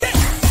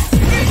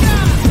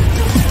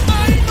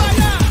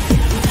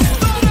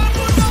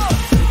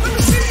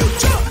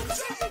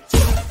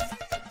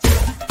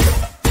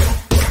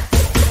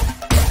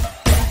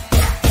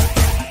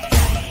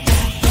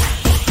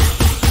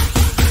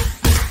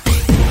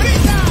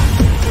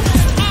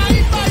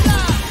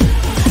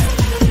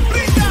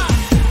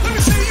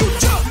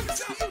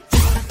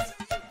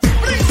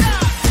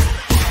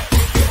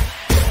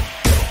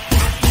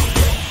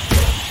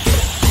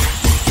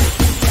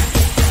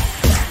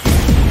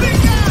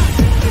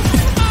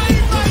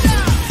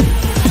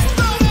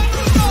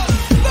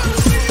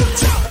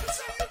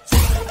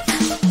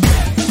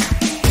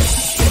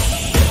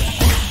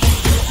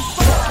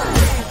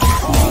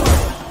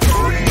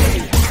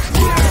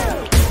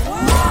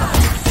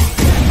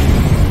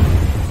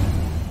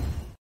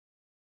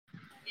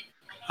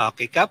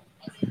Okay, Kap.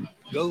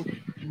 Go.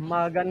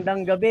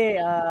 Magandang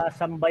gabi,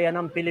 sambayan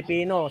ng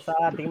Pilipino, sa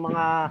ating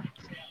mga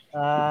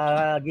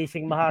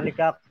Gising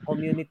Maharlika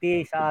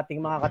community, sa ating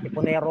mga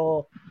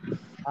katipunero.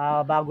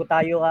 Bago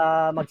tayo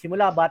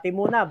magsimula, bati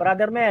muna,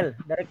 Brother Mel,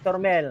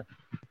 Director Mel.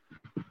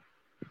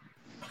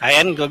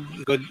 Ayan,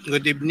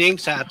 good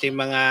evening sa ating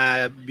mga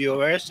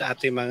viewers, sa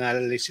ating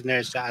mga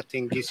listeners sa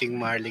ating Gising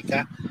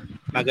Maharlika.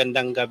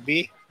 Magandang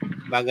gabi,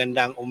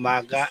 magandang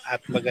umaga at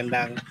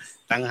magandang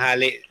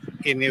tanghali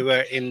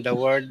anywhere in the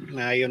world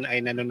na yun ay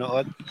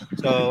nanonood.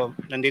 So,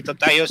 nandito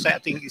tayo sa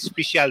ating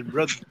special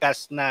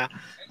broadcast na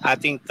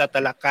ating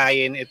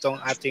tatalakayin itong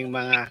ating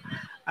mga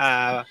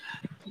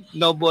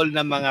noble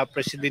na mga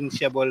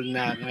presidential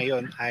na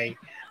ngayon ay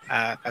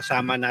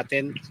kasama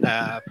natin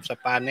sa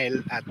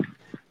panel at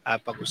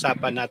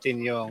pag-usapan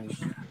natin yung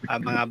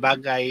mga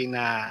bagay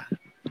na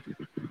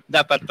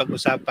dapat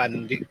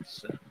pag-usapan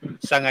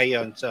sa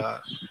ngayon. So,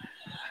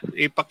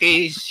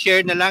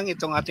 ipaki-share na lang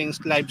itong ating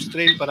live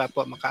stream para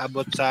po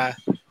makaabot sa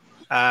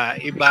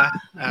iba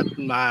at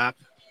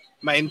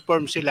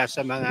ma-inform sila sa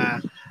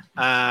mga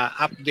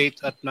update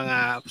at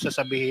mga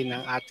sasabihin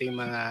ng ating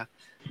mga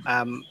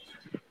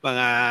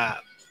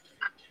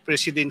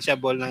presidential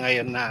na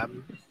ngayon na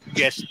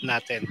guest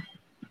natin.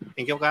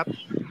 Thank you, Kap.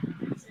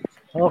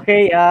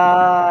 Okay,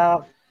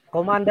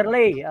 Commander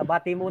Lay,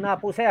 bati muna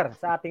po sir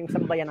sa ating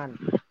sambayanan.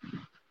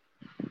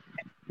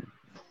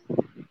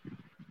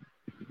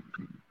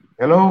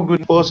 Hello,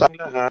 good po sa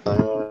lahat.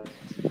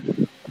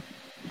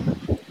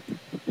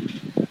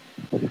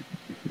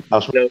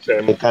 Hello, sir.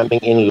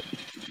 Coming in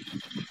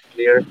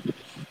clear.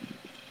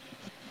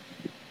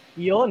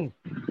 Yun.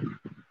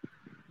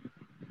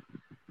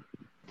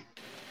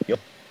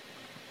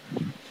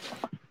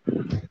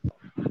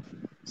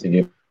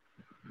 Sige.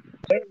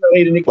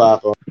 Narinig ba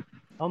ako?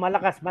 Oh,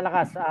 malakas,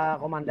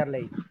 Commander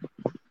Lay.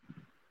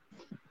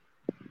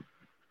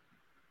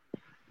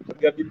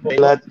 Gabi po.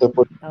 Lahat to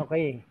po.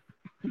 Okay.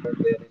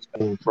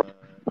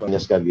 From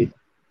Gabi.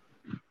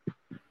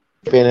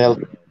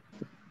 PNL.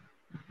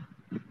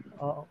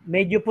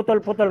 Medyo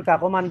putol-putol ka,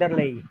 Commander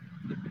Lay.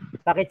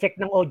 Paki-check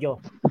ng audio.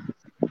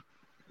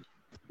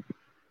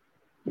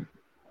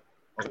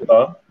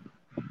 Ito?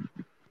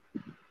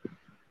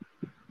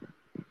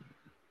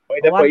 Okay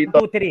na po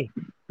ito. 1, 2,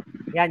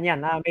 3.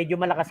 Yan.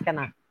 Medyo malakas ka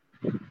na.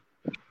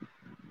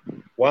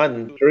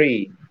 1,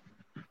 3.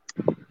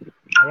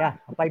 Ayan,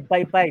 5,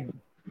 5, 5.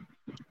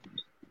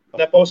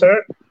 Na po,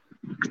 sir?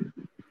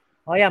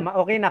 Yan,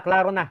 okay na,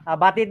 klaro na.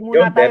 Batid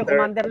muna tayo, better.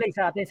 Commander Lay,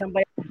 sa ating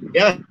sambayan.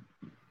 Yan.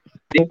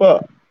 Ting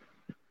po.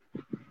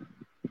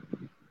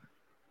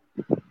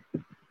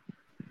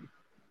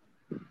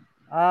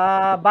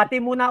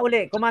 Bati muna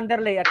uli, Commander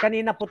Lay, at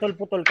kanina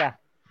putol-putol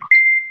ka.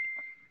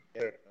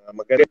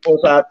 Maganda po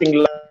sa ating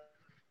lahat.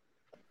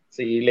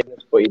 Si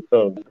Lenus po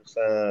ito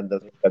sa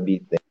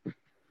Cavite.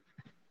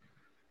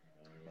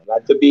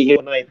 Glad to be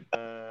here tonight.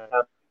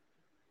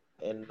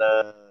 And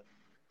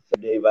sa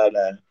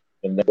Divala,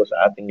 ganda po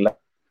sa ating lahat.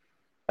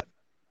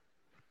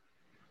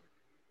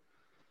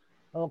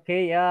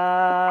 Okay,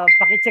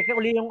 paki-check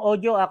uli yung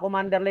audio,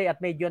 Commander Lay, at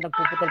medyo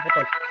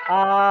nagpuputol-putol.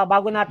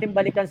 Bago natin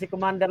balikan si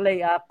Commander Lay,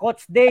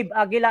 Coach Dave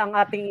Aguila, ang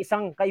ating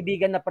isang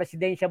kaibigan na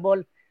presidential.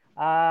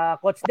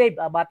 Coach Dave,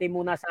 bati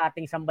muna sa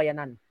ating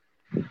sambayanan.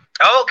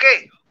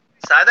 Okay.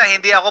 Sana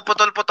hindi ako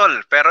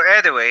putol-putol. Pero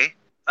anyway,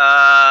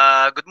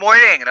 good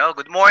morning, no?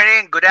 Good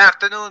morning, good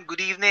afternoon,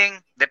 good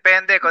evening.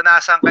 Depende kung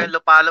nasaan kayong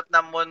lupalop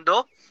ng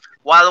mundo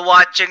while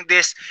watching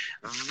this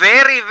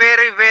very,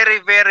 very, very,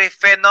 very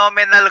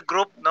phenomenal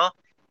group, no?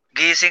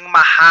 Gising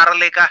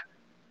Maharlika.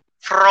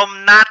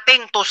 From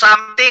nothing to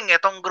something,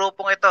 itong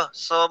grupong ito.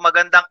 So,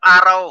 magandang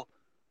araw,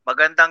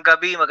 magandang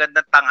gabi,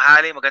 magandang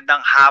tanghali,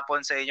 magandang hapon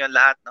sa inyong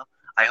lahat, no?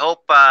 I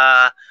hope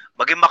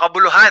maging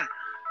makabuluhan.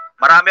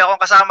 Marami akong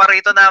kasama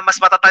rito na mas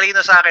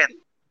matatalino sa akin.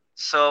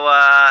 So,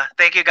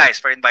 thank you guys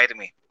for inviting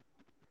me.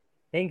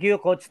 Thank you,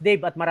 Coach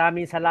Dave, at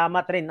maraming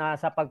salamat rin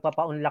sa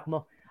pagpapaunlak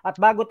mo.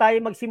 At bago tayo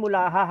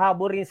magsimula,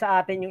 hahabo rin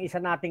sa atin yung isa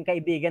nating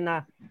kaibigan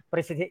na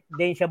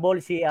presidential,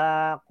 si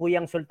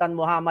Kuyang Sultan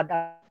Muhammad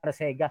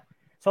Arcega.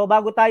 So,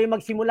 bago tayo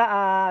magsimula,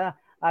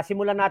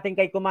 simulan natin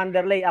kay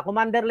Commander Lay.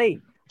 Commander Lay,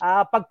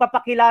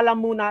 pagpapakilala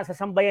muna sa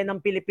sambayan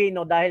ng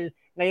Pilipino dahil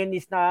ngayon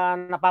is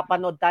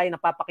napapanood tayo,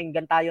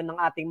 napapakinggan tayo ng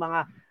ating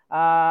mga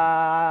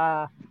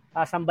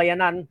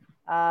sambayanan.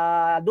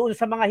 Doon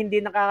sa mga hindi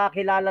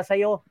nakakakilala sa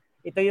iyo,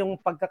 ito yung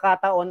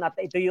pagkakataon at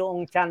ito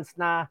yung chance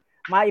na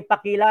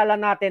maipakilala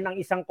natin ang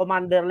isang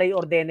Commander Lay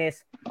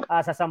Ordenes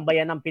sa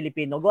sambayan ng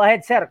Pilipino. Go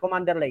ahead, sir,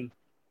 Commander Lay.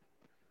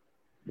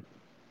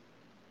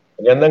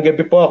 Magandang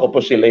gabi po. Ako po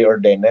si Lay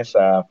Ordenes,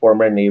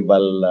 former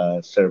naval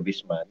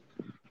serviceman.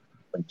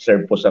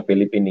 Nag-serve po sa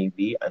Philippine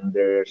Navy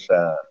under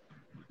sa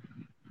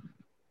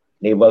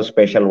Naval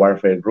Special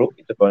Warfare Group.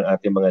 Ito po ang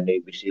ating mga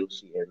Navy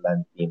SEALs, Air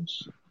Land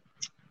Teams.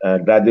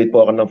 Graduate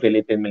po ako ng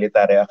Philippine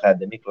Military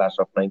Academy, class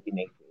of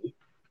 1988.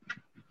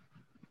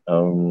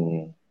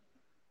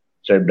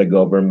 Served the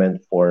government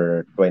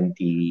for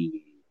 21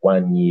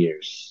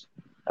 years.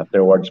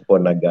 Afterwards po,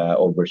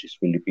 nag-overseas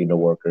Filipino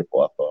worker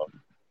po ako.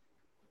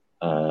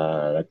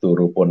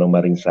 Nagturo po ng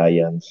marine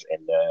science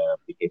and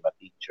became a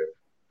teacher.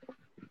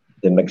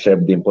 Then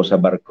nag-serve din po sa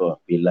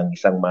barko bilang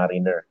isang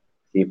mariner,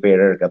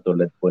 seafarer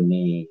katulad po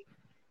ni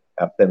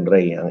Captain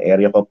Ray. Ang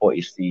area ko po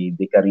is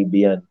the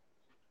Caribbean,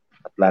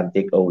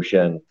 Atlantic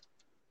Ocean.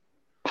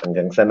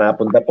 Hanggang sa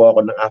napunta po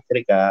ako ng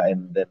Africa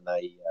and then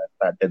I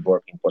started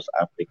working po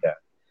sa Africa.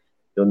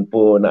 Doon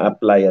po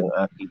na-apply ang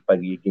aking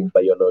pagiging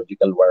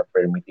biological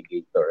warfare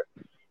mitigator.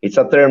 It's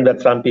a term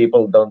that some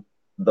people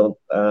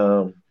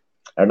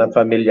are not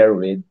familiar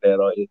with,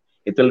 pero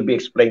it will be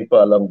explained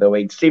po along the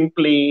way.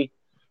 Simply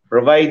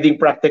providing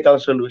practical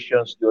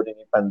solutions during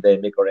a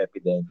pandemic or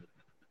epidemic.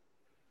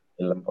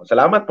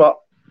 Salamat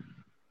po.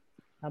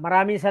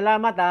 Maraming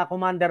salamat,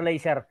 Commander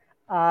Laser.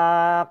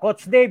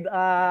 Coach Dave,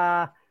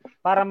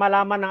 para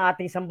malaman ng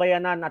ating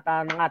sambayanan at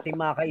ng ating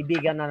mga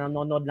kaibigan na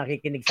nanonood,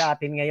 nakikinig sa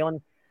atin ngayon,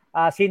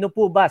 sino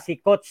po ba si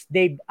Coach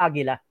Dave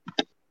Aguila?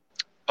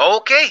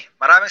 Okay,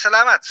 maraming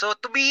salamat. So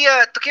to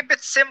keep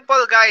it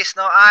simple, guys,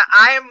 no,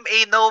 I'm a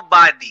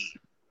nobody.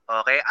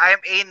 Okay,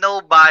 I'm a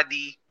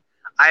nobody.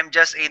 I'm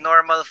just a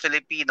normal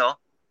Filipino,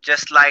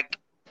 just like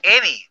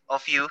any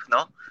of you,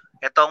 no?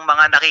 Itong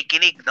mga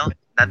nakikinig, no,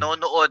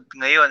 nanonood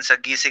ngayon sa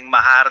Gising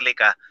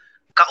Maharlika,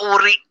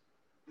 kauri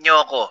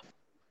nyo ko.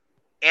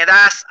 And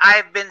as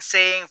I've been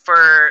saying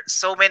for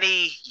so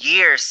many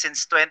years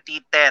since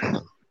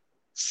 2010,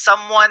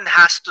 someone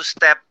has to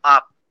step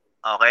up.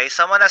 Okay,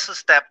 someone has to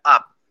step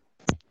up.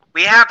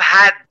 We have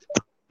had,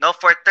 no,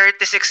 for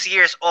 36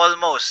 years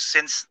almost,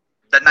 since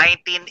the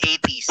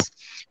 1980s,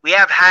 we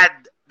have had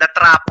the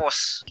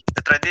trapos,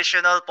 the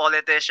traditional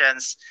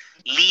politicians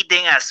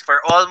leading us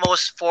for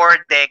almost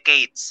 4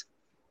 decades.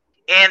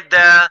 And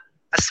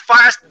as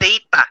far as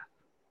data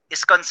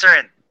is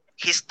concerned,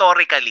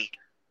 historically,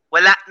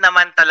 wala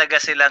naman talaga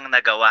silang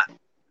nagawa.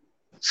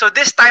 So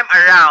this time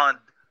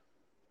around,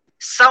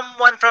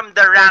 someone from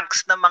the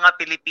ranks ng mga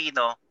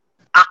Pilipino,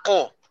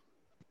 ako,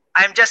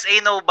 I'm just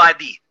a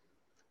nobody.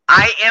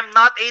 I am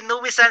not a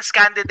nuisance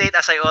candidate,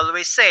 as I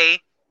always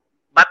say,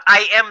 but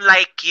I am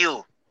like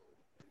you.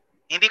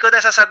 Hindi ko na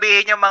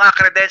sasabihin yung mga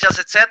credentials,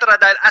 etc.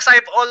 Dahil as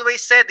I've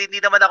always said, hindi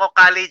naman ako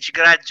college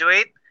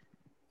graduate,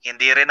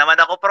 hindi rin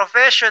naman ako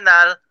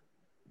professional,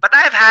 but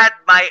I've had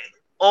my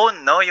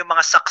own, no, yung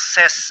mga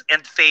success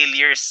and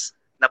failures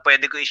na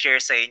pwede ko i-share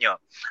sa inyo.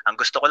 Ang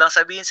gusto ko lang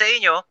sabihin sa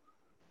inyo,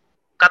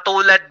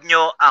 katulad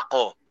nyo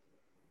ako.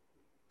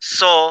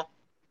 So,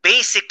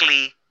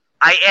 basically,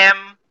 I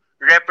am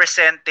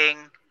representing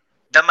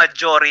the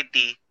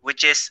majority,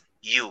 which is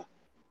you.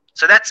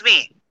 So that's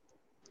me.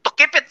 To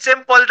keep it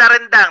simple na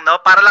rin dang,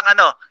 no? Para lang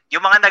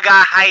yung mga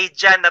nag-hi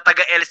dyan na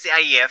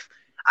taga-LCIF,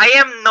 I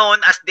am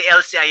known as the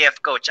LCIF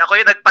coach. Ako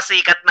yung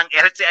nagpasikat ng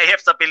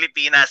LCIF sa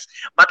Pilipinas.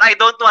 But I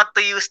don't want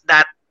to use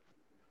that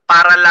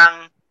para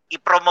lang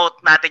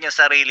i-promote natin yung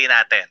sarili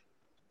natin.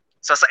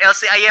 So sa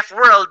LCIF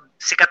world,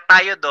 sikat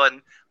tayo doon,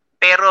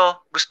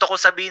 pero gusto ko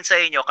sabihin sa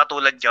inyo,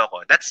 katulad nyo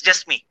ako. That's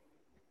just me.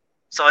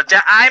 So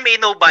I'm a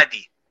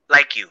nobody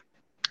like you.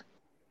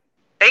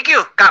 Thank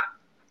you, Cap.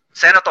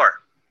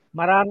 Senator.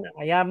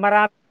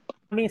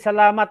 Maraming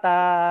salamat,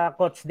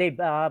 Coach Dave.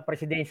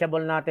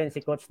 Presidentiable natin si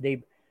Coach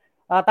Dave.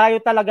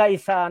 Tayo talaga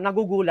is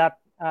nagugulat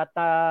at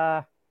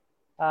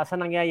sa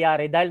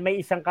nangyayari dahil may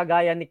isang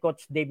kagaya ni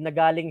Coach Dave na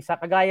galing sa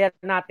kagaya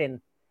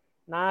natin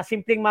na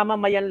simpleng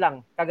mamamayan lang,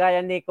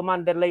 kagaya ni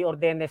Commander Lay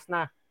Ordenes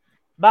na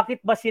bakit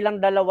ba silang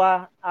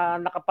dalawa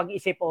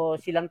nakapag-isip o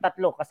silang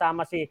tatlo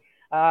kasama si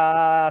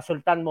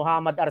Sultan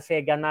Muhammad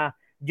Arcega na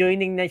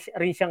joining na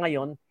rin siya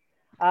ngayon,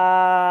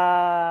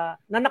 na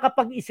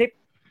nakapag-isip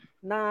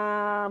na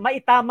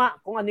maitama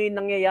kung ano yung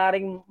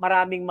nangyayaring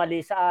maraming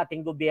mali sa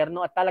ating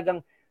gobyerno at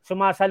talagang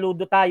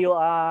sumasaludo tayo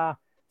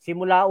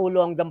simula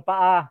ulo hanggang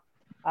paa,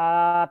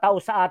 tao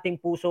sa ating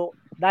puso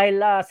dahil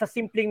sa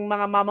simpleng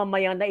mga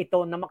mamamayan na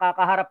ito na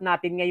makakaharap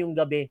natin ngayong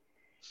gabi,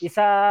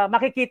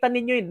 makikita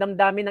ninyo yung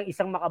damdamin ng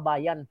isang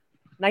makabayan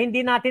na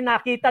hindi natin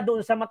nakita doon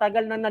sa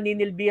matagal na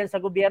naninilbihan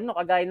sa gobyerno,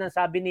 kagaya ng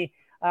sabi ni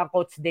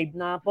Coach Dave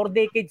na 4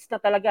 decades na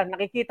talaga.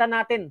 Nakikita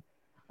natin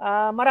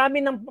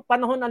marami ng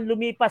panahon ang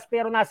lumipas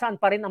pero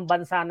nasaan pa rin ang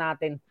bansa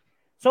natin.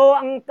 So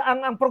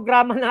ang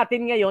programa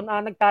natin ngayon,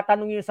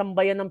 nagtatanong yung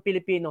sambayan ng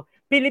Pilipino,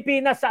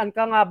 Pilipinas, saan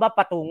ka nga ba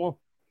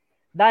patungo?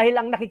 Dahil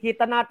ang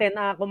nakikita natin,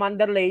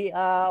 Commander Lay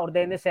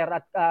Ordenes Sir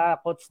at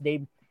Coach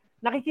Dave,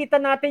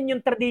 nakikita natin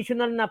yung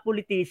traditional na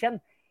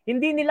politician.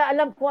 Hindi nila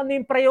alam kung ano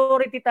yung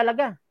priority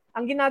talaga.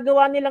 Ang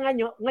ginagawa nila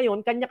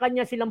ngayon,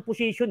 kanya-kanya silang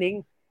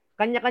positioning,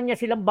 kanya-kanya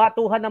silang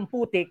batuhan ng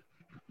putik.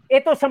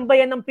 Ito,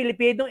 sambayan ng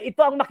Pilipino,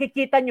 ito ang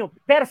makikita nyo.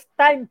 First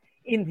time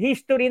in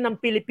history ng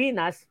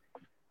Pilipinas,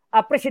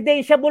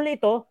 presidentiable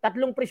ito,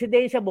 3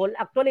 presidentiable,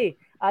 actually,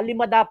 5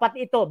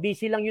 dapat ito,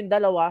 busy lang yung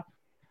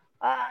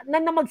 2,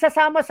 na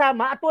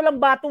magsasama-sama at walang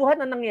batuhan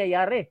na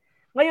nangyayari.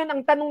 Ngayon,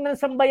 ang tanong ng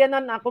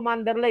sambayanan,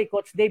 Commander Lay,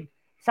 Coach Dave,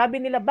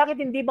 sabi nila,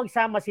 bakit hindi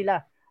magsama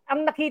sila?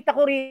 Ang nakita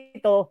ko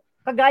rito,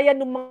 kagaya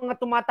ng mga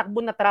tumatakbo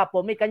na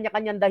trapo, may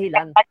kanya-kanyang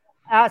dahilan.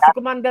 Si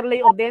Commander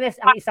Lay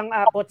Ordenes, ang isang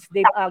Coach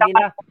Dave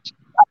Aguila.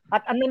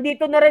 At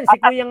nandito na rin si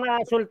Kuyang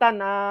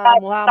Sultan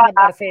Muhammad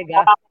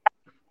Arcega.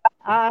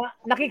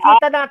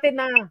 Nakikita natin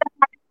na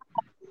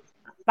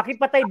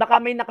pakipatay,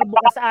 baka may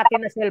nakabukas sa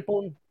atin na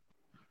cellphone.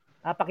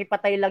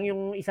 Pakipatay lang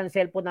yung isang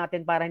cellphone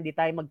natin para hindi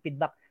tayo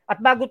mag-feedback.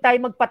 At bago tayo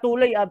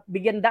magpatuloy,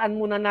 bigyan daan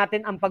muna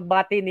natin ang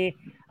pagbati ni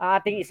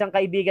ating isang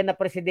kaibigan na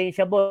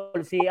presidentiable,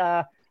 si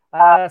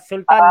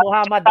Sultan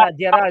Muhammad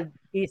Gerald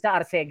Isa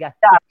Arcega.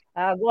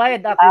 Go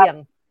ahead,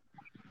 Kuyang.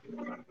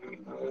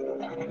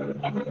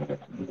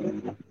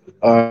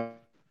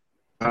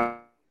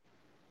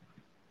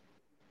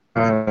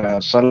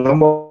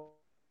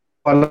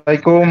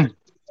 Assalamualaikum.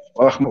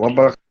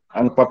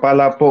 Ang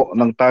papala po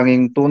ng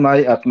tanging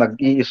tunay at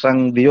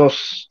nag-iisang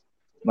Diyos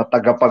na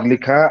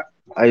tagapaglikha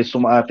ay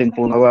sumaatin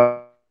po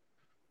nawa.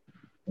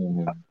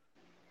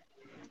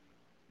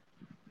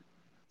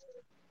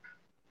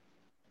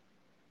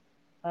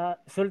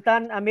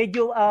 Sultan,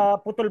 medyo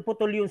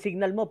putol-putol yung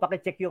signal mo.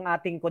 Paki-check yung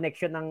ating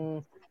connection ng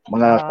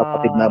mga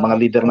kapatid na mga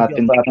leader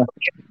natin ba?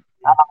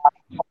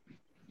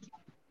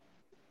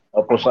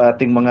 Opo, sa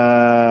ating mga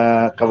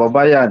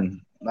kababayan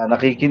na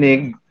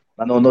nakikinig,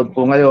 nanonood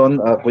po ngayon,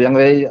 Kuyang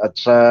Ray, at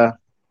sa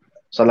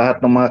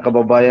lahat ng mga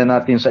kababayan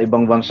natin sa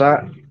ibang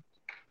bansa,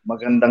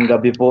 magandang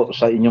gabi po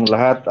sa inyong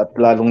lahat at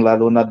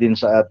lalong-lalo na din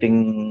sa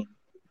ating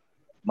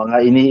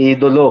mga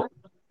iniidolo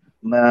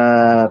na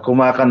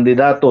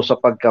kumakandidato sa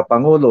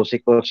pagkapangulo, si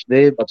Coach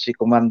Dave at si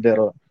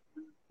Commander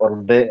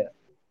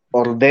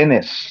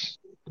Ordenes.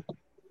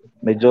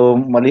 Medyo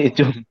maliit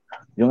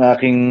yung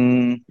aking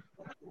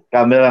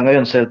camera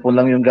ngayon, cellphone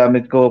lang yung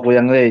gamit ko,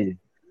 Kuyang Ray.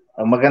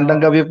 Magandang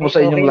gabi po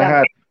sa inyong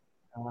lahat.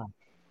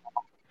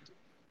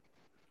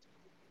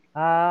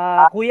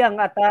 Kuyang,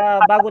 at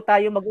bago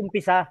tayo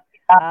mag-umpisa,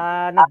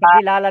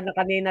 nagpakilala na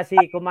kanina si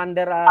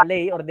Commander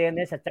Lay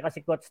Ordenes at saka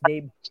si Coach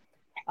Dave.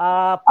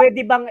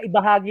 Pwede bang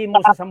ibahagi mo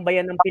sa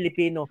sambayan ng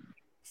Pilipino,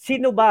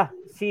 sino ba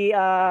si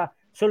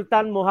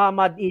Sultan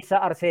Muhammad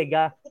Isa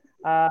Arcega,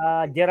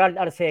 Gerald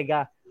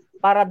Arcega,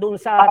 para doon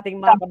sa ating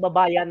mga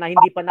kababayan na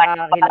hindi pa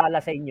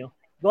nakakilala sa inyo?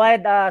 Go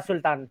ahead,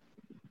 Sultan.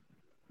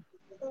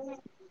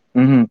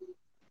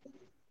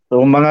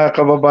 So mga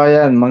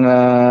kababayan,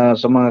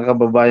 sa mga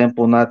kababayan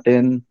po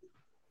natin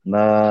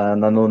na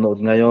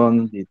nanonood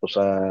ngayon dito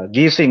sa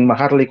Gising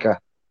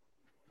Maharlika,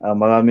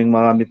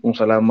 maraming pong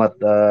salamat,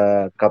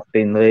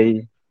 Captain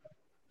Ray,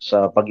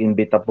 sa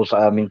pag-imbita po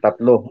sa aming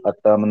tatlo, at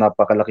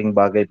napakalaking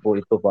bagay po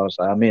ito para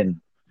sa amin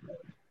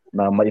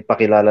na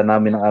maipakilala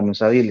namin ang aming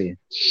sarili.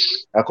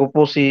 Ako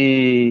po si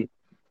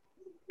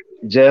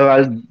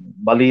Gerald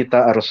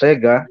Balita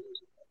Arcega,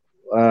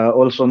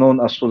 also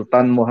known as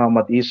Sultan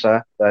Muhammad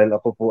Isa, dahil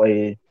ako po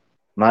ay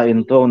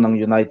na-intro ng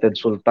United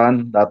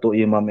Sultan, Dato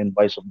Imam and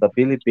Vice of the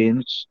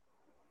Philippines,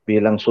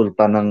 bilang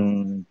Sultan ng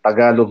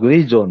Tagalog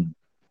Region.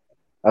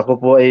 Ako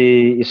po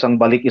ay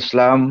isang balik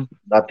Islam,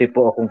 dati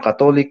po akong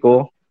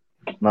Katoliko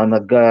na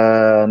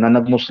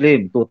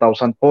nag-Muslim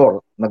 2004,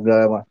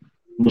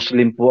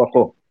 nag-Muslim po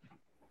ako.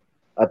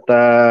 At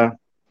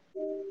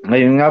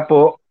ngayon nga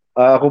po,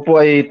 ako po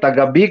ay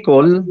taga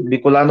Bicol,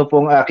 Bicolano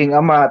po ang aking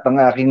ama at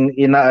ang aking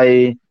ina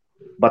ay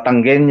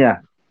Batangueña.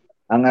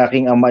 Ang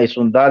aking ama ay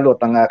Sundalo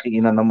at ang aking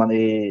ina naman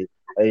ay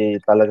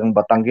talagang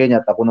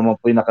Batangueña, at ako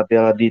naman po ay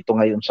nakatira dito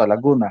ngayon sa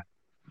Laguna.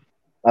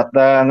 At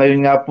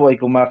ngayon nga po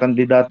ay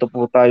kumakandidato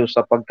po tayo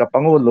sa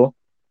pagkapangulo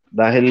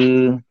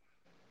dahil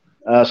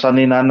sa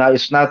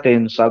ninanais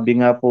natin, sabi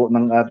nga po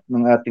ng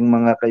ating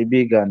mga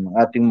kaibigan, ng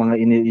ating mga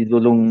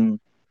iniidolong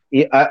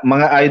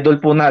mga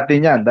idol po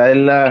natin yan,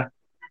 dahil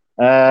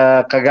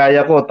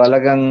kagaya ko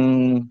talagang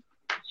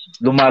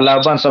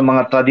lumalaban sa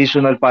mga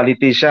traditional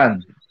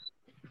politician.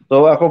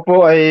 So ako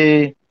po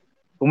ay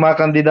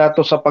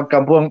kumakandidato sa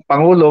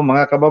pagkapangulo,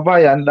 mga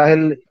kababayan,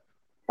 dahil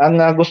ang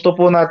gusto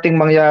po nating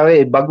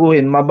mangyari,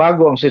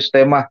 mabago ang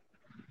sistema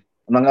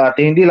ng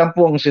ating, hindi lang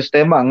po ang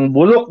sistema, ang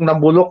bulok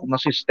na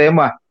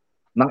sistema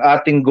ng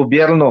ating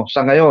gobyerno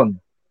sa ngayon.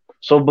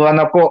 Sobra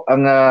na po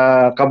ang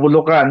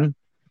kabulukan,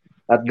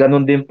 at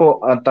ganun din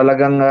po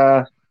talagang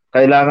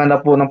kailangan na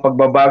po ng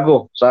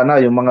pagbabago. Sana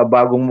yung mga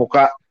bagong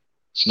muka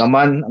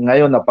naman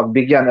ngayon na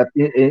pagbigyan, at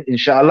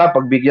inshallah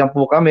pagbigyan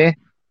po kami,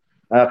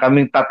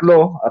 kaming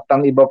tatlo at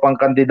ang iba pang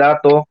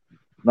kandidato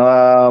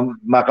na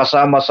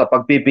makasama sa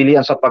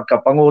pagpipilian sa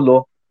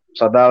pagkapangulo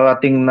sa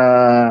darating na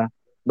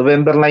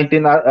November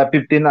 15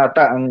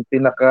 ata ang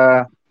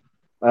pinaka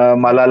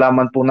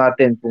malalaman po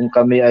natin kung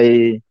kami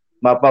ay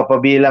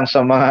mapapabilang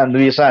sa mga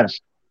nuisance.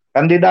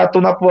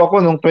 Kandidato na po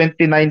ako noong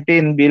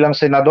 2019 bilang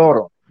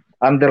senador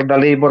under the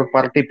Labor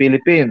Party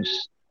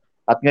Philippines.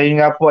 At ngayon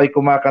nga po ay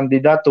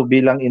kumakandidato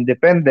bilang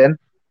independent.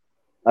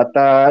 At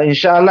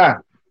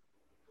inshallah,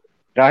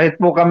 kahit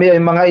po kami ay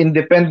mga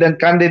independent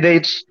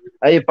candidates,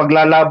 ay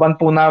paglalaban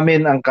po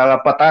namin ang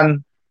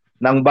karapatan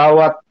ng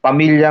bawat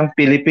pamilyang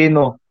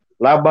Pilipino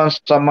laban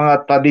sa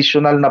mga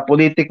tradisyonal na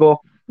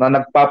politiko na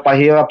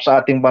nagpapahirap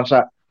sa ating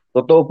bansa.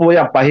 Totoo po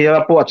yan,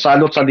 pahirap po at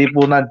salot sa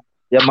lipunan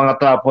yung mga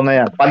trapo na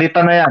yan.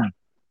 Palitan na yan.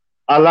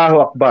 Allahu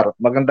Akbar.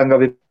 Magandang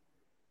gabi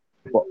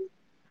po.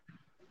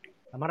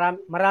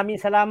 Maraming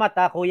salamat,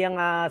 Kuyang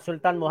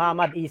Sultan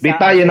Muhammad Isa.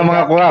 Bitayin ng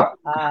mga kurap.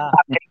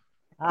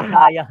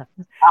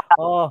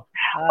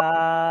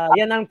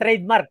 Yan ang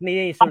trademark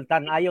ni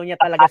Sultan. Ayaw niya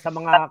talaga sa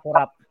mga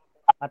korap.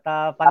 At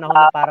panahon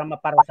na para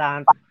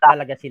maparusahan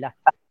talaga sila.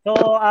 So,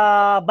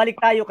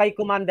 balik tayo kay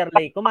Commander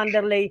Lay.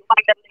 Commander Lay,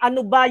 ano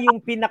ba yung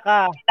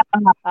pinaka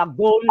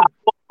goal?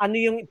 Ano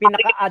yung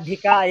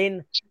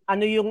pinaka-adhikain?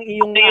 Ano yung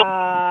iyong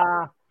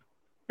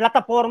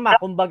plataforma,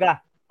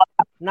 kumbaga,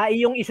 na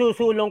iyong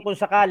isusulong kung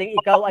sakaling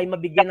ikaw ay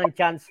mabigyan ng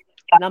chance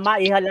na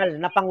maihalal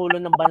na Pangulo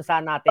ng bansa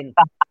natin?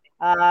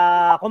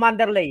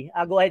 Commander Lay,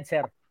 go ahead,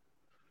 sir.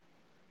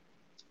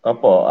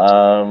 Opo,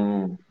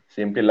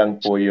 simple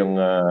lang po yung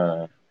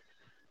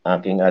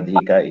aking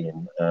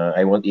adhikain.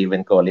 I won't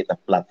even call it a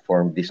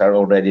platform. These are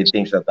already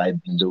things that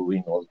I've been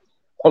doing all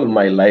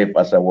my life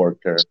as a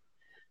worker.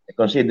 I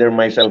consider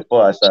myself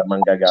po as a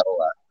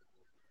manggagawa.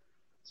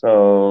 So,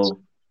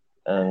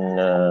 ang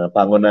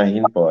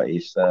pangunahin po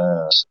is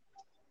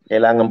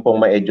kailangan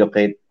pong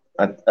ma-educate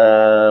at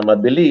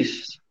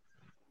mabilis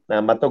na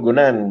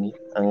matugunan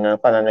ang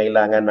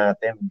pangangailangan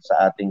natin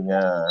sa ating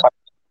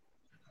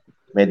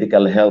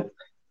medical health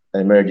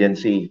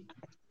emergency.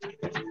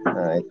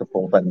 Ito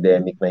pong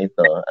pandemic na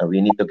ito.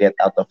 We need to get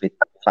out of it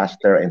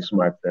faster and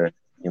smarter.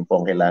 Yung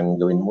pong kailangan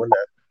gawin muna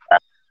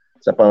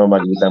sa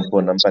pamamagitan po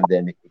ng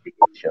pandemic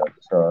mitigation.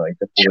 So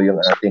ito po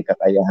yung ating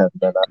kakayahan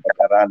na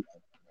napag-aral.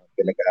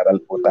 Pinag-aaral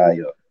po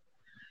tayo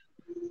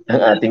ng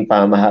ating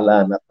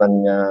pamahalaan at ng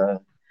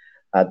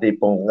ating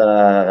pong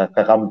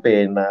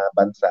kakampi na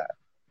bansa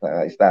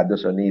sa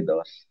Estados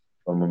Unidos,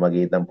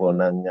 pamamagitan po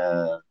ng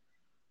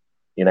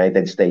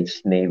United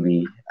States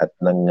Navy at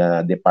ng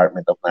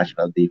Department of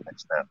National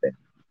Defense natin.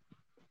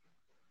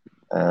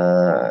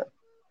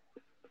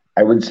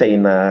 I would say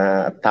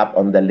na top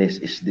on the list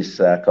is this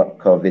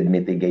COVID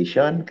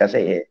mitigation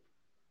kasi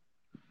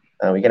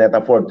we cannot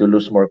afford to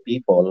lose more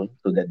people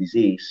to the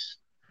disease,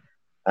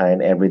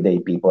 and every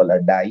day people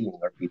are dying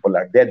or people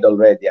are dead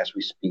already as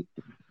we speak.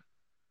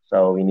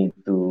 So we need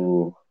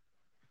to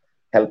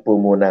help po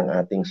muna ang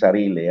ating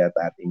sarili at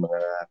ating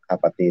mga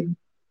kapatid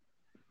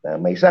na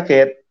may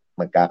sakit,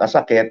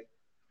 magkakasakit,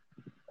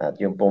 at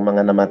yung pong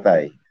mga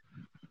namatay.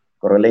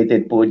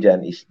 Correlated po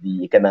dyan is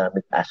the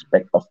economic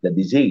aspect of the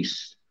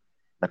disease.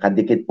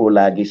 Nakadikit po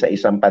lagi sa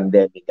isang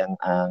pandemic ang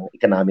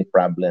economic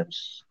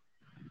problems.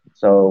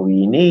 So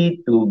we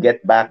need to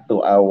get back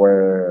to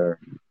our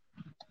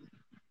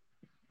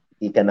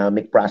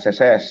economic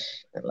processes.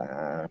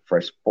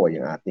 First po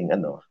yung ating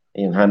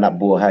yung hanap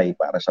buhay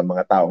para sa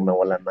mga taong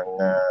nawalan ng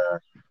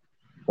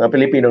mga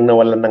Pilipinong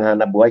nawalan ng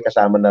hanap buhay.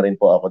 Kasama na rin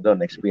po ako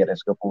doon.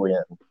 Experience ko po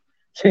yan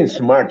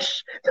since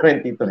March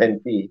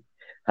 2020,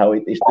 how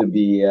it is to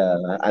be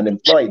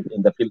unemployed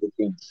in the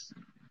Philippines.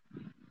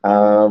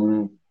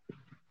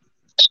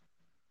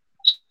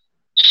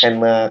 And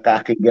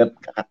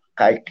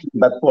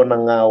kakibat po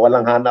ng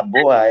walang hanap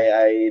buhay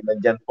ay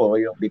nandyan po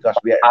yung because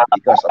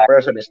a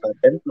person is not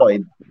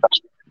employed.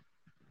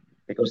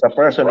 Because a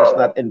person is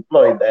not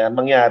employed, ang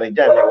mangyari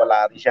dyan,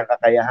 wala rin siyang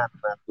kakayahan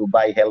to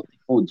buy healthy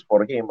foods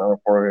for him or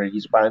for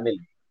his family,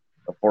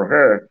 or for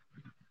her.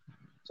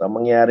 So, ang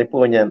mangyari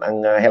po niyan,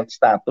 ang health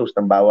status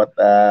ng bawat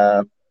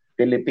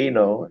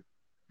Filipino,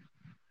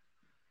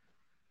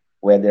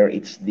 whether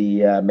it's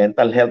the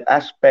mental health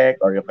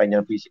aspect or yung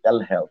kanyang physical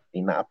health,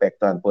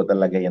 inaapektuhan po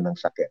talaga yan ng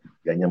sakit.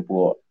 Ganyan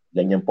po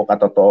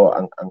katotoo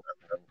ang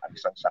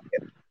isang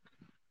sakit.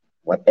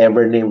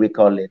 Whatever name we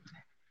call it,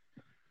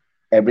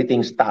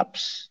 everything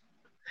stops.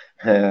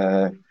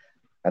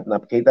 At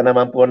nakita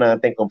naman po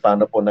natin kung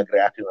paano po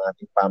nag-react yung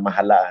ating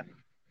pamahalaan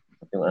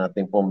at yung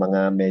ating po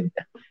mga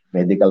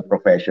medical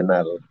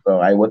professional. So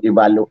I won't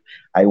evaluate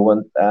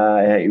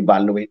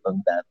on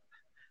that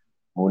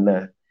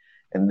muna.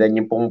 And then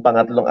yung pong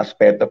pangatlong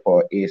aspeto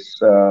po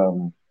is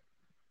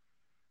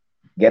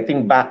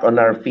getting back on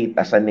our feet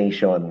as a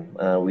nation.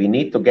 We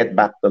need to get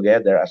back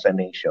together as a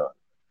nation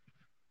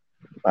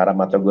para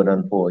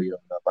matugunan po yung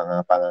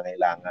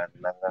pangangailangan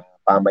ng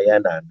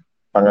pamayanan,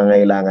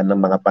 pangangailangan ng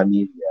mga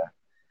pamilya,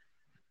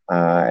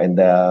 and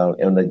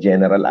the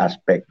general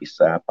aspect is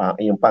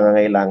yung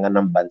pangangailangan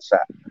ng bansa.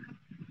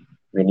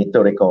 We need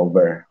to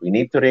recover. We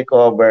need to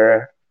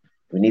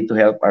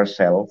help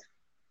ourselves.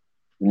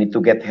 We need to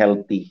get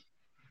healthy.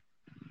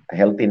 A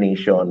healthy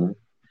nation,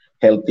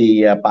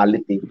 healthy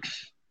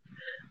politics.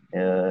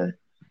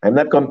 I'm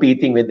not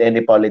competing with any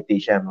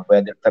politician,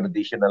 whether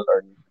traditional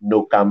or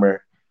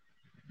newcomer.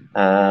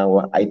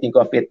 I think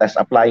of it as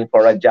applying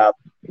for a job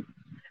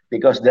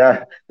because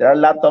there are a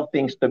lot of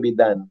things to be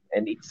done,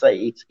 and it's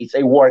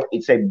a work.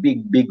 It's a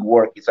big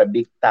work. It's a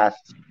big task.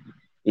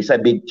 It's a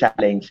big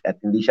challenge at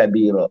hindi siya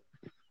biro.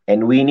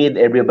 And we need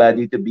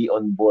everybody to be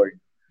on board.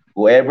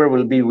 Whoever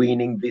will be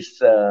winning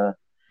this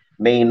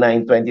May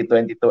 9,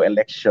 2022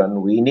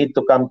 election, we need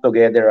to come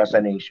together as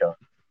a nation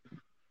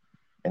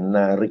and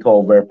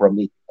recover from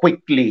it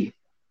quickly.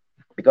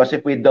 Because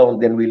if we don't,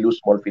 then we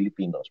lose more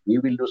Filipinos. We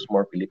will lose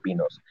more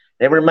Filipinos.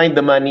 Never mind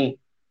the money.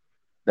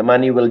 The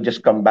money will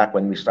just come back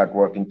when we start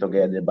working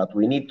together. But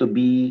we need to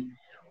be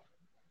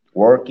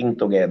working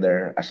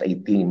together as a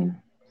team.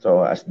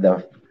 So as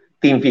the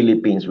Team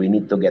Philippines, we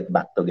need to get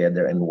back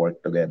together and work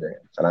together.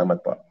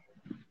 Salamat po.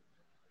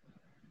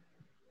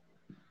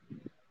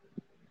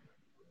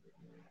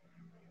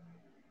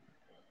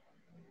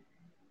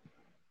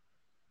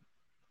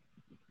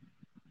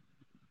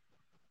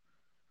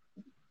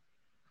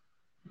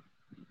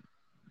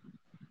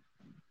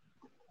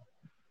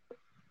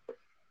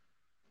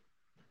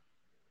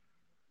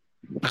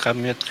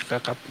 Nakamute ka,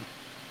 Kap.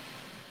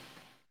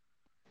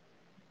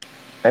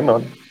 I'm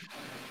on.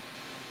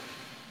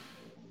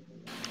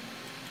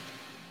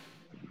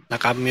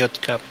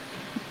 Nakamute ka.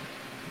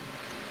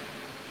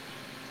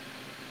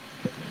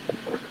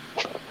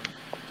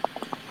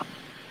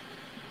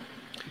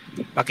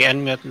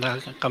 Paki-unmute na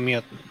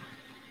kamute.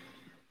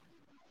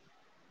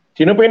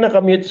 Sino po yung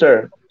nakamute,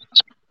 sir?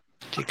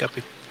 Si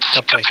Kapay.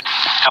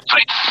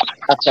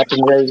 At Captain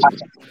Ray.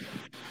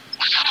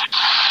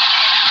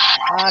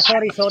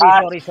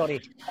 Sorry.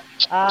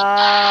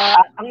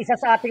 Ang isa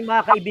sa ating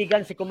mga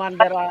kaibigan, si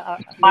Commander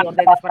Leon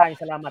Dennis,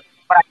 maraming salamat.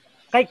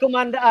 Kay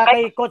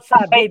Coach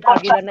Dave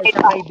Aguila, na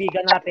isang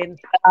kaibigan natin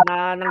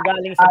na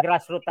nanggaling sa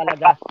grassroots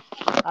talaga.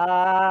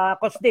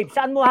 Coach Dave,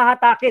 saan mo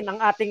hahatakin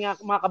ang ating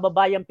mga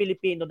kababayang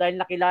Pilipino dahil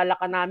nakilala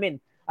ka namin?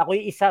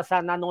 Ako'y isa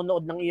sa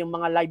nanonood ng iyong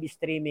mga live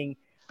streaming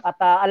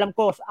at alam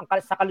ko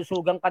sa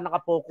kalusugan ka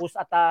nakapokus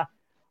at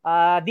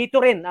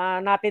dito rin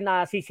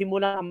natin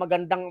sisimulan ang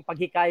magandang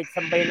paghikayat sa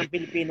bayan ng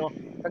Pilipino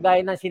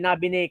kagaya ng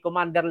sinabi ni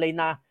Commander Lay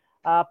na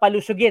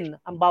palusugin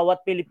ang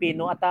bawat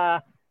Pilipino at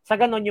sa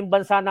ganon yung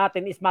bansa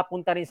natin is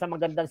mapunta rin sa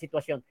magandang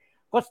sitwasyon.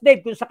 Coach Dave,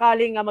 kung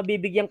sakaling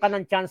mabibigyan ka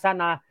ng tsansa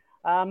na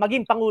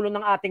maging pangulo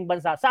ng ating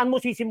bansa, saan mo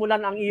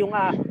sisimulan ang iyong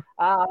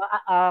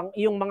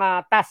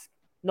mga task,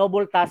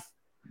 noble task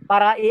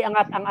para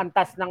iangat ang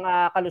antas ng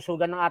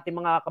kalusugan ng ating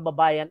mga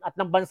kababayan at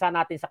ng bansa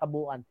natin sa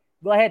kabuuan?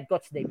 Go ahead,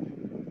 Coach Dave.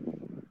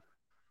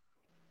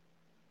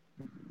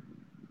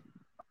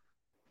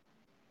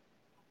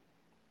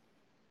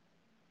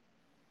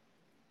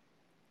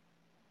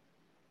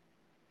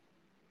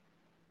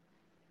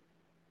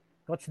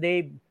 Coach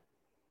Dave.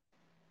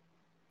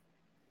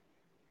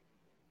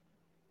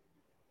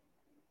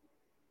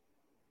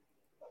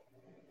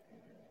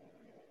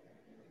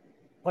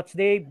 Coach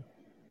Dave.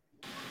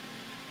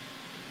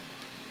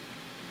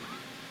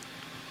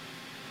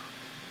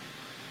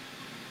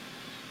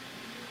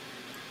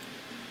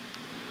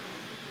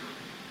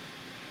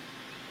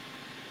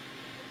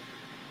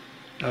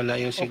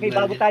 Wala yung signal. Okay,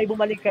 bago tayo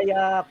bumalik kay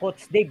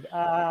Coach Dave,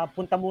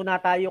 punta muna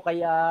tayo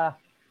kay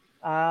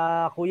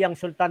Kuyang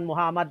Sultan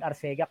Muhammad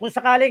Arcega. Kung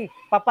sakaling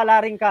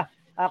papalaring ka,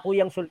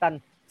 Kuyang Sultan,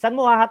 saan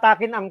mo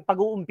hahatakin ang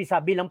pag-uumpisa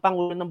bilang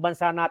Pangulo ng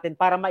bansa natin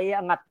para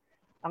maiangat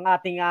ang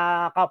ating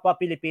kapwa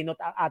Pilipino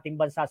at ang ating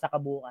bansa sa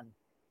kabuuan?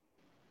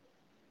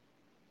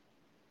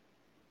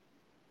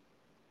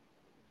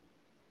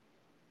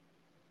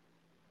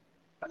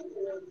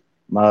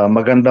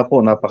 Maganda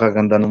po,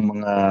 napakaganda ng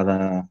mga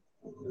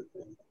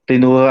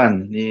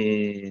tinuran ni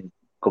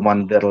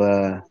Commander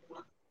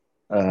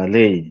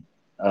Lay,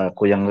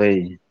 Kuyang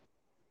Lay.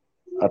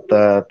 At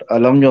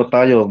alam nyo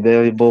tayo,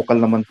 very vocal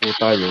naman po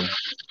tayo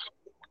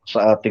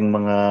sa ating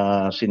mga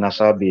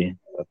sinasabi.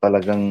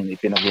 Talagang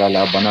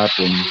ipinaglalaban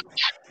natin.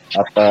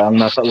 At ang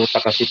nasa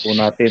utak kasi po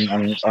natin,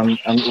 ang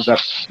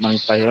ugat ng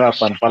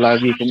kahirapan,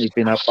 palagi kong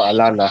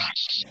ipinapaalala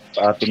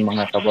sa ating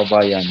mga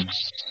kababayan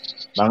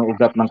na ang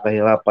ugat ng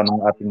kahirapan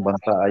ng ating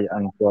bansa ay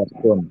ang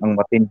korupsyon, ang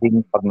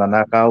matinding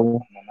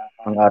pagnanakaw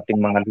ng ating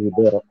mga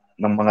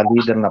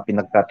leader na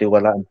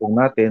pinagkatiwalaan po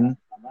natin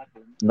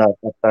na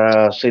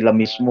sila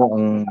mismo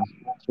ang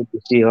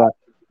sumisira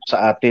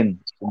sa atin.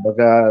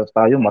 Kumbaga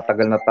tayo,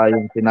 matagal na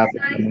tayong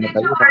tinapos ng mga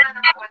tayuran.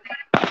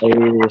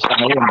 Sa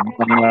ngayon,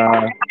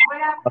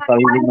 ang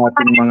sarili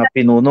nating mga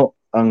pinuno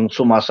ang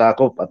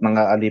sumasakop at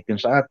nangaalipin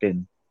sa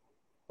atin.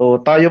 So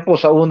tayo po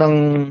sa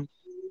unang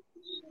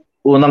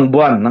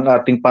buwan ng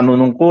ating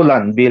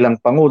panunungkulan bilang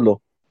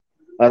Pangulo.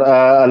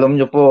 Alam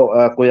nyo po,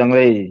 Kuyang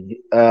Ray,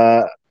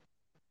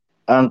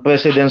 ang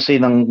presidency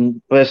ng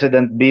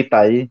President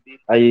Bitay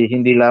ay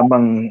hindi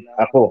lamang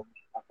ako.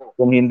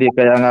 Kung hindi,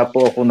 kaya nga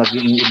po ako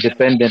naging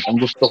independent. Ang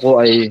gusto ko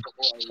ay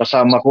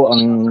kasama ko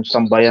ang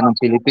sambayan ng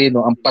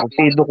Pilipino. Ang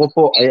partido ko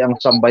po ay ang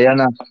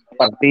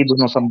partido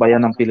ng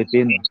sambayan ng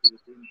Pilipino.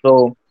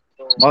 So,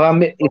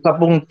 isa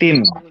pong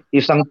team,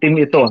 isang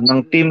team ito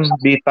ng Team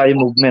Bitay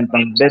Movement,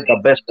 ng the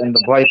best and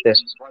the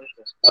brightest.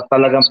 At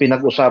talagang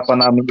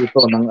pinag-usapan namin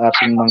ito ng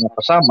ating mga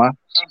kasama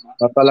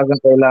na talagang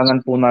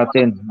kailangan po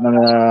natin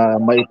na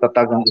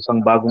maitatag ang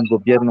isang bagong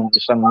gobyerno,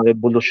 isang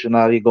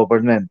revolutionary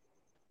government.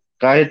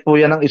 Kahit po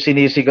yan ang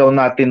isinisigaw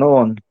natin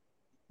noon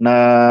na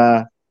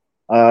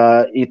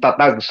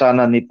itatag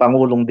sana ni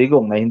Pangulong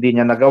Digong na hindi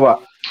niya nagawa,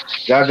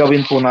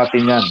 gagawin po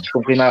natin yan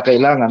kung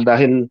kinakailangan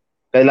dahil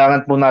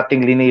kailangan po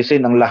nating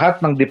linisin ang lahat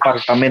ng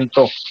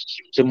departamento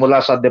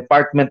simula sa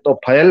Department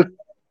of Health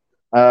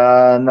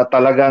na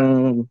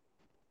talagang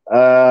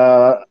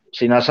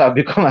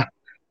sinasabi ko nga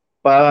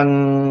parang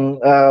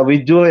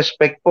with due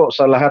respect po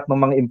sa lahat ng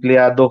mga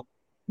empleyado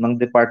ng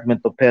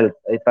Department of Health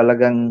ay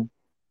talagang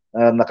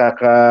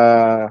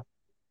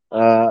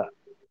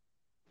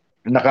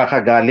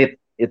nakakagalit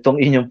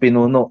itong inyong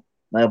pinuno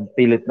na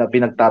pilit na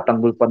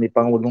pinagtatanggol pa ni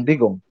Pangulong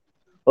Digong.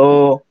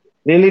 O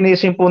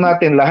lilinisin po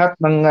natin lahat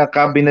ng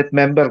cabinet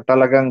member,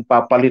 talagang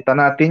papalitan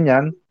natin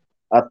yan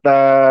at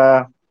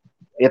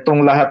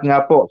itong lahat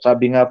nga po,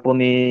 sabi nga po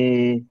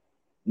ni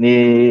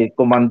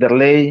Commander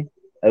Lay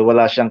ay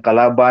wala siyang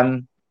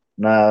kalaban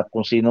na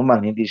kung sino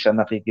man, hindi siya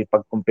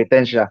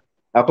nakikipagkompetensya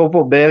Ako po,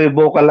 very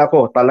vocal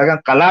ako.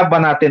 Talagang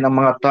kalaban natin ang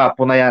mga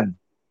trapo na yan.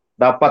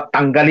 Dapat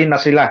tanggalin na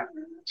sila.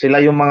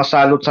 Sila yung mga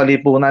salot sa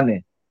lipunan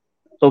eh.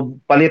 So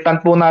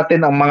palitan po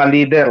natin ang mga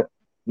leader,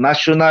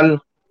 national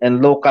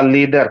and local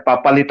leader.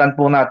 Papalitan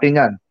po natin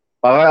yan.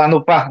 Para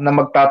ano pa na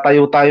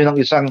magtatayo tayo ng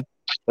isang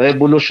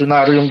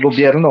revolutionaryong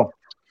gobyerno.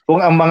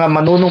 Kung ang mga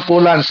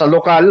manunungkulan sa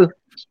lokal,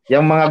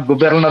 yung mga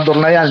gobernador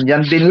na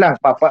yan din lang.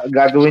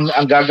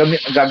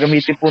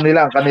 Gagamitin po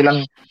nila ang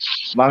kanilang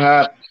mga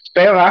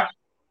pera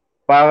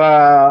para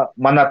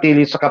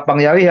manatili sa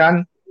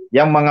kapangyarihan.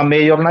 Yung mga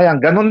mayor na yan,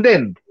 ganun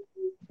din.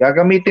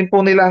 Gagamitin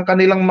po nila ang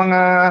kanilang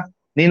mga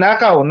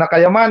ninakaw na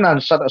kayamanan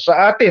sa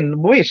atin,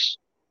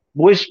 buwis.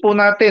 Buwis po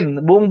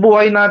natin, buong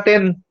buhay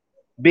natin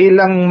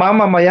bilang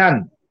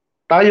mamamayan.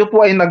 Tayo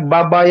po ay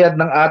nagbabayad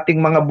ng ating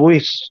mga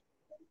buwis.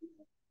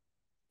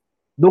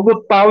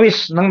 Dugot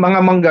pawis ng mga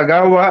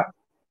manggagawa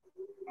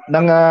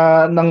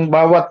ng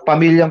bawat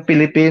pamilyang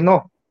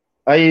Pilipino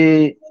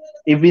ay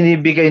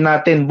ibinibigay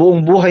natin,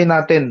 buong buhay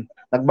natin,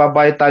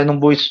 nagbabayad tayo ng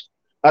buwis.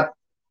 At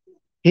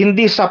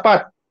hindi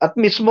sapat at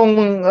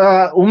mismong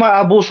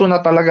umaabuso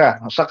na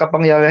talaga sa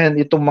kapangyarihan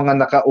itong mga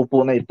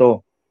nakaupo na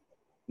ito.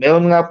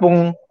 Meron nga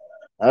pong,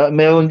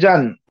 meron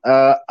dyan,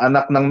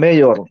 anak ng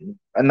mayor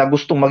na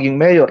gustong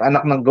maging mayor,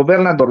 anak ng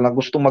gobernador na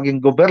gustong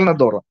maging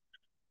gobernador.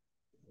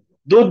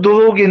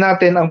 Dudurugin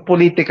natin ang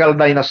political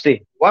dynasty.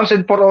 Once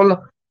and for all,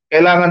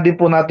 kailangan din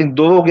po natin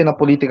durugin ang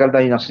political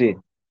dynasty.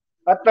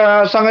 At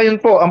sa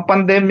ngayon po, ang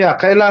pandemya,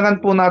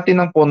 kailangan po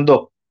natin ng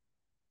pondo.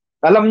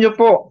 Alam nyo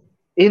po,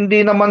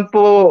 hindi naman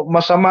po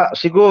masama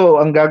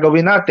siguro ang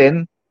gagawin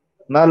natin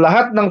na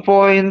lahat ng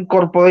foreign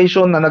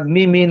corporation na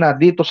nagmimina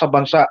dito sa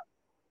bansa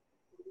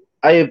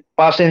ay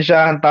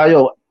pasensyahan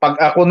tayo. Pag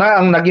ako na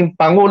ang naging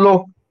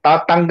Pangulo,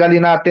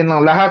 tatanggalin natin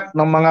ang lahat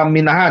ng mga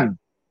minahan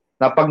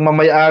na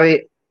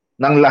pagmamayari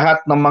ng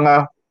lahat ng mga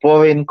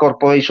foreign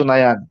corporation na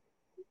yan.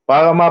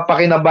 Para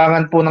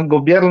mapakinabangan po ng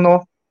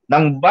gobyerno,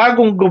 ng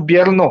bagong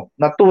gobyerno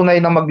na tunay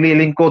na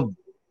maglilingkod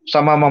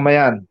sa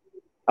mamamayan.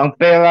 Ang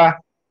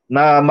pera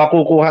na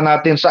makukuha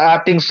natin sa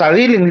ating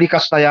sariling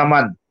likas na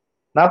yaman.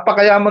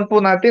 Napakayaman po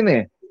natin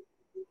eh.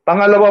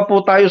 Pangalawa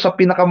po tayo sa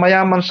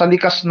pinakamayaman sa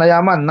likas na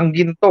yaman ng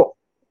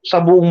ginto sa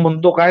buong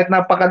mundo kahit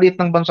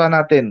napakaliit ng bansa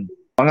natin,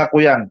 mga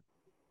kuyan.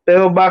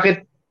 Pero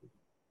bakit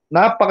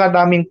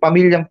napakadaming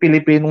pamilyang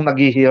Pilipinong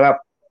naghihirap?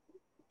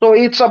 So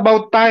it's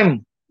about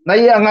time na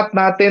iangat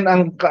natin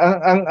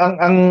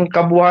ang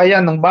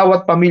kabuhayan ng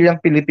bawat pamilyang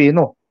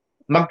Pilipino.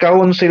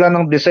 Magkaroon sila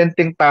ng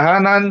disenteng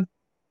tahanan,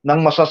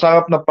 ng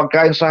masasarap na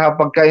pagkain sa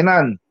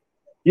hapagkainan.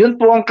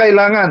 Yun po ang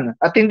kailangan.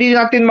 At hindi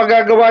natin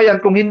magagawa yan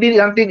kung hindi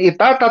natin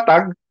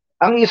itatatag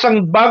ang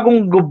isang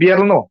bagong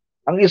gobyerno,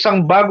 ang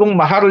isang bagong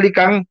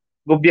maharlikang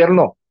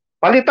gobyerno.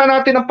 Palitan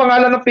natin ang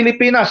pangalan ng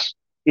Pilipinas.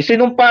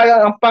 Isinumpa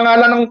ang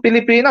pangalan ng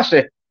Pilipinas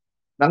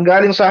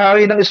nanggaling sa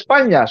hari ng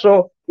Espanya.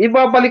 So,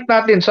 ibabalik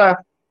natin sa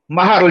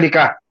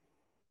maharlika.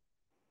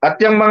 At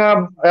yung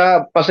mga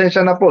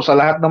pasensya na po sa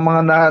lahat ng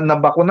mga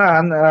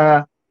nabakunahan,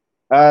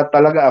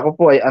 talaga ako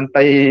po ay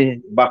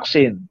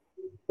anti-vaccine.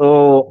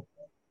 So,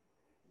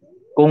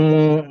 kung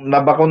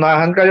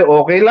nabakunahan kayo,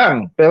 okay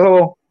lang.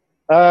 Pero,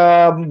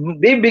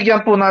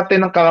 bibigyan po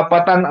natin ng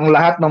karapatan ang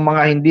lahat ng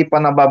mga hindi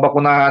pa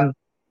nababakunahan,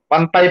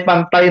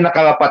 pantay-pantay na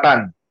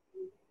karapatan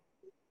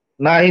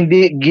na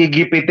hindi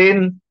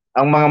gigipitin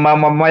ang mga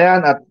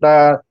mamamayan at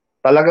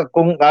talaga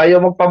kung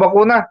ayaw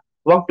magpabakuna,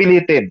 huwag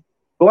pilitin.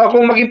 Kung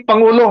akong maging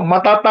Pangulo,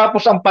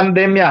 matatapos ang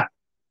pandemya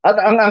at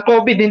ang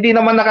COVID hindi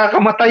naman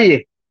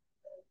nakakamatay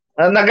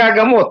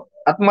nagagamot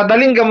at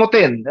madaling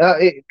gamutin.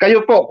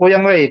 Kayo po, Kuya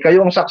Ray,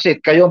 kayo ang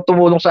saksit, kayo ang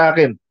tumulong sa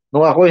akin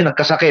nung ako ay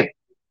nagkasakit.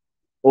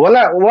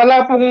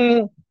 Wala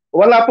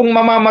pong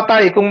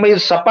mamamatay kung may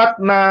sapat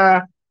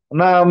na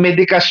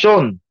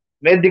medikasyon,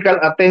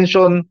 medical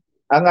attention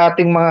ang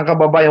ating mga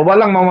kababayan.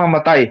 Walang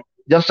mamamatay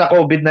diyan sa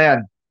COVID na yan.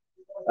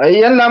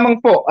 Yan lamang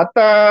po. At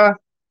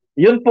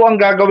yun po ang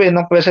gagawin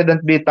ng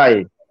President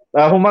Bitay.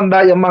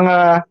 Humanda yung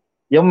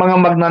mga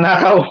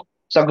magnanakaw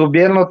sa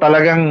gobyerno,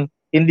 talagang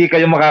hindi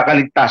kayo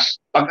makakaligtas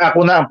pag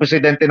ako na ang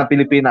presidente ng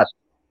Pilipinas.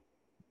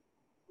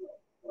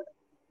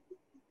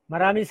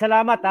 Maraming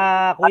salamat,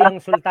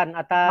 Kuyang Sultan.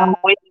 At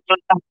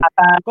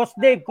Coach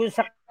Dave, kung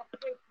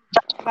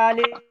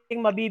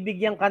sakaling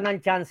mabibigyan ka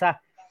ng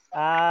tsansa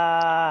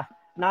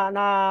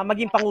na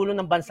maging Pangulo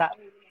ng bansa,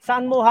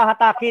 saan mo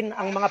hahatakin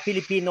ang mga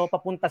Pilipino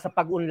papunta sa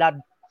pag-unlad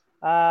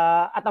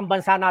at ang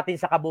bansa natin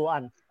sa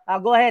kabuuan?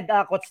 Go ahead,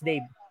 Coach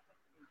Dave.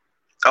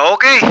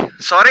 Okay,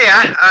 sorry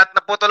at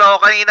naputol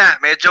ako kanina.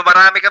 Medyo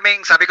marami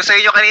kaming, sabi ko sa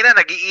inyo kanina,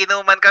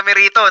 nagiinuman kami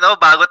rito, no,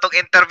 bago tong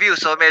interview.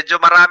 So medyo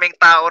maraming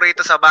tao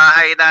rito sa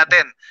bahay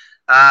natin.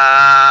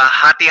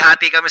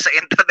 Hati-hati kami sa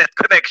internet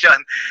connection.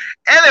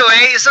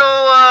 Anyway, so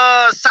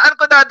saan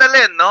ko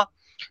dadalhin, no?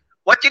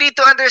 What you need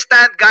to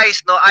understand,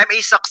 guys, no, I'm a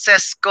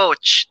success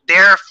coach.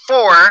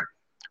 Therefore,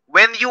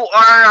 when you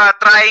are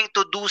trying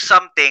to do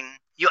something,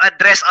 you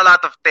address a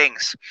lot of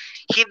things.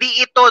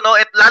 Hindi ito, no,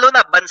 lalo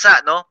na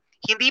bansa, no,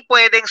 hindi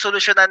pwedeng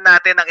solusyonan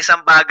natin ang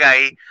isang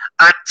bagay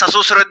at sa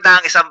susunod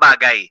na ang isang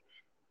bagay.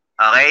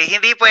 Okay?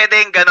 Hindi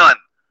pwedeng ganon.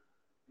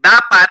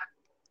 Dapat,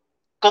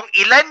 kung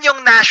ilan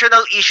yung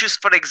national issues,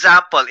 for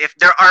example, if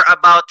there are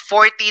about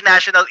 40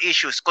 national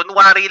issues,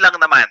 kunwari lang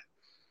naman,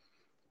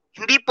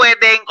 hindi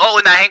pwedeng,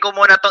 unahin ko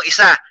muna tong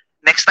isa,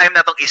 next time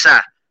na tong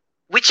isa.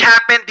 Which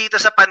happened dito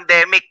sa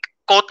pandemic,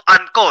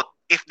 quote-unquote,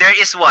 if there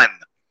is one.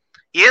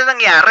 Yun ang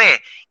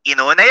nangyari.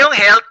 Inuna yung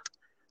health,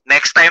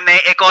 next time na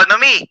yung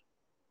economy.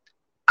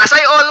 As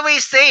I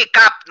always say,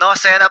 Cap, no,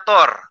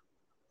 Senator,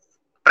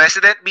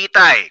 President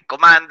Bitay,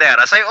 Commander,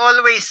 as I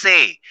always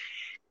say,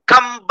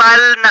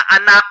 kambal na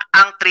anak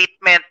ang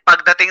treatment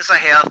pagdating sa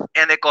health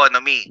and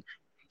economy.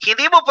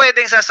 Hindi mo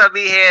pwedeng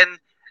sasabihin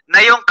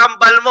na yung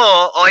kambal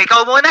mo,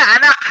 ikaw muna,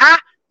 anak, ha?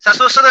 Sa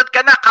susunod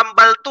ka na,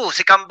 kambal 2,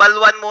 si kambal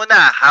 1 muna.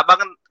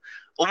 Habang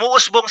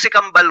umuusbong si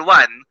kambal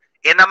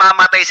 1,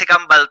 namamatay si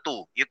kambal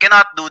 2. You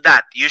cannot do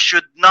that. You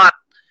should not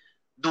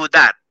do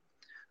that.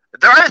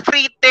 There are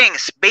 3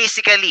 things,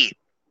 basically.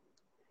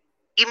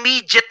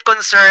 Immediate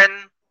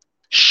concern,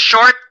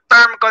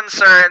 short-term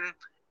concern,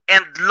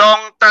 and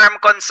long-term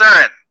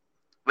concern.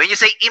 When you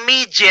say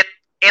immediate,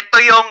 ito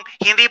yung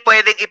hindi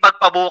pwedeng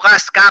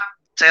ipagpabukas, Cap,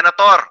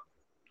 Senator.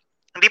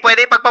 Hindi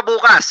pwedeng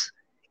ipagpabukas.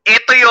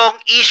 Ito yung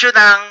issue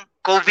ng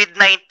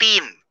COVID-19.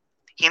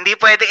 Hindi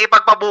pwedeng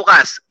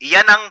ipagpabukas.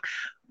 Yan ang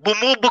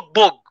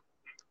bumubugbog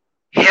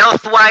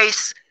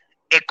health-wise,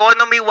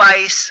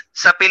 economy-wise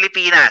sa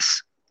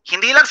Pilipinas.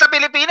 Hindi lang sa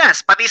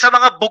Pilipinas, pati sa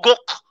mga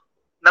bugok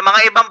na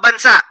mga ibang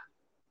bansa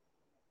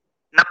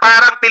na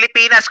parang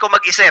Pilipinas kung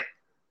mag-isip.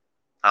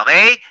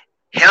 Okay?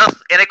 Health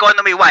and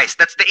economy-wise,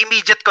 that's the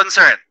immediate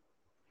concern.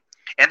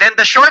 And then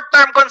the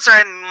short-term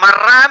concern,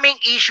 maraming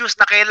issues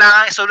na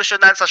kailangan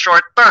solusyonan sa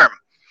short term.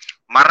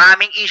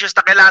 Maraming issues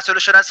na kailangan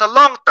solusyonan sa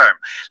long term.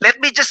 Let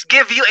me just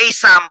give you a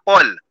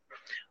sample.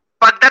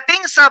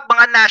 Pagdating sa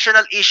mga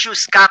national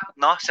issues, Cap,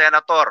 no,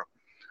 Senator,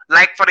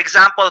 like for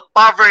example,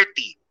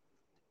 poverty,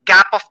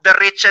 gap of the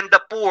rich and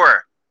the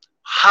poor,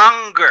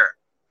 hunger,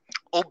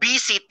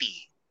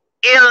 obesity,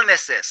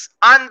 illnesses,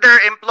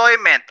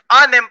 underemployment,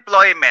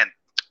 unemployment,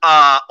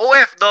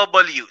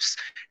 OFWs,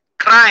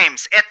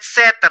 crimes,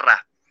 etc.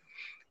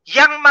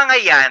 Yang mga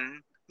yan,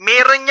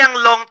 meron niyang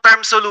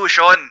long-term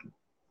solution.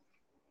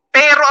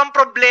 Pero ang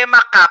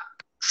problema, Cap,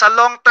 sa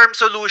long-term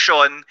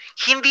solution,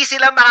 hindi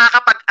sila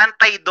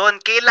makakapag-antay doon.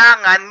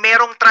 Kailangan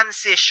merong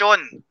transition.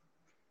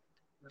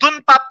 Doon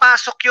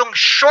papasok yung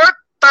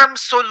short-term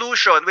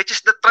solution, which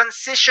is the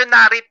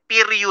transitionary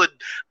period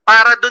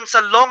para doon sa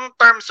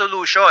long-term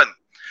solution.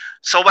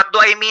 So what do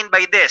I mean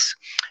by this?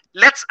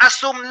 Let's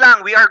assume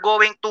lang we are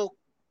going to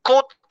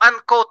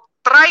quote-unquote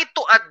try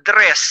to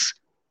address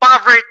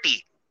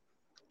poverty,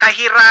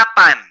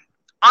 kahirapan,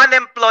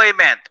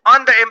 unemployment,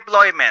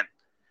 underemployment.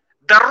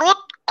 The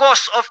root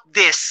cause of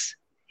this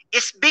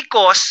is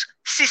because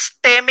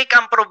systemic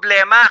ang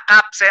problema,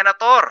 Cap,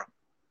 Senator.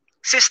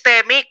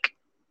 Systemic.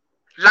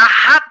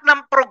 Lahat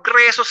ng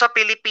progreso sa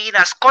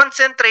Pilipinas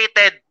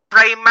concentrated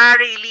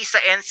primarily sa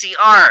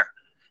NCR.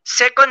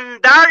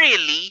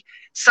 Secondarily,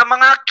 sa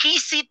mga key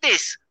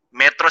cities,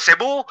 Metro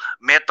Cebu,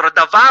 Metro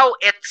Davao,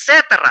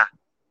 etc.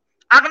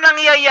 Ang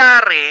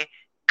nangyayari,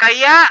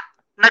 kaya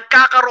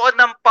nagkakaroon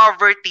ng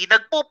poverty,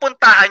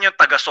 nagpupuntahan yung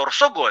taga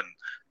Sorsogon,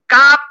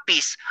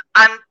 Capiz,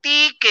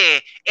 Antique,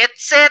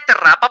 etc.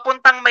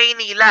 papuntang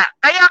Maynila.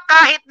 Kaya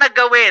kahit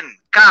nagawin,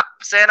 Cap,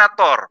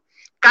 Senator,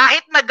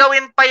 kahit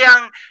nagawin pa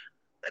yung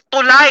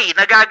tulay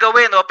na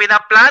gagawin o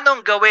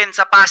pinaplanong gawin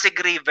sa Pasig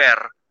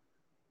River,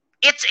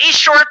 it's a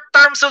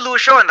short-term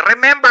solution.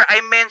 Remember,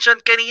 I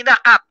mentioned kanina,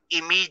 Cap,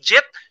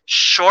 immediate,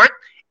 short,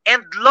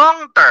 and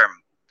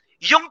long-term.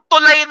 Yung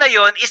tulay na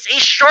yon is a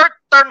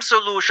short-term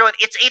solution.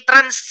 It's a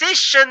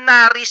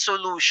transitionary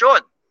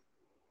solution.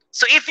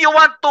 So if you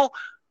want to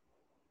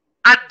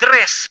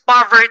address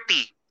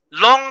poverty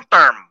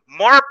long-term,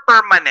 more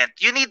permanent,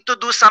 you need to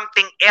do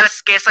something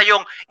else kesa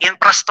yung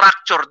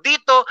infrastructure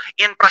dito,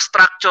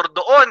 infrastructure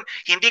doon.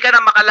 Hindi ka na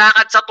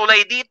makalakad sa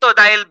tulay dito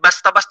dahil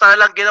basta-basta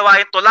na lang ginawa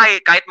yung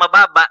tulay kahit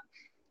mababa.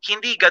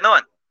 Hindi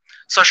ganon.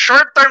 So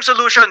short-term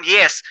solution,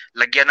 yes,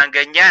 lagyan ng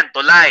ganyan,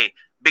 tulay.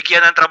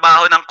 Bigyan ng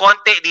trabaho ng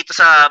konti dito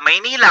sa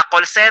Maynila,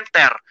 call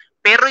center.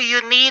 Pero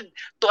you need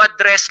to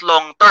address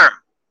long-term.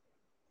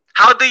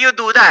 How do you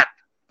do that?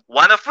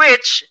 One of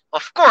which,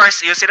 of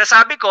course, yung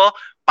sinasabi ko,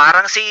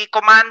 parang si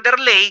Commander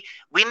Lay,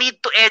 we need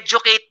to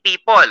educate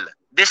people.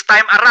 This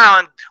time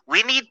around,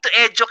 we need to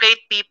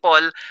educate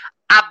people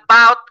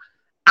about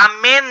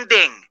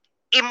amending,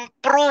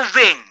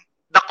 improving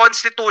the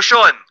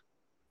Constitution.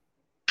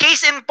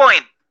 Case in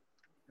point,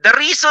 the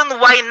reason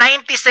why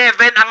 97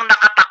 ang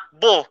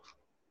nakatakbo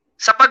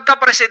sa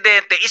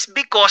pagka-presidente is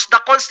because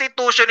the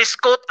Constitution is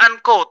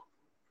quote-unquote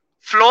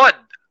flawed.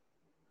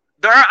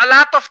 There are a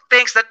lot of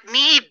things that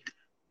need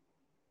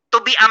to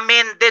be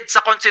amended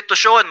sa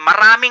Constitution.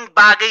 Maraming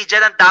bagay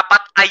dyan ang dapat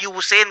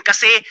ayusin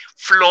kasi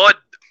flawed.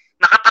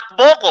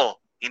 Nakatakbo ko.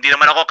 Hindi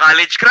naman ako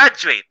college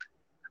graduate.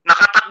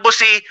 Nakatakbo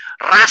si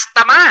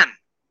Rastaman.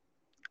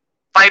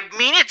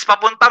 5 minutes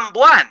papuntang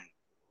buwan.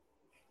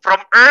 From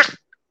Earth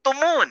to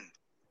Moon.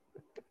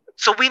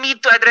 So we need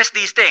to address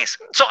these things.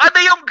 So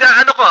ano yung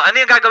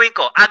gagawin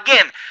ko?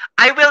 Again,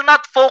 I will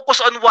not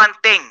focus on one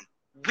thing.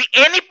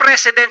 Any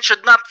president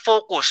should not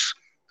focus.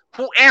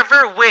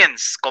 Whoever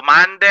wins,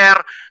 commander,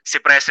 si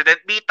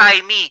President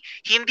Bitay, me,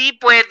 hindi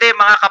pwede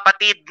mga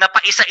kapatid na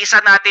paisa-isa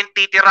natin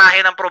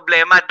titirahin ang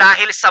problema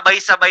dahil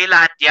sabay-sabay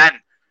lahat yan.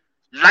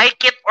 Like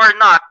it or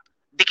not,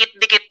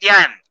 dikit-dikit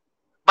yan.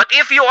 But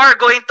if you are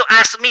going to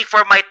ask me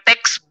for my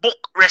textbook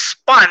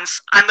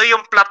response, ano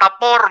yung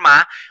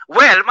plataforma?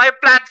 Well, my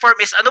platform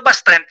is ano ba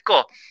strength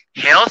ko?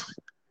 Health,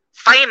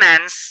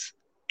 finance,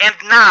 and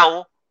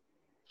now,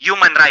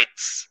 human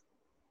rights.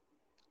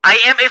 I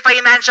am a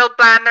financial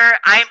planner.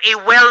 I'm a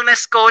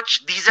wellness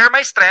coach. These are my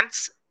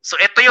strengths. So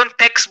ito yung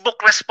textbook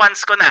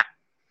response ko na.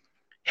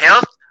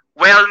 Health,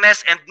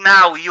 wellness, and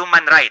now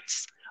human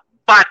rights.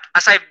 But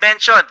as I've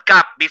mentioned,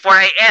 Cap, before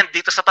I end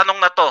dito sa tanong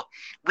na to,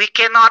 we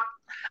cannot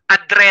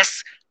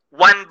address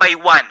one by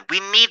one. We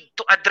need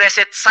to address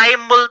it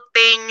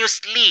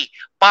simultaneously.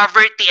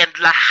 Poverty and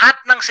lahat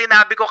ng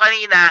sinabi ko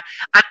kanina,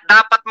 at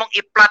dapat mong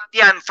i-plot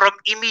yan from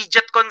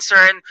immediate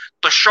concern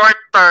to short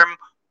term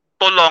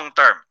to long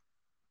term.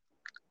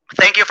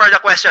 Thank you for the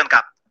question,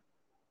 Cap.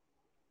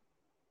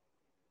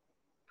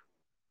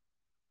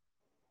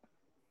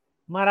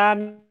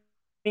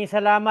 Maraming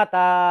salamat,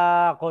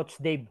 Coach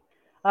Dave.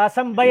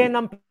 Sambayan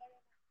ng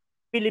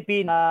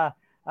Pilipinas,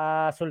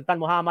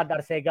 Sultan Muhammad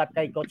Arsega at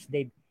kay Coach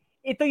Dave.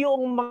 Ito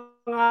yung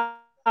mga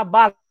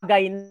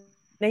bagay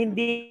na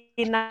hindi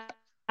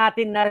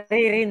natin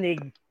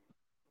naririnig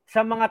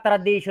sa mga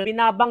tradition.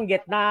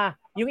 Binabanggit na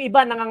yung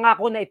iba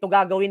nangangako na ito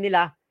gagawin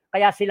nila,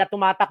 kaya sila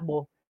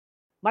tumatakbo.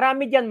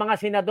 Marami diyan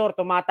mga senador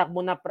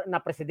tumatakbo na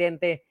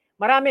presidente.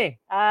 Marami.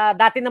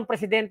 Dati ng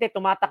presidente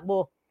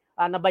tumatakbo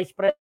na vice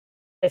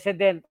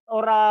president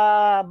or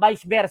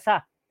vice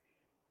versa.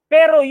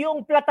 Pero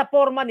yung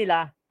plataforma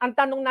nila, ang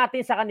tanong natin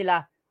sa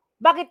kanila,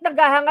 bakit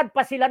naghahangad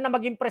pa sila na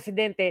maging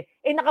presidente?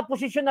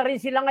 Nakaposisyon na rin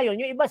sila ngayon.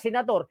 Yung iba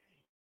senador.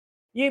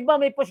 Yung iba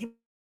may posisyon.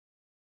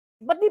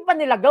 Ba't di pa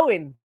nila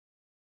gawin?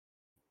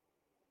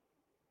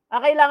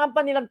 Kailangan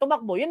pa nilang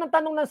tumakbo. Yun ang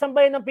tanong ng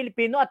sambayan ng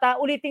Pilipino. At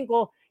ulitin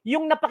ko,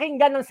 yung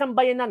napakinggan ng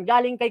sambayanan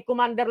galing kay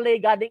Commander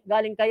Lay,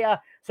 galing kay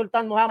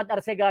Sultan Muhammad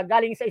Arsega,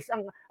 galing sa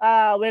isang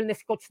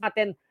wellness coach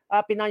natin,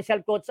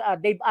 financial coach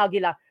Dave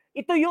Aguila,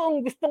 ito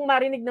yung gustong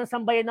marinig ng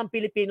sambayan ng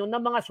Pilipino ng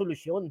mga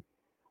solusyon.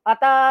 At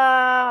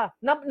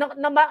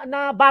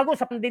na bago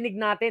sa pandinig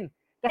natin.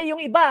 Kasi yung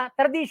iba,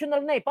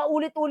 traditional na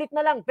paulit-ulit na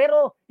lang.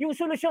 Pero yung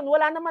solusyon,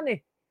 wala naman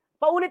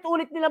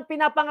Paulit-ulit nilang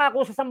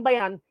pinapangako sa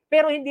sambayan,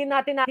 pero hindi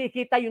natin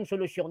nakikita yung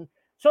solusyon.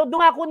 So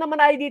dumako naman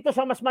ay dito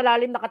sa mas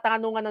malalim na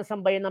katanungan ng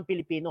sambayan ng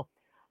Pilipino.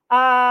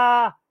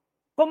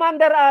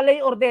 Commander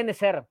Lay Ordenes,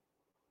 sir,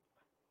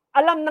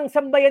 alam ng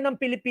sambayan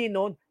ng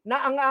Pilipino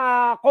na ang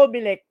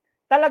COMELEC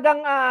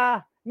talagang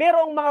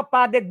merong mga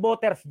padded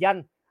voters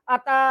dyan.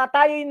 At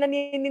tayo'y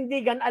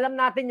naninindigan, alam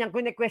natin yan,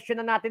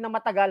 kune-question na natin na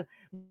matagal,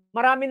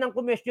 marami ng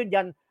question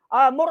dyan.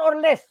 More or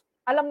less,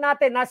 alam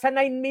natin, nasa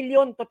 9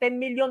 million to 10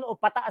 million o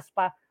pataas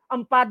pa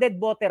ang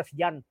padded voters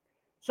dyan.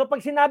 So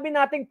pag sinabi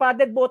nating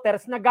padded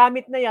voters,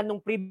 nagamit na yan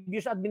nung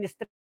previous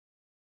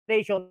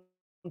administration,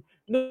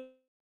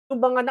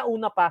 nung mga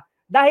nauna pa.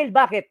 Dahil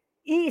bakit?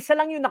 Iisa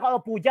lang yung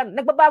nakaupo dyan.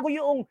 Nagbabago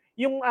yung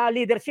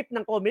leadership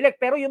ng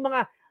COMELEC, pero yung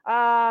mga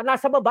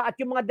nasa baba at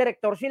yung mga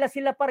director,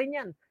 sila pa rin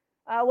yan.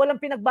 Walang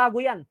pinagbago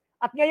yan.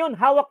 At ngayon,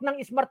 hawak ng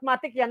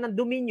Smartmatic yan, ng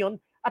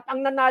Dominion, at ang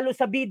nanalo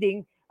sa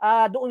bidding,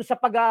 doon sa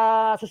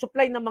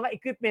pag-susupply ng mga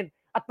equipment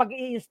at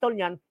pag-i-install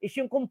niyan is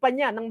yung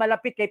kumpanya ng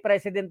malapit kay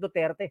President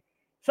Duterte.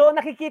 So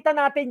nakikita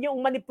natin yung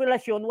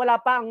manipulasyon,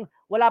 wala pa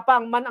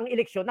ang man ang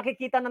eleksyon,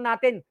 nakikita na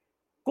natin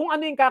kung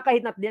ano yung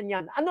kakahinatnan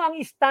niyan. Ano ang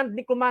stand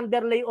ni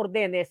Commander Lay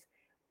Ordenes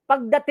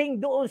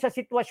pagdating doon sa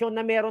sitwasyon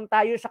na meron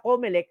tayo sa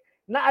COMELEC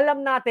na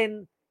alam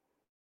natin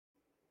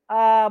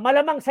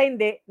malamang sa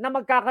hindi na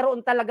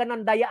magkakaroon talaga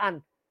ng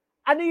dayaan.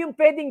 Ano yung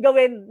pwedeng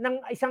gawin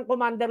ng isang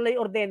Commander Lay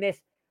Ordenes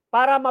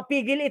para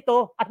mapigil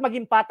ito at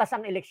maging patas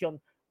ang eleksyon?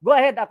 Go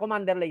ahead,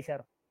 Commander Lay, sir.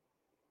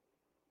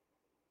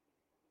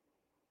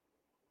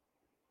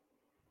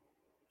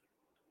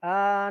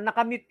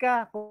 Nakamute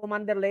ka,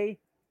 Commander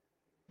Lay.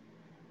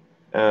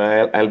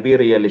 I'll be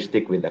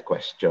realistic with the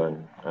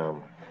question.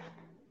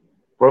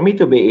 For me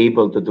to be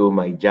able to do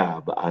my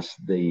job as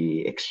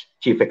the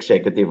chief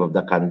executive of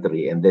the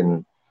country and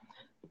then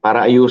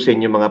para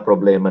ayusin yung mga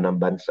problema ng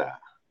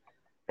bansa,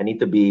 I need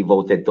to be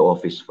voted to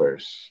office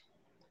first.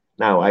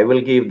 Now, I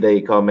will give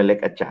the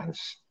COMELEC a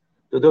chance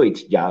to do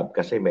its job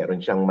kasi meron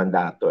siyang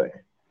mandato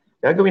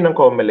Gagawin ng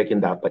COMELEC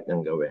yung dapat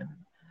niyang gawin.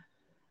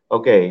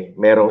 Okay,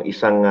 merong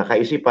isang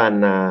kaisipan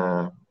na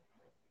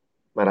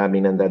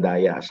maraming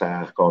nandadaya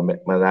sa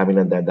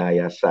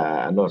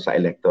sa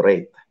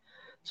electorate.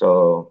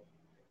 So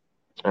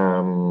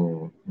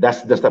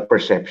that's the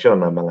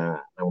perception ng mga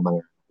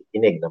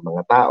inig ng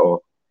mga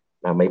tao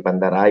na may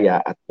pandaraya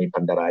at may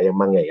pandarayang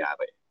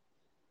mangyayari.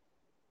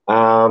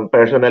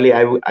 Personally,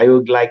 I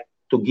would like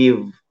to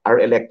give our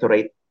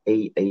electorate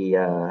a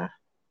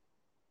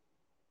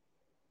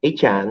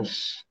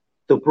chance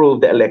to to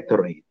prove the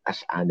electorate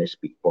as honest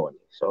people.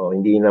 So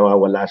hindi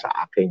nawawala sa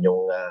akin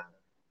yung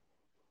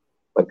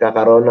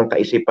pagkakaroon ng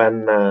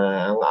kaisipan na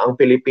ang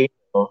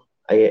Pilipino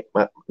ay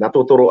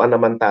natuturuan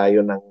naman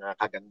tayo ng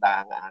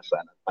kagandahang asal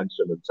at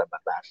pagsunod sa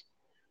batas.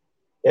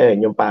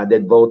 Yan, yung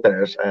padded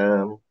voters,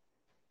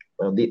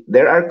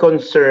 there are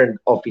concerned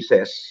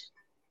offices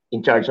in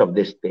charge of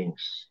these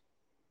things.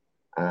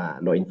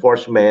 Law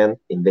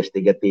enforcement,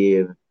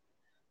 investigative,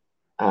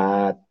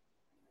 at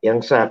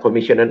yung sa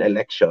Commission on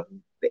Election,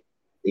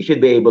 they should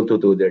be able to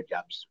do their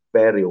jobs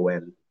very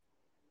well.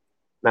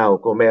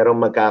 Now, kung merong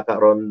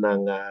magkakaroon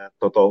ng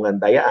totoong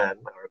andayaan,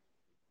 or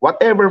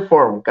whatever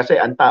form, kasi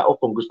ang tao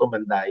kung gusto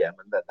mandaya.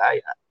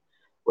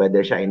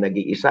 Whether siya ay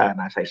nag-iisa,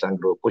 nasa isang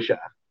grupo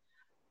siya,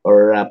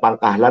 or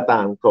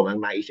pangkahalatan, kung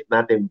ang naisip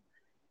natin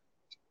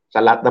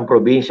sa lahat ng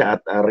probinsya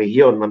at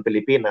rehiyon ng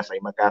Pilipinas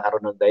ay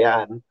magkakaroon ng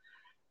dayaan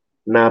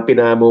na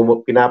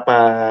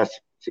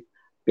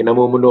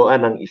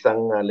pinamumunuan ng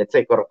isang, let's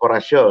say,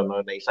 korporasyon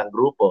o na isang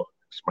grupo,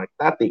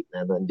 Smartmatic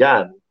na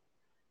nandyan.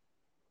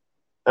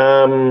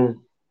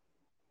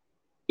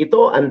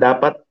 Ito ang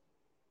dapat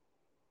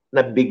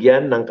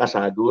nabigyan ng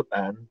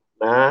kasagutan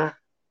na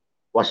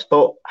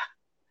wasto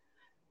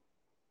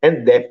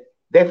and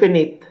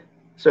definite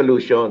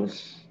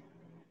solutions.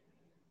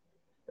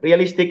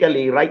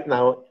 Realistically, right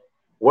now,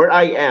 where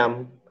I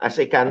am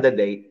as a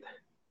candidate,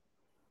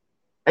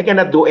 I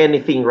cannot do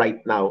anything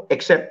right now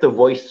except to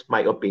voice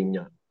my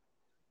opinion.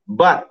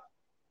 But,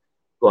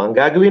 kung ang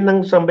gagawin ng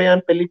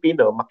sambayan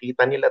Pilipino,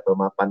 makita nila to,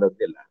 mapanood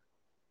nila.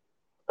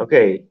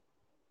 Okay,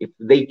 if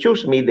they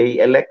choose me, they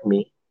elect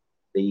me,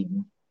 they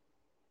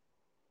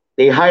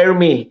hire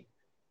me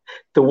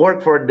to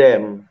work for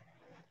them,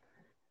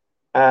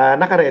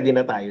 naka-ready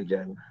na tayo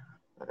dyan.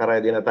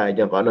 Naka-ready na tayo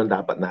dyan kung anong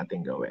dapat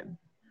natin gawin.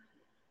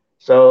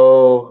 So,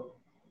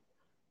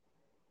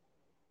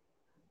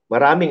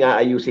 maraming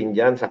aayusin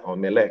dyan sa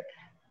COMELEC.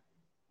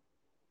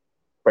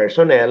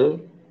 Personnel,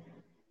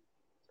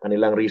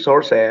 kanilang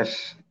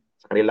resources,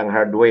 kanilang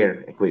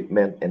hardware,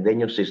 equipment, and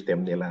then yung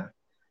system nila.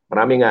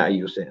 Maraming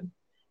aayusin.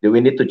 Do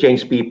we need to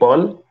change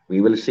people?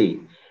 We will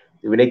see.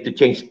 Do we need to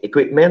change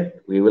equipment?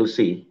 We will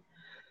see.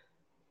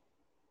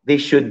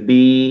 This should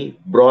be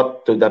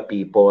brought to the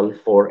people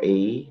for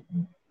a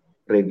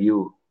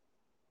review.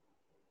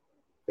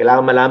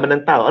 Kailangan malaman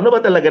ng tao, ano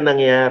ba talaga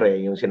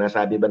nangyayari? Yung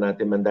sinasabi ba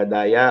natin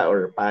mandadaya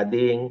or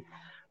padding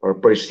or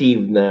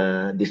perceived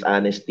na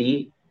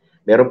dishonesty?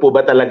 Meron po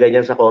ba talaga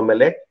yan sa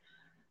COMELEC?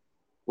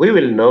 We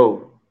will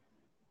know.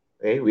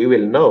 Okay? We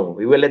will know.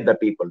 We will let the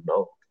people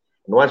know.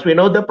 And once we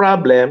know the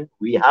problem,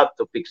 we have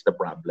to fix the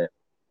problem.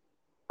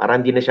 Para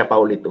hindi na siya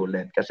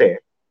paulit-ulit. Kasi,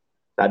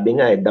 sabi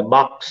nga the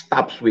buck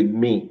stops with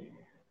me.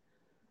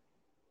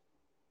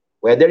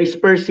 Whether it's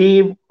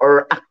perceived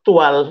or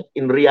actual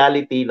in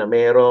reality na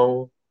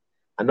merong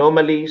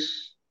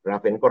anomalies,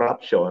 graft and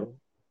corruption,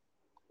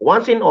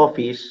 once in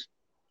office,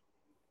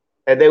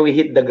 and then we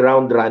hit the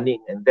ground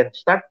running and then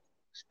start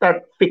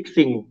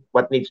fixing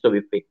what needs to be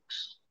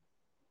fixed.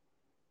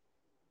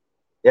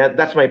 Yeah,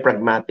 that's my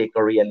pragmatic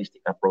or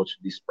realistic approach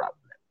to this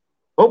problem.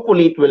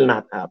 Hopefully, it will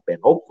not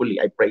happen. Hopefully,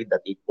 I pray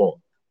that it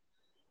won't.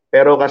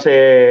 Pero kasi,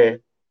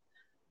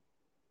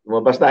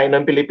 lumabas tayo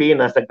ng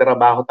Pilipinas,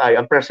 nagtrabaho tayo,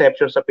 ang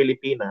perception sa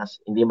Pilipinas,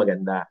 hindi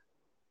maganda.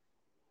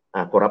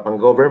 Corrupt ang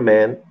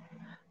government,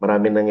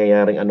 maraming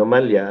nangyayaring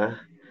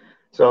anomalya.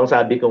 So, ang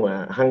sabi ko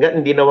nga,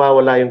 hanggat hindi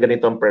nawawala yung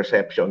ganitong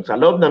perception sa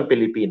loob ng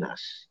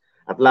Pilipinas,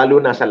 at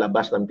lalo na sa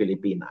labas ng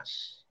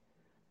Pilipinas,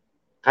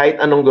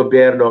 kahit anong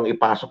gobyerno ang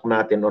ipasok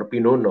natin or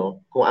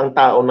pinuno, kung ang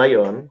tao na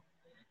yon,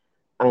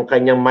 ang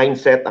kanyang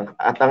mindset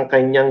at ang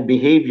kanyang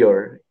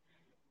behavior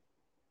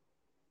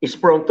is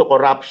prone to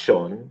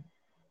corruption,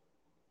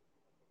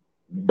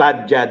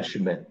 bad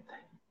judgment,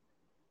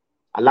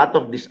 a lot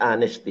of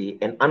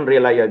dishonesty and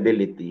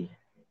unreliability,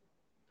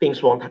 things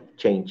won't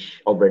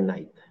change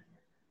overnight.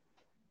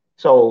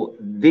 So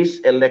this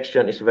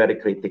election is very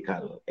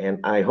critical, and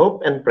I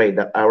hope and pray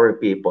that our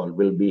people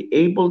will be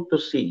able to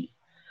see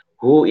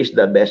who is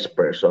the best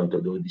person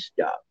to do this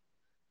job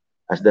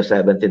as the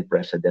 17th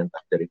President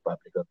of the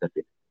Republic of the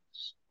Philippines.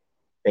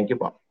 Thank you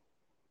po.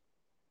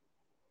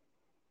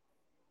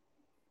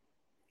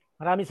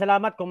 Maraming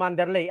salamat,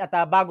 Commander Lay. At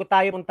bago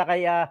tayo punta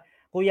kay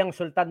Kuyang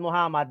Sultan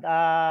Muhammad,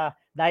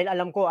 dahil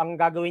alam ko ang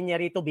gagawin niya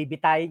rito,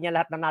 bibitayin niya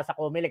lahat na nasa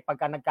COMELEC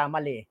pagka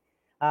nagkamali.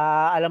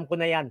 Alam ko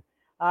na yan.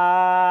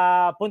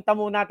 Punta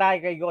muna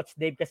tayo kay Coach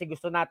Dave kasi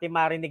gusto natin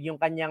marinig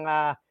yung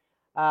kanyang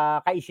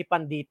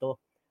kaisipan dito.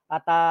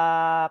 At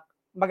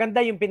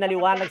maganda yung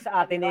pinaliwanag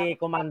sa atin ni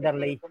Commander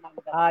Lay.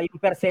 Yung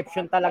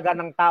perception talaga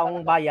ng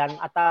taong bayan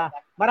at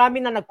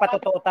marami na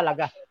nagpatotoo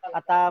talaga.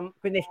 At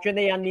question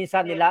na yan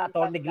minsan nila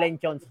Atty.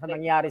 Glenn Jones sa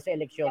nangyari sa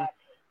eleksyon.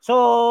 So,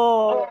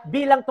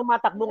 bilang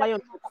tumatakbo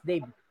ngayon, Coach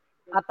Dave,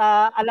 at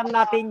alam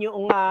natin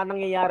yung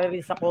nangyayari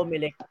rin sa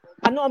COMELEC,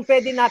 ano ang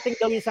pwede natin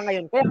gawin sa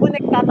ngayon? Kaya kung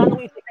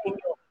nagtatanong ito sa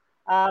inyo,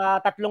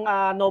 tatlong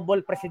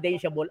noble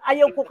presidential,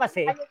 ayaw ko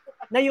kasi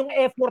na yung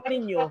effort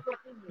ninyo,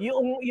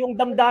 yung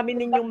damdamin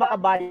ninyong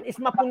makabayan is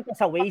mapunta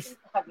sa waste,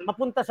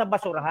 mapunta sa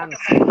basurahan.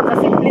 Sa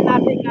simple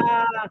natin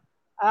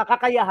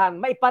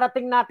kakayahan,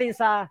 maiparating natin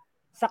sa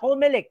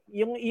COMELEC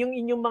yung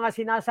inyong mga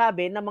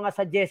sinasabi na mga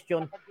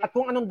suggestion at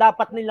kung anong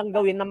dapat nilang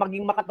gawin na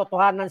maging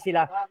makatotohanan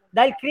sila.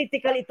 Dahil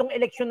critical itong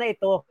eleksyon na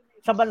ito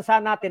sa bansa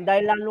natin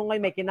dahil lalo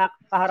ngayon may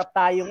kinakaharap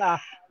tayong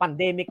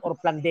pandemic or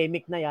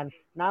pandemic na yan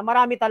na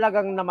marami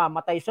talagang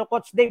namamatay. So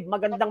Coach Dave,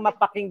 magandang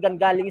mapakinggan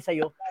galing sa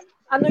iyo.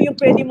 Ano yung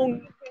pwede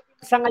mong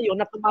sa ngayon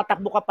na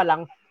tumatakbo ka pa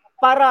lang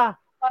para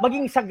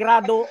maging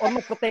sagrado o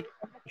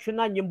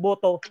maproteksyonan yung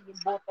boto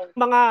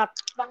mga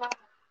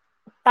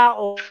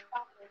tao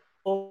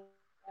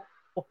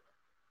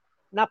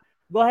na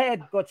go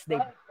ahead Coach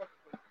Dave.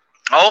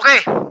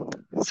 Okay.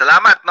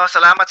 Salamat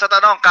sa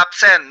tanong Cap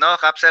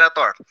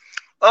Senator.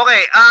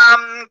 Okay,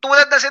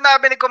 tulad na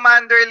sinabi ni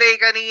Commander Lay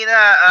kanina,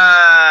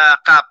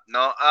 Cap,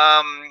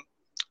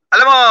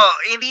 alam mo,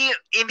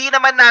 hindi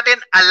naman natin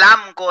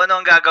alam kung ano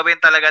ang gagawin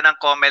talaga ng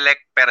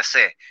COMELEC per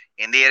se.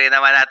 Hindi rin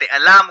naman natin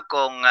alam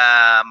kung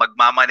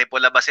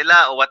magmamanipula ba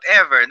sila o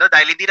whatever,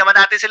 dahil hindi naman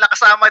natin sila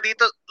kasama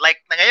dito,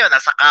 like na ngayon,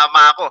 nasa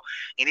kama ako.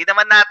 Hindi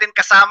naman natin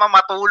kasama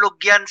matulog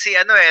yan si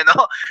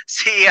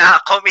si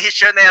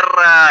Commissioner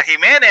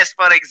Jimenez,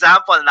 for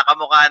example,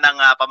 nakamukha ng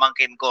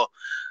pamangkin ko.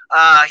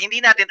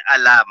 Hindi natin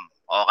alam,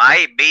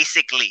 okay,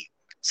 basically.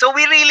 So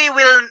we really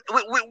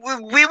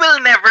we will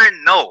never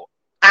know,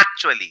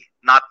 actually.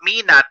 Not me,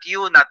 not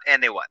you, not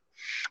anyone.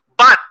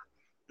 But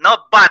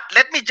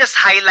let me just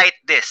highlight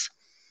this.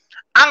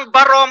 Ang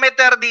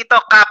barometer dito,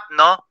 Cap,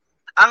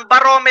 ang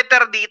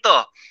barometer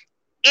dito,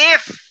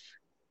 if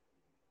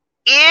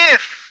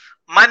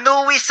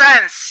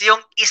manuwisans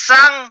yung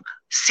isang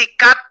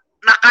sikat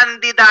na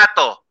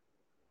kandidato,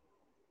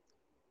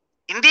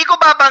 hindi ko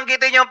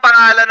babanggitin yung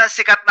pangalan ng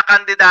sikat na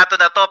kandidato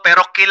na to,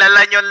 pero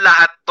kilala nyo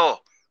lahat to.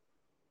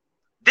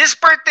 This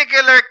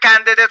particular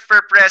candidate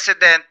for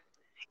president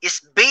is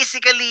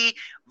basically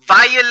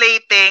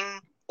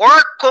violating or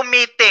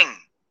committing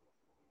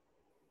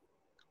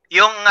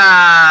yung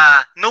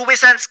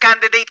nuisance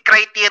candidate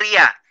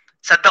criteria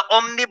sa the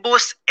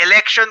Omnibus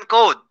Election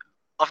Code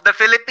of the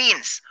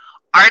Philippines,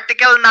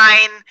 Article 9,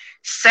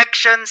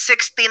 Section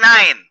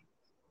 69.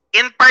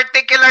 In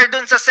particular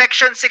dun sa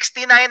Section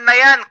 69 na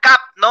yan,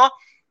 Cap,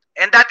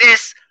 and that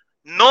is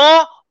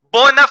no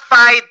bona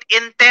fide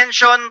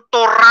intention to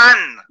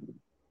run.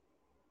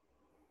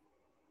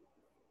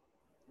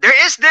 There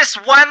is this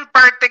one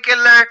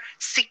particular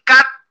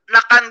sikat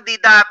na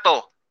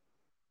kandidato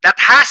that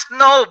has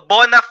no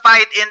bona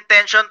fide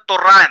intention to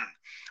run.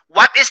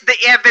 What is the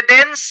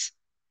evidence?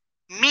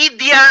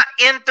 Media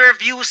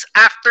interviews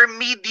after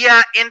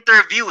media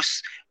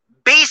interviews.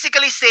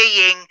 Basically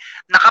saying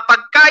na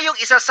kapag kayong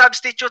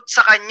isa-substitute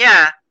sa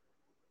kanya,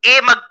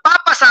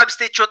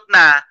 magpapa-substitute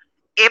na,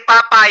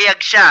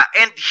 papayag siya.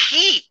 And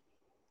he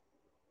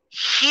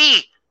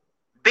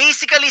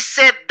basically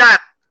said that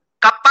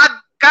kapag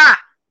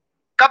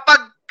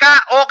ka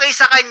okay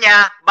sa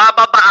kanya,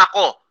 bababa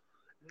ako.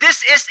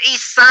 This is a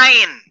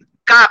sign,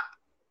 Cap.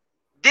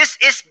 This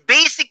is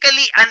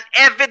basically an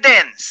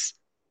evidence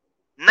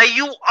na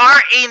you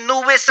are a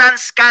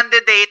nuisance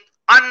candidate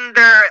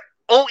under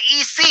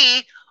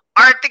OEC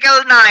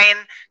Article 9,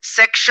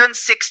 Section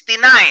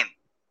 69.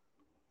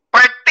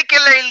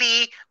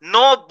 Particularly,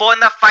 no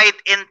bona fide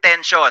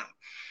intention.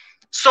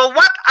 So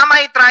what am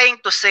I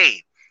trying to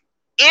say?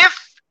 If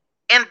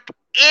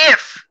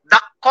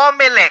the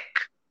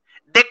COMELEC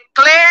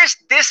declares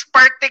this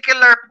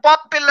particular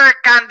popular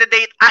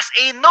candidate as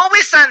a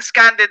nuisance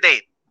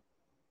candidate,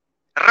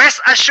 rest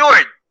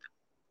assured,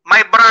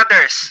 my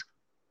brothers,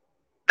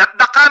 that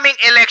the coming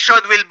election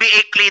will be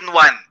a clean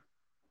one.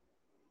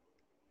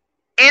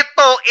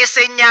 Ito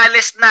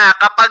isenyales na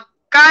kapag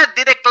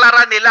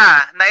dineklara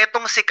nila na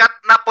itong sikat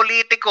na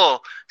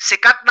politiko,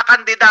 sikat na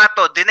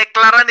kandidato,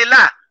 dineklara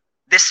nila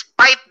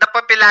despite the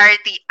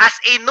popularity as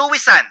a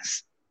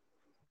nuisance,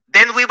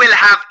 then we will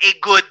have a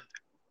good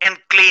and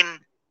clean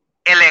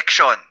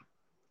election.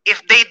 If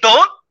they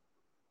don't,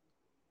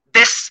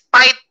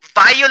 despite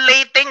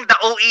violating the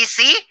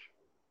OEC,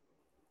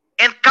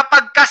 and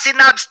kapag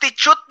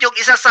sinubstitute yung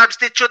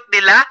isa-substitute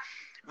nila,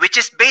 which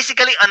is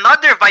basically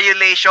another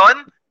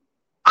violation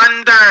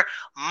under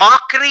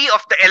mockery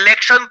of the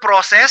election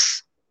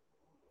process,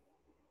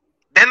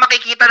 then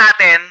makikita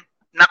natin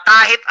na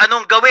kahit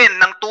anong gawin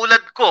ng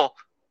tulad ko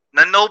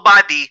na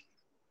nobody,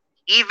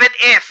 even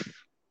if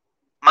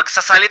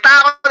magsasalita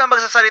ako na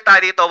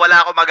magsasalita dito,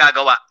 wala akong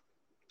magagawa.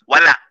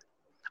 Wala.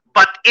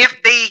 But if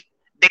they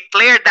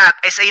declare that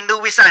as a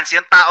nuisance,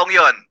 yung taong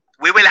yon,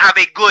 we will have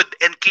a good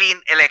and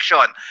clean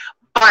election.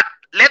 But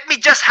let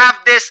me just have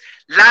this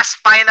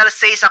last final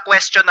say sa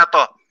question na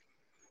to.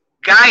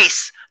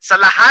 Guys, sa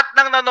lahat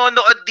ng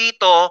nanonood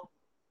dito,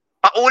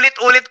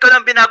 paulit-ulit ko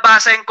nang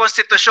binabasa yung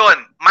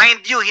konstitusyon.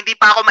 Mind you, hindi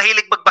pa ako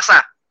mahilig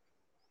magbasa.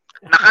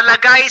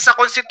 Nakalagay sa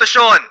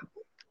konstitusyon,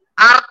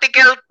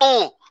 Article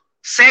 2,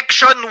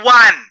 Section 1,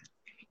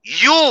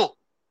 you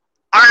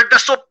are the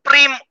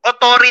supreme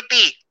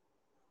authority.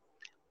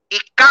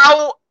 Ikaw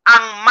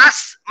ang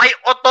mas may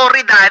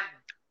otoridad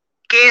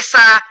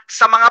kesa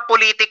sa mga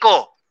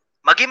politiko.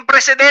 Maging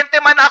presidente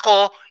man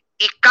ako,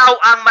 ikaw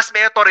ang mas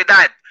may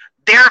otoridad.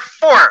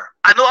 Therefore,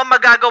 ano ang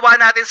magagawa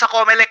natin sa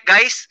COMELEC,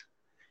 guys?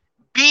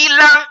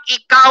 Bilang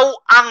ikaw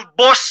ang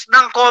boss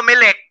ng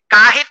COMELEC,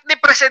 kahit ni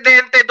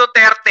Presidente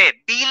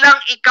Duterte, bilang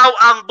ikaw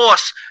ang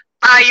boss,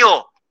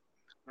 tayo,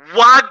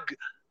 wag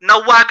na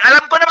wag.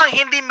 Alam ko namang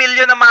hindi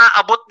milyon na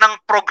maaabot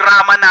ng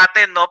programa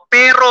natin, no?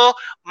 Pero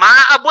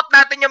maaabot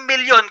natin yung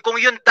milyon kung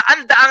yung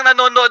daan-daang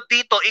nanonood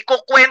dito,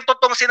 ikukwento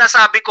tong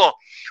sinasabi ko.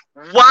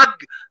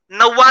 Wag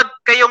na wag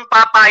kayong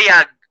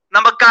papayag na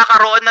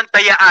magkakaroon ng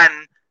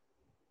tayaan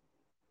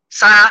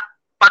sa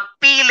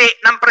pagpili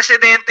ng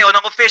presidente o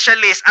ng official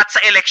list at sa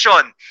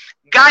eleksyon.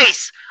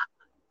 Guys,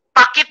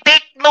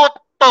 paki-take note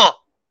to.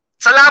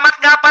 Salamat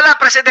nga pala,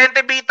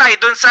 Presidente Bitay,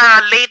 dun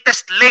sa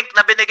latest link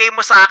na binigay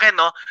mo sa akin,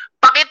 no?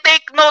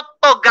 Paki-take note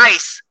to,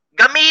 guys.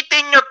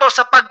 Gamitin nyo to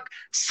sa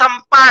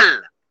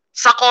pagsampal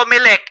sa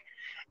COMELEC.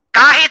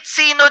 Kahit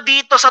sino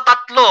dito sa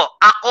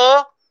tatlo,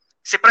 ako,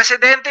 si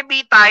Presidente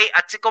Bitay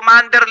at si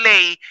Commander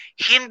Lay,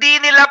 hindi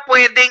nila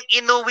pwedeng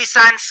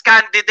inuwisans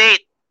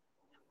candidate.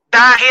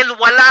 Dahil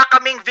wala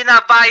kaming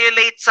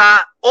vina-violate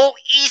sa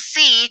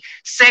OEC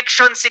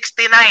Section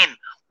 69.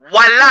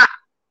 Wala.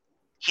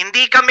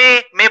 Hindi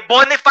kami, may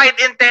bona fide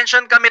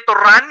intention kami to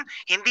run.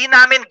 Hindi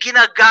namin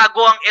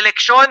ginagago ang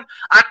eleksyon.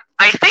 At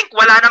I think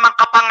wala namang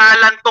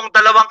kapangalan tong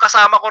dalawang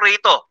kasama ko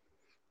rito.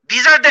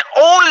 These are the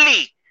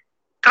only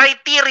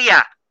criteria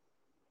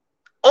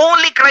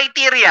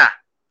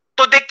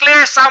to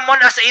declare someone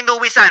as a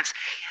nuisance.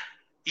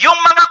 Yung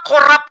mga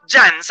corrupt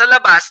dyan sa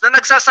labas na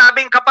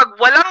nagsasabing kapag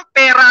walang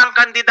pera ang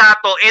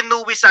kandidato,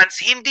 nuisance,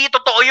 hindi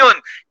totoo yun.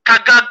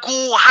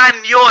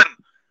 Kagaguhan yun.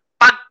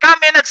 Pag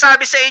kami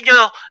nagsabi sa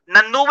inyo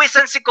na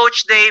nuisance si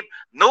Coach Dave,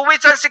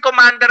 nuisance si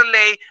Commander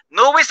Lay,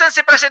 nuisance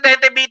si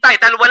Presidente Bitay,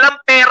 dahil walang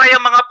pera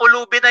yung mga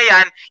pulubi na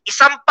yan,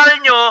 isampal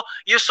nyo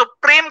yung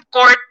Supreme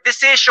Court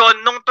decision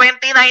noong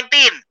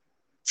 2019.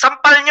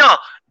 Sampal nyo,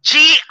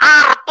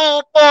 GR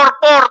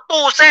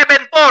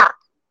 244274.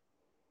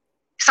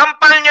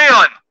 Sampal nyo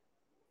yon.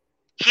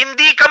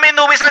 Hindi kami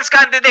nuisance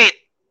candidate.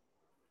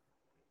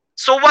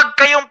 So wag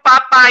kayong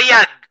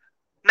papayag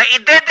na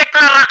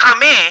idedeklara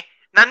kami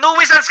na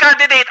nuisance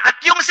candidate at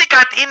yung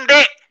sikat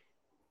hindi.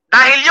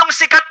 Dahil yung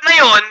sikat na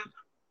yon,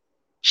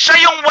 siya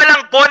yung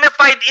walang bona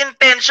fide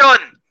intention.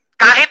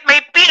 Kahit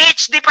may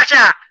PhD pa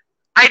siya,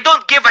 I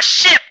don't give a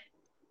shit.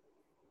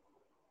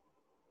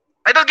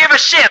 I don't give a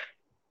shit.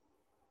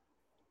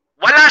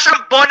 Wala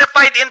siyang bona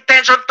fide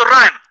intention to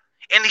run.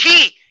 And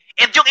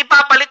yung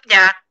ipapalit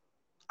niya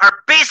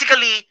are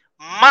basically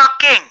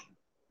mocking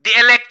the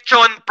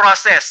election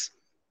process.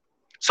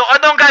 So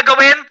anong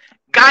gagawin?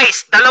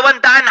 Guys, 200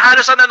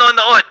 halos ang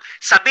nanonood.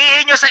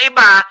 Sabihin nyo sa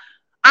iba,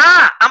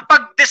 ang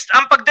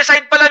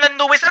pag-decide pala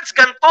ng nuisance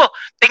ganito.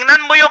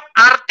 Tingnan mo yung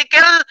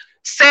Article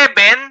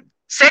 7,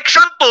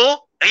 Section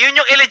 2, ayun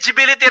yung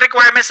eligibility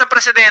requirements ng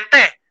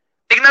presidente.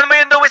 Tingnan mo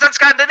yung nuisance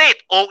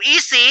candidate.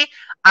 OEC,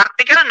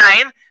 Article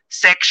 9,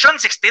 Section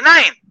 69.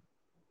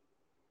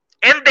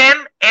 And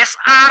then,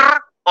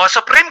 SR o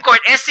Supreme Court,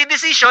 SC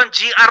Decision,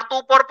 GR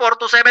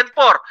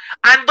 244274.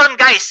 Andon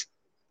guys,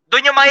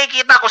 doon yung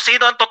makikita kung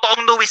sino ang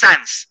totoong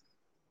nuisance.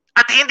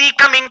 At hindi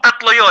kaming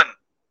tatlo yon.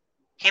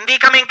 Hindi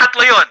kaming tatlo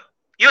yon.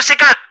 Yung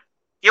sikat,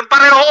 yung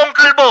parehong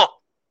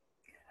kalbo,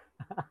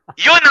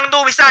 yun ang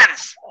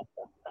nuisance.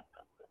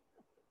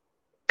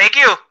 Thank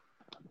you.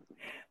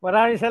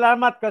 Maraming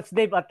salamat, Coach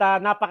Dave, at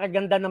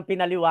napakaganda ng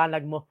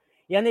pinaliwanag mo.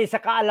 Yan ay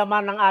sa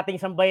kaalaman ng ating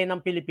sambayan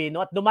ng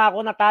Pilipino. At dumako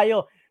na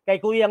tayo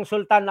kay Kuyang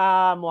Sultan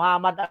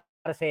Muhammad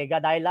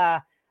Arcega dahil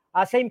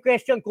same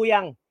question,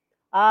 Kuyang.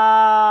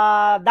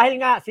 Dahil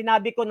nga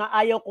sinabi ko na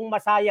ayaw kong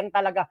masayang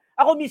talaga.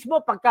 Ako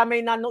mismo pagka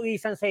may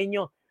nanuisan sa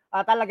inyo,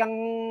 talagang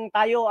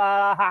tayo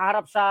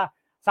haharap sa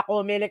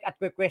COMELEC at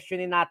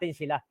questionin natin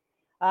sila.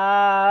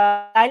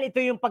 Dahil ito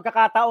yung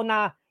pagkakataon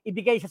na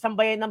ibigay sa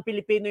sambayan ng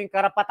Pilipino yung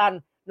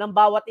karapatan ng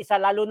bawat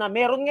isa, lalo na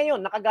meron ngayon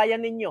nakagaya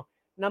ninyo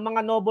na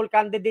mga noble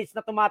candidates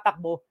na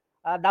tumatakbo.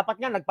 Dapat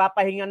nga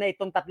nagpapahinga na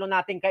itong tatlo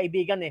nating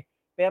kaibigan eh.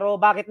 Pero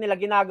bakit nila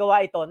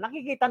ginagawa ito?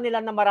 Nakikita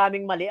nila na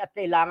maraming mali at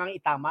kailangang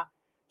itama.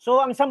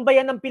 So ang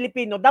sambayan ng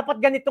Pilipino,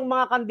 dapat ganitong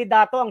mga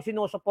kandidato ang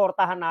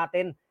sinusuportahan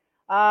natin.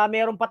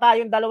 Meron pa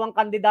tayong 2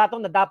 kandidato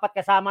na dapat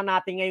kasama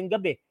natin ngayong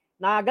gabi.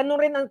 Na ganoon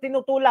rin ang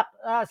tinutulak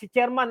si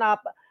Chairman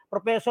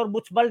Professor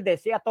Butch Valdez,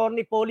 si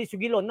Attorney Polly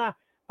Sugilon, na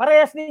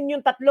parehas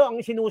ninyong tatlo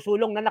ang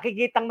sinusulong na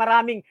nakikitang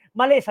maraming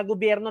mali sa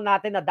gobyerno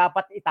natin na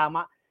dapat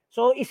itama.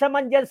 So isa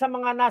man dyan sa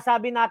mga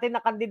nasabi natin na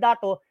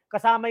kandidato,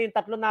 kasama yung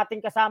tatlo natin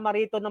kasama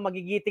rito na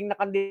magigiting na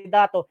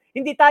kandidato,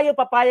 hindi tayo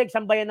papayag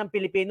sambayan ng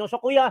Pilipino. So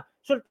Kuya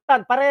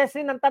Sultan, parehas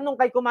rin ang tanong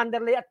kay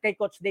Commander Lay at kay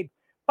Coach Dave.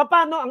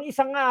 Paano ang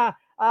isang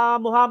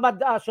Muhammad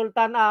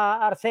Sultan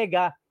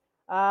Arcega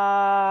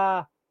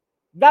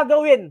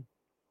gagawin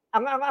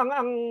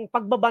ang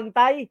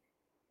pagbabantay,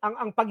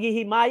 ang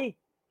paghihimay,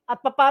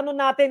 at paano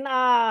natin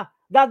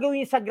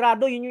gagawin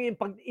sagrado yun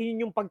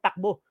yung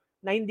pagtakbo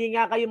na hindi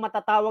nga kayo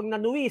matatawag na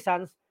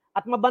nuisance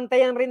at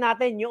mabantayan rin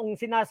natin yung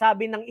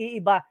sinasabi ng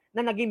iiba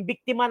na naging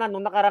biktima na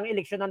nung nakarang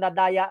eleksyon na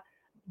nadaya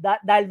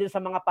dahil dun sa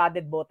mga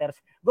padded voters.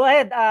 Go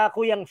ahead,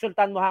 Kuyang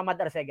Sultan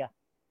Muhammad Arcega.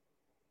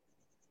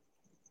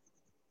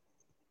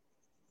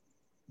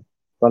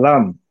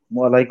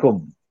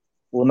 Assalamualaikum.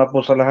 Una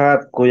po sa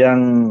lahat,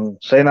 Kuyang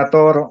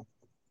Senator,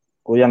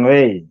 Kuyang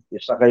Ray,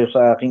 isa kayo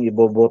sa aking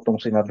ibobotong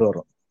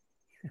senador.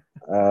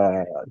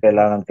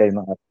 Kailangan kayo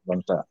ng ating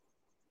bansa.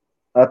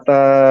 At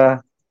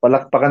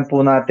palakpakan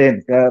po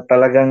natin. Kaya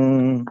talagang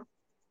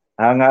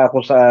hanga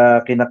ako sa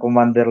kina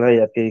Commander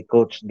Ray at kay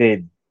Coach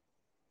Dave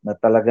na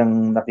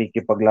talagang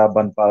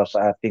nakikipaglaban para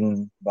sa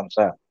ating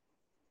bansa.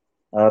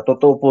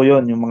 Totoo po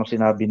yun, yung mga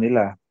sinabi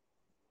nila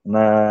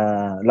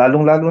na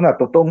lalong-lalo na,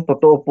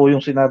 totoo po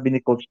yung sinabi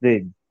ni Coach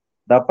Dave.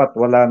 Dapat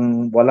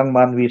walang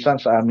manwisan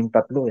sa aming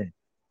tatlo eh.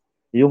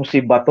 Yung si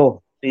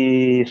Bato,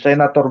 si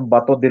Senator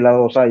Bato de la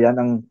Rosa,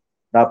 yan ang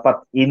dapat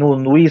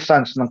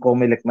inunwisans ng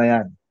COMELEC na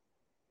yan.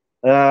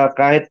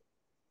 Kahit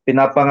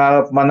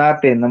pinapangarap man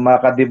natin na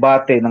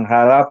makadebate ng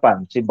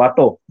harapan si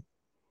Bato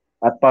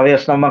at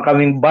parehas naman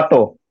kaming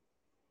Bato,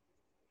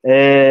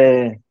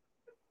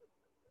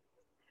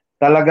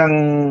 talagang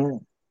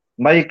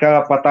may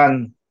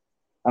karapatan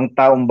ang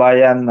taong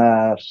bayan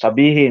na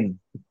sabihin,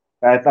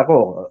 kahit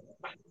ako,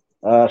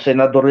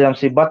 senador yan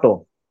si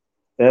Bato,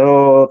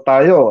 pero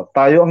tayo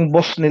ang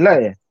boss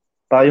nila eh.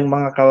 Tayong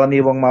mga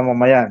karaniwang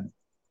mamamayan.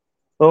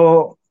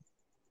 So,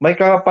 may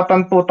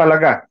karapatan po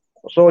talaga.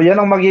 So, yan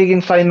ang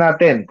magiging sign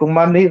natin. Kung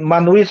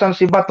manwisan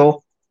si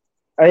Bato,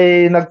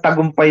 ay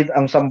nagtagumpay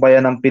ang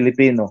sambayan ng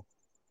Pilipino.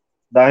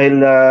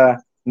 Dahil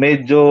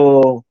medyo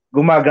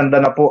gumaganda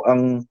na po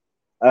ang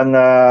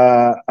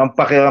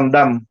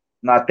pakiramdam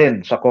natin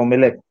sa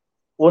COMELEC.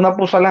 Una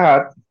po sa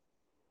lahat,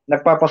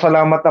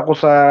 nagpapasalamat ako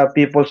sa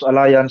People's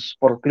Alliance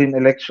for Clean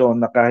Election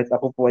na kahit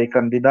ako po ay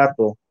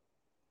kandidato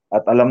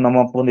at alam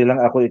naman po nilang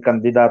ako ay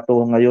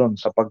kandidato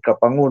ngayon sa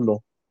pagkapangulo,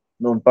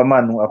 noon pa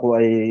man nung ako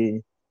ay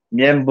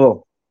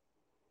miyembro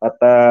at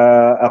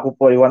ako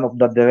po ay one of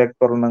the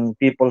director ng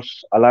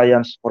People's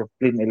Alliance for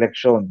Clean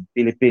Election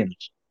Philippines,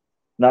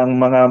 na ang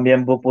mga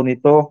miyembro po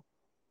nito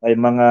ay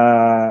mga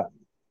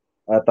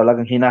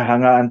talagang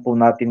hinahangaan po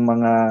nating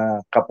mga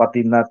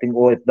kapatid nating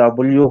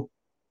OFW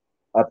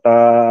at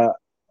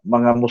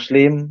mga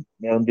Muslim,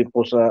 meron din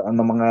po sa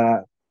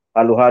mga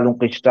halo-halong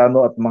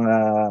Kristiyano at mga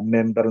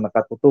member na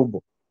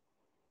katutubo.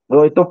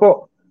 So ito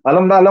po,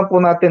 alam na alam po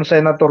natin,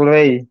 Senator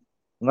Ray,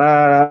 na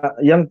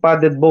yung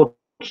padded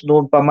votes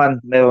noon pa man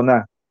meron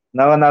na.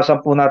 Naranasan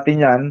po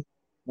natin yan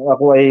nung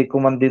ako ay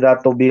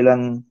kumandidato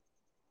bilang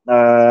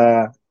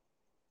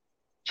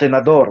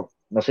senador.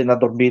 Na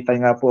Senador Bitay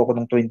nga po ako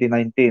noong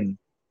 2019.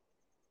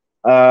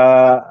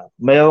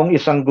 Mayroong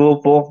isang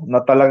grupo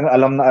na talagang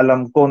alam na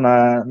alam ko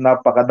na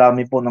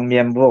napakadami po ng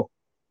miyembro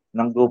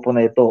ng grupo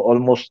na ito.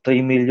 Almost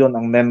 3 million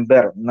ang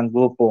member ng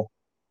grupo.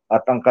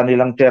 At ang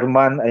kanilang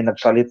chairman ay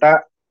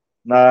nagsalita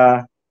na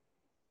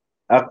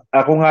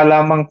ako nga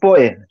lamang po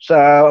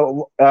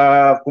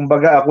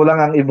kumbaga ako lang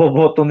ang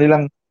iboboto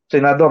nilang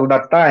senador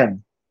that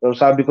time. So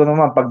sabi ko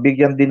naman,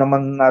 pagbigyan din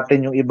naman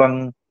natin yung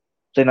ibang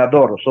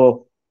senador.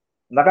 So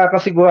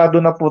nakakasigurado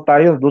na po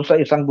tayo doon sa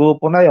isang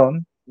grupo na yon,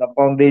 na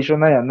foundation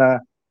na yan,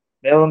 na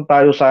meron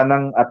tayo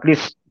sanang at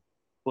least,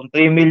 kung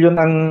 3 million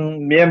ang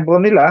miyembro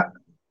nila,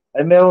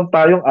 ay meron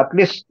tayong at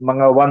least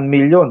mga 1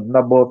 million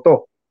na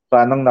boto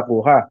sanang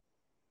nakuha.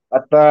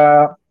 At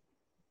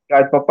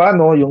kahit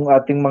papano, yung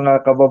ating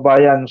mga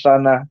kababayan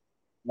sana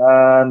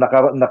na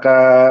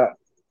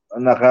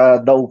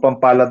nakadaupang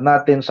palad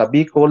natin sa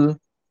Bicol,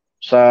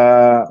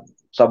 sa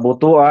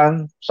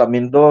Butuan, sa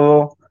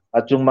Mindoro,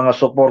 at yung mga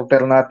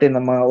supporter natin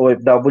ng mga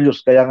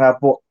OFWs. Kaya nga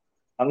po,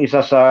 ang isa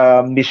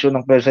sa mission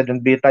ng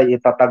President Bitay,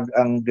 itatag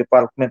ang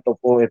Department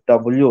of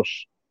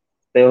OFWs.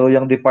 Pero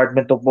yung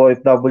Department of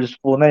OFWs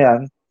po na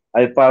yan,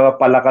 ay para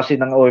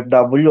palakasin ng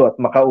OFW at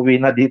makauwi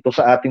na dito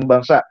sa ating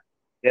bansa.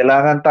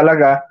 Kailangan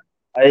talaga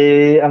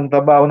ay ang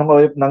trabaho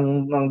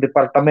ng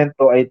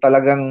departamento ay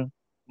talagang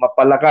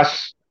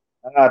mapalakas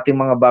ang ating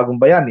mga bagong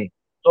bayani.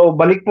 So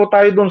balik po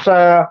tayo dun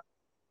sa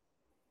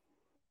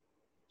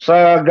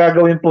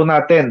gagawin po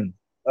natin.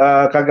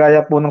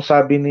 Kagaya po ng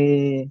sabi ni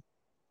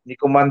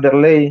Commander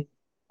Lay,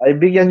 ay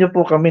bigyan niyo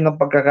po kami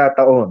ng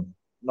pagkakataon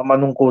na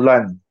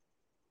manungkulan.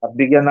 At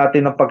bigyan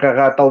natin ng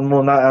pagkakataon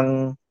muna ang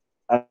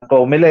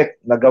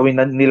COMELEC na gawin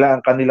na nila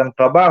ang kanilang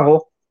trabaho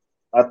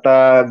at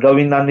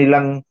gawin na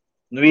nilang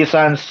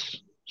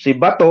nuisance si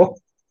Bato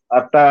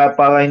at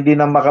para hindi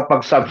na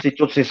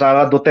makapag-substitute si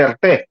Sara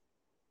Duterte.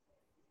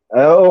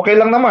 Okay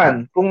lang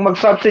naman. Kung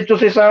mag-substitute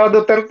si Sara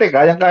Duterte,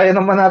 kayang-kaya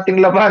naman nating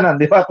labanan,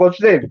 di ba,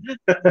 Coach Dave?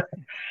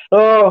 So,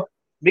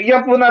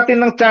 bigyan po natin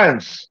ng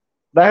chance.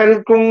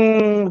 Dahil kung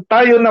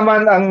tayo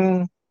naman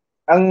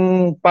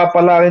ang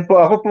papalarin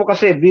po, ako po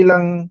kasi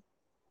bilang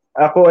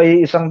ako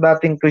ay isang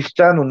dating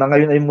Kristiyano na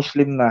ngayon ay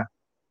Muslim na,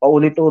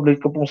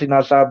 paulit-ulit ko pong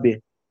sinasabi,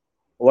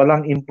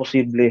 walang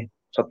imposible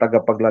sa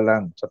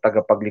tagapaglalang, sa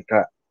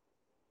tagapaglikha.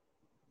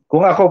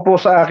 Kung ako po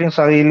sa aking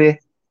sarili,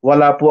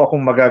 wala po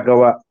akong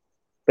magagawa.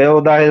 Pero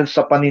dahil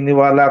sa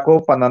paniniwala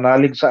ko,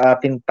 pananalig sa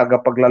ating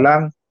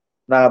tagapaglalang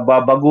na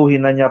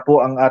babaguhin na niya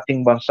po ang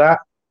ating bansa,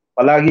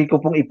 palagi ko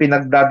pong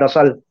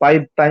ipinagdadasal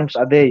 5 times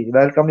a day.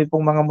 Dahil kami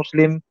pong mga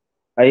Muslim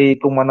ay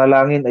kung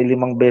manalangin ay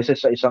 5 beses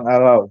sa isang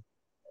araw.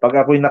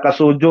 Pag ako'y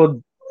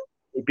nakasujud,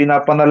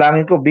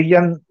 ipinapanalangin ko,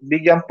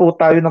 bigyan po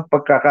tayo ng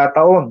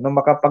pagkakataon na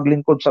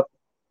makapaglingkod sa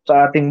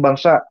ating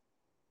bansa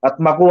at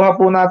makuha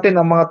po natin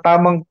ang mga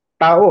tamang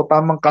tao,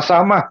 tamang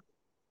kasama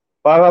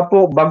para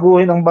po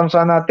baguhin ang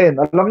bansa natin.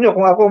 Alam nyo,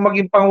 kung ako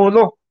maging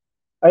Pangulo,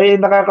 ay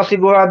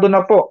nakakasigurado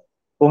na po,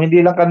 kung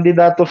hindi lang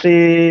kandidato si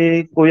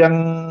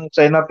Kuyang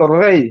Senator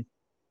Ray,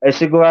 ay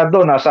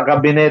sigurado nasa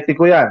kabinete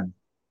ko yan.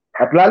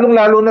 At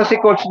lalong-lalo na si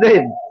Coach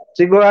Dave.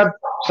 Sigurado,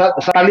 sa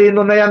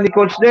talino na yan ni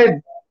Coach Dave,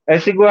 ay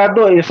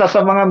sigurado, isa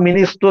sa mga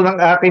ministro ng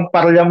aking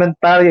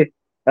parliamentary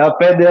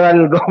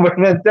federal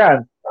government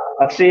yan.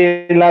 At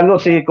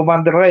lalo si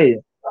Commander Ray.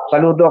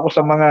 Saludo ako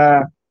sa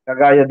mga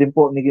kagaya din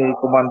po ni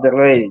Commander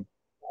Ray.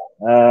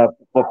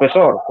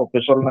 Professor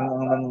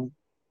ng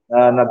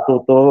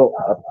nagtuturo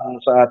at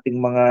sa ating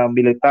mga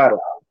militar.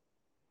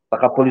 Sa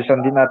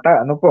kapulisan din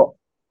ata. Ano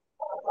po?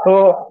 So,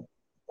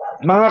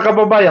 mga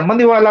kababayan,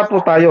 maniwala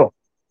po tayo.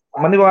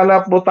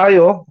 Maniwala po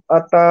tayo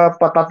at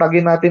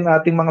patatagin natin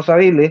ating mga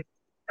sarili.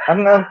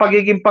 Ang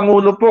pagiging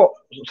Pangulo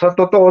po, sa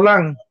totoo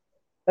lang,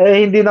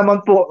 hindi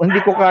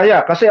ko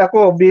kaya. Kasi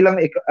ako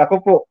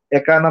po,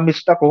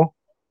 economist ako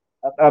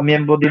at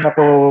miyembro din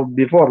ako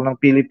before ng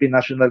Philippine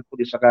National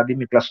Police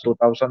Academy class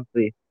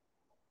 2003.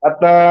 At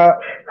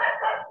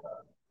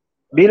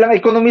bilang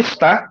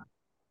ekonomista,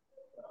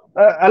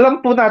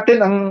 alam po natin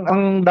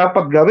ang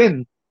dapat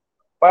gawin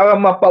para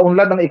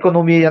mapaunlad ang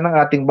ekonomiya ng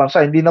ating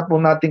bansa. Hindi na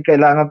po natin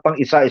kailangan pang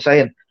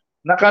isa-isahin.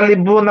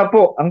 Nakalibo na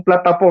po ang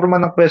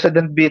plataforma ng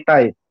President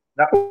Bitay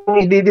na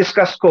kung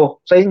i-discuss ko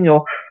sa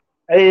inyo,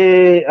 ay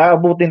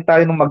aabutin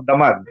tayo ng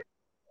magdamag.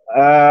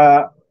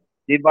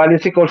 Di bali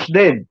si Coach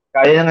Dave,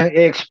 kaya niyang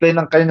i-explain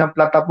ang kanyang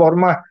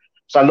plataforma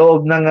sa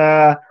loob ng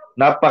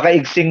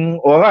napakaigsing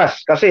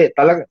oras. Kasi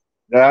talaga,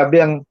 grabe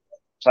ang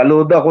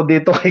saludo ako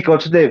dito kay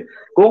Coach Dave.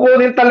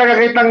 Kukunin talaga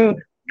kitang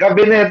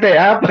gabinete,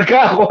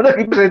 pagka ako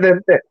naging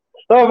presidente.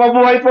 So,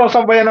 mabuhay po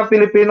sa bayan ng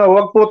Pilipino.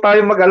 Huwag po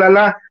tayo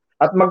mag-alala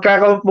at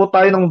magkakaroon po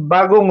tayo ng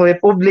bagong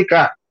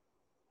republika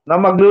na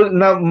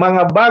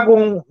mga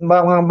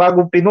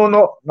bagong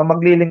pinuno na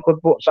maglilingkod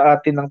po sa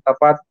atin ng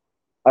tapat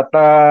at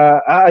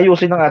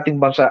aayusin ang ating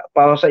bansa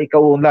para sa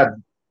ikaunlad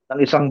ng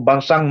isang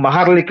bansang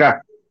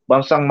maharlika,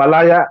 bansang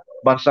malaya,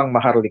 bansang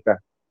maharlika.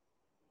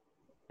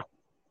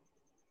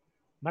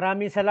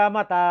 Maraming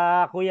salamat,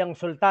 Kuyang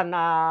Sultan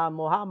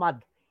Muhammad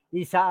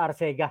Isa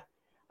Arcega.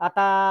 At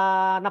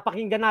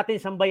napakinggan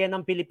natin sa bayan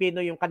ng Pilipino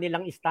yung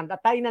kanilang stand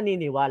at tayo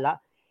naniniwala.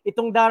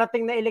 Itong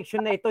darating na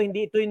eleksyon na ito,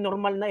 hindi ito yung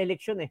normal na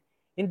eleksyon eh.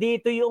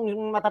 Hindi ito yung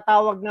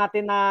matatawag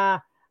natin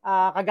na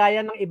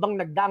kagaya ng ibang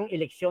nagdaang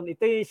eleksyon.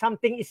 Ito yung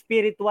something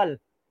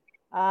spiritual.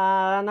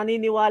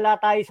 Naniniwala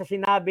tayo sa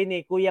sinabi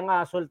ni Kuyang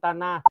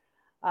Sultan na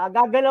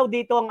gagalaw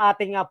dito ang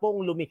ating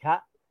poong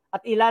lumikha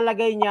at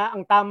ilalagay niya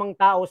ang tamang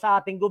tao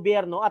sa ating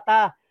gobyerno.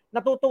 At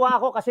natutuwa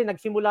ako kasi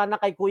nagsimula na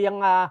kay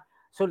Kuyang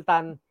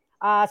Sultan.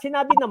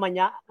 Sinabi naman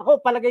niya,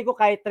 ako palagay ko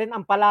kahit rin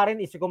ang palarin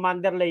si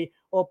Commander Lay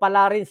o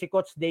palarin si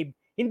Coach Dave,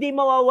 hindi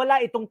mawawala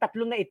itong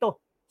tatlo na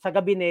ito sa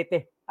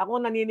gabinete. Ako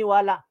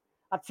naniniwala.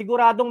 At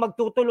siguradong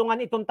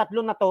magtutulungan itong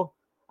tatlo na to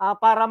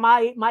para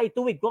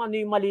maituwid kung ano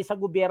yung mali sa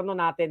gobyerno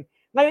natin.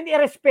 Ngayon,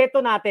 irespeto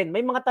natin.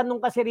 May mga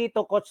tanong kasi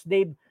rito, Coach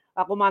Dave,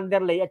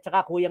 Commander Lay at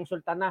saka Kuyang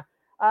Sultan na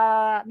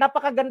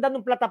napakaganda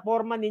ng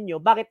plataforma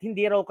ninyo. Bakit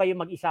hindi raw kayo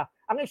mag-isa?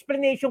 Ang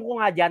explanation ko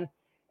nga dyan,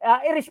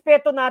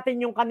 irespeto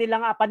natin yung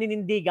kanilang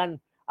paninindigan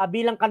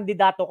bilang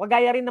kandidato.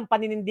 Kagaya rin ng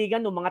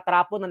paninindigan ng mga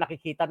trapo na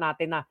nakikita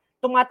natin na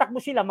tumatakbo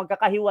sila,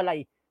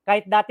 magkakahiwalay.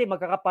 Kahit dati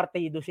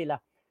magkakapartido sila.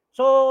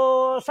 So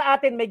sa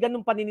atin may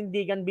ganung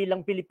paninindigan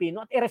bilang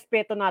Pilipino at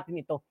irespeto natin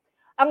ito.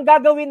 Ang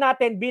gagawin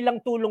natin bilang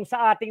tulong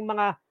sa ating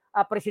mga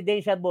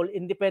presidential ball,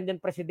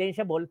 independent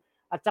presidential ball,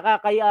 at saka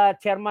kay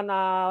Chairman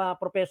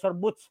Professor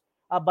Butch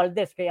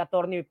Valdez, kay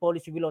Attorney Polly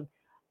Sigulon,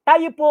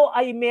 tayo po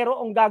ay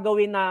merong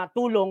gagawin na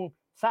tulong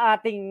sa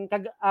ating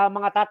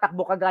mga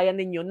tatakbo kagaya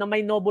ninyo na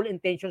may noble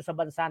intention sa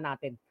bansa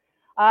natin.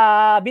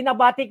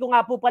 Binabati ko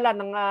nga po pala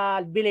ng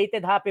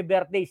belated happy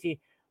birthday si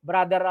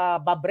Brother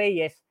Bob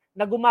Reyes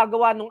na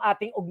gumagawa ng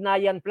ating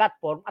ugnayan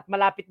platform at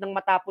malapit nang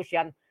matapos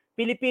yan.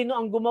 Pilipino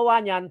ang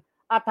gumawa niyan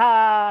at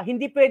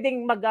hindi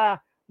pwedeng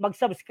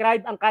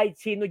mag-subscribe ang kahit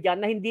sino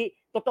dyan na hindi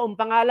totoong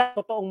pangalan,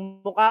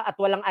 totoong muka at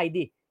walang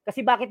ID.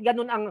 Kasi bakit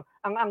ganun ang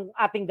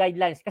ating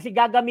guidelines? Kasi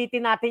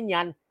gagamitin natin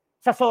yan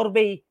sa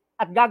survey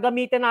at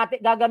gagamitin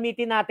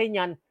natin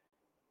yan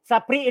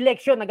sa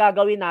pre-election na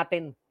gagawin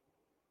natin.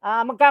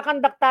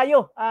 Magkakandak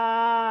tayo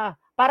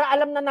para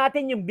alam na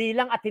natin yung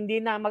bilang at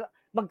hindi na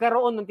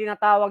magkaroon ng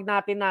tinatawag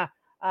natin na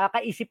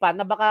kaisipan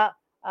na baka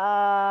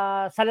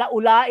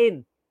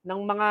salaulain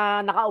ng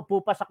mga nakaupo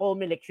pa sa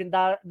COMELEC yung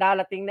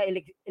dalating na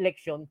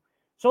election.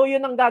 So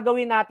yun ang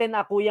gagawin natin,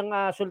 Kuyang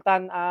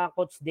Sultan,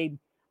 Coach Dave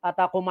at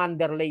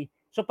Commander Lay.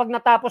 So pag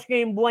natapos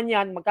ngayong buwan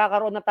yan,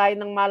 magkakaroon na tayo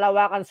ng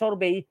malawakan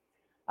survey.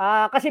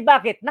 Kasi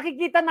bakit?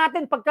 Nakikita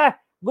natin pagka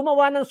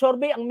gumawa ng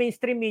survey ang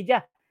mainstream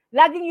media,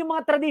 laging yung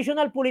mga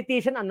traditional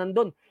politician ang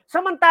nandun.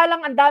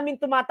 Samantalang ang daming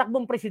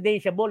tumatakbong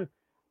presidential.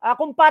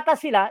 Kung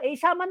patas sila,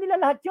 sama nila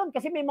lahat yun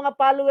kasi may mga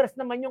followers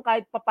naman yung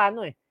kahit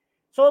papano eh.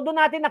 So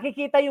doon natin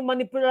nakikita yung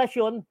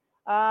manipulasyon,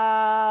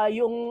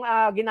 yung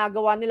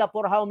ginagawa nila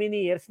for how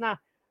many years na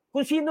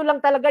kung sino lang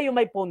talaga yung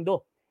may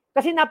pondo.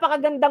 Kasi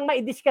napakagandang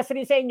ma-discuss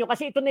rin sa inyo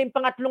kasi ito na yung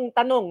pangatlong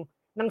tanong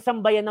ng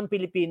sambayan ng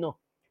Pilipino.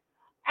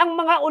 Ang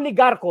mga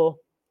oligarko,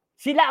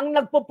 sila ang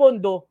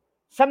nagpopondo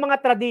sa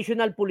mga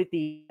traditional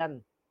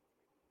politician.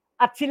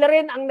 At sila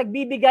rin ang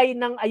nagbibigay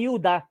ng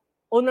ayuda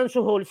o ng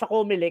suhol sa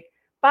COMELEC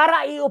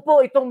para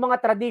iupo itong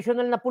mga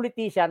traditional na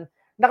politician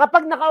na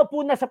kapag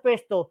nakaupo na sa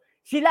pwesto,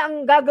 sila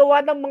ang gagawa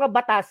ng mga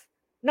batas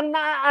nang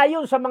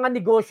naaayon sa mga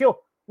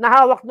negosyo na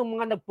hawak ng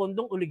mga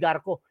nagpondong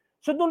oligarko.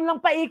 So doon lang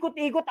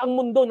paikot-ikot ang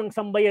mundo ng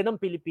sambayan ng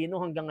Pilipino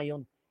hanggang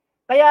ngayon.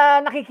 Kaya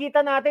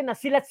nakikita natin na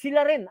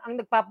sila rin ang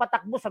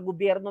nagpapatakbo sa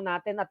gobyerno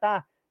natin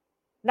at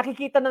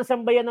nakikita ng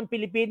sambayan ng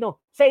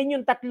Pilipino sa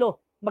inyong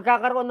tatlo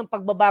magkakaroon ng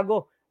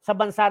pagbabago sa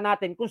bansa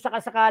natin kung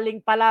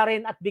sakasakaling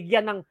palarin at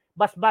bigyan ng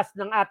basbas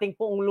ng ating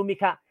poong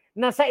lumikha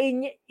na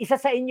isa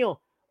sa inyo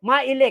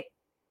ma-elect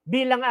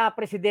bilang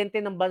presidente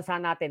ng bansa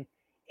natin.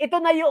 Ito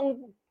na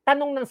yung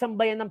tanong ng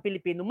sambayan ng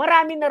Pilipino.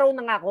 Marami na raw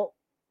nangako.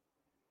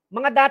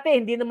 Mga dati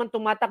hindi naman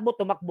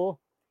tumakbo.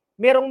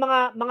 Merong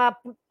mga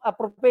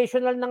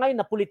professional na ngayon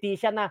na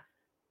politician na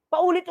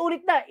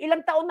paulit-ulit na,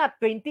 ilang taon na,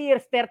 20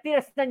 years, 30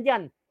 years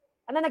nandyan.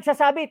 Ano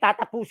nagsasabi?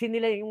 Tatapusin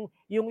nila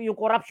yung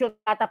corruption,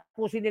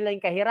 tatapusin nila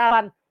yung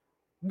kahirapan.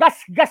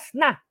 Gas-gas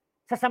na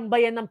sa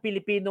sambayan ng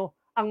Pilipino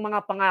ang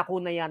mga pangako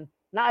na yan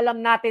na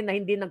alam natin na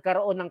hindi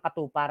nagkaroon ng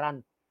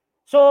katuparan.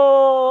 So,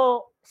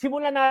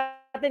 simulan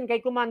natin kay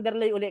Commander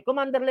Lay uli.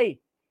 Commander Lay,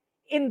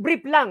 in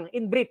brief,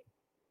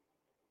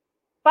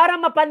 para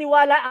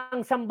mapaniwala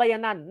ang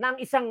sambayanan na ang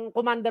isang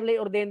Commander Lay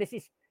Ordenes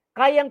is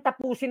kayang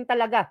tapusin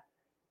talaga.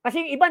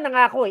 Kasi yung iba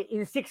nangako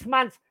in 6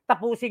 months,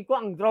 tapusin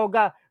ko ang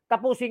droga,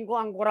 tapusin ko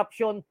ang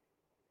korupsyon.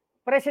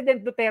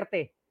 President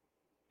Duterte,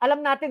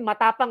 alam natin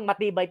matapang,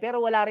 matibay, pero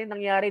wala rin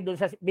nangyari doon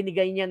sa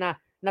binigay niya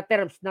na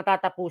terms na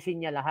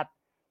tatapusin niya lahat.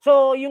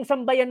 So yung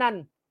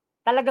sambayanan,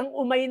 talagang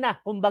umay na,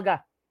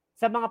 kumbaga,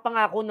 sa mga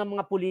pangako ng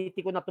mga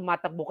politiko na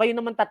tumatakbo. Kayo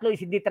naman tatlo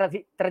is hindi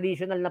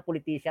traditional na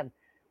politician.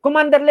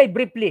 Commander Lay,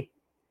 briefly,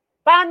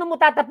 paano mo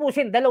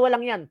tatapusin? Dalawa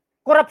lang yan.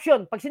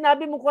 Korupsyon. Pag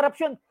sinabi mo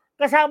korupsyon,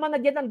 kasama na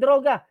dyan ang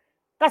droga.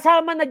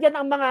 Kasama na dyan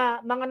ang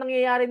mga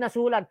nangyayari na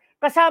sulan.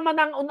 Kasama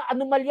na ang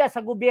anomalya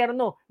sa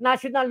gobyerno,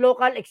 national,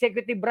 local,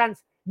 executive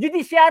branch.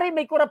 Judiciary,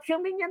 may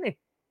korupsyon din yan eh.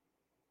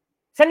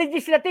 Sa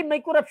legislative,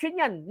 may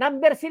korupsyon yan.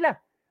 Number sila.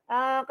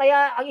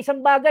 Kaya ang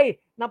isang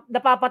bagay na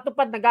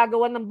napapatupad,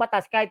 nagagawa ng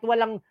batas kahit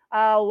walang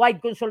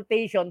wide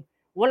consultation,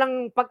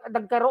 walang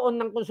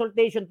nagkaroon ng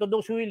consultation to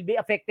those who will be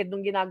affected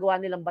nung ginagawa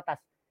nilang batas.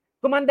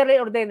 Commander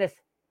Lay Ordenes,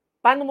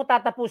 paano mo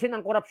tatapusin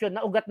ang korupsyon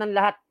na ugat ng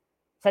lahat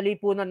sa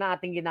lipunan na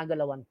ating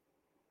ginagalawan?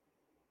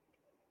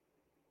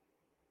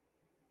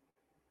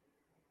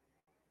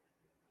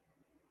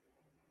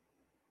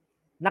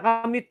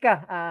 Nakamute ka.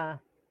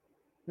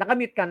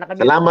 Nakamute ka.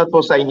 Salamat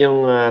po sa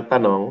inyong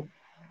tanong.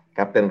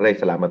 Captain Ray,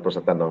 salamat po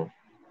sa tanong.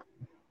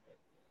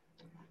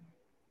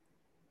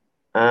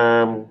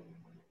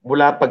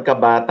 Mula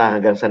pagkabata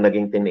hanggang sa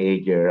naging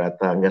teenager at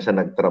hanggang sa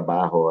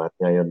nagtrabaho at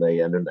ngayon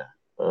ay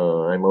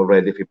I'm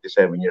already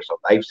 57 years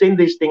old. I've seen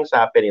these things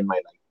happen in my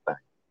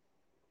lifetime.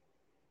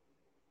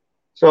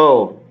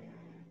 So,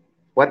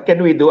 what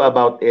can we do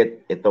about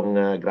it?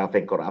 Itong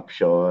graphing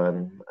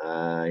corruption,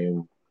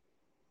 yung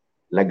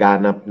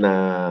laganap na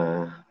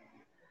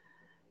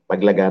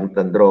paglaganap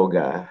ng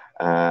droga,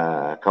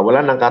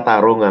 kawalan ng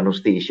katarungan,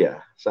 hustisya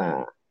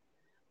sa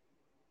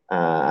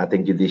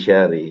ating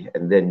judiciary,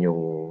 and then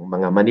yung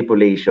mga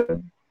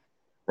manipulation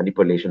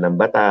ng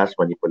batas,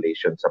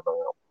 manipulation sa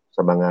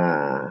mga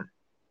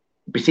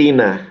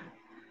opisina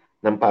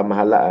ng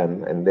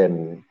pamahalaan, and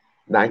then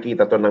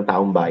nakikita to ng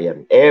taong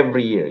bayan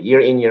every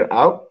year in, year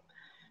out,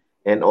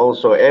 and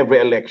also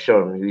every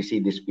election we see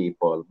these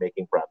people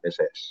making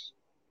promises.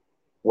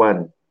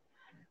 One,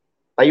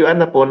 tayuan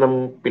na po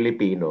ng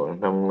Pilipino,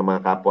 ng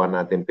mga kapwa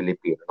natin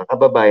Pilipino, ng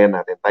kababayan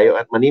natin, tayo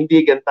at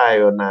manindigan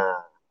tayo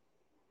na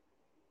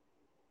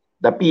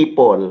the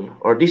people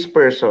or these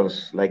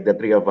persons like the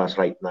three of us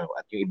right now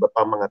at yung iba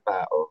pa mga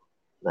tao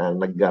na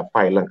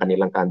nag-file ang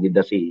kanilang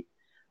candidacy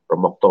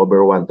from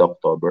October 1 to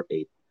October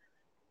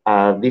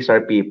 8. These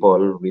are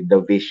people with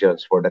the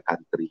visions for the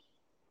country.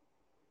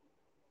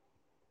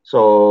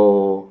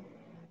 So,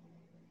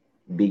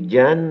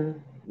 bigyan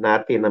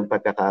natin ang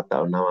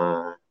pagkakataon na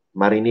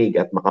marinig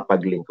at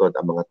makapaglingkod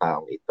ang mga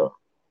taong ito.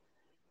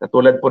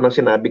 Katulad po ng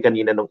sinabi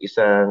kanina ng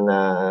isang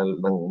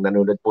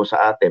nanonood po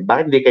sa atin,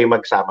 bakit hindi kayo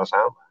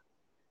magsama-sama?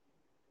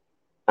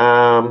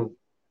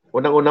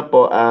 Unang-una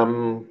po,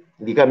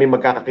 hindi kami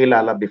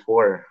magkakakilala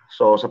before.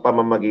 So sa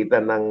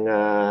pamamagitan ng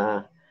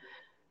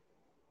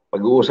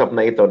pag-uusap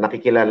na ito,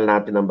 nakikilala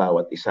natin ang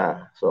bawat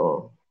isa.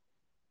 So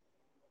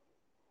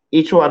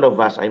each one of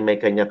us ay may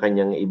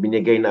kanya-kanyang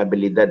ibinigay na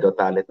abilidad o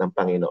talent ng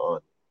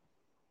Panginoon.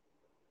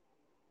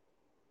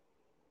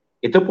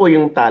 Ito po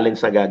yung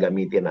talents na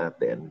gagamitin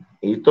natin.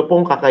 Ito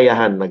pong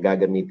kakayahan na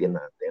gagamitin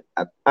natin.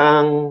 At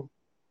ang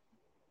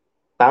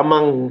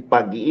tamang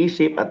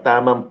pag-iisip at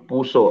tamang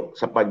puso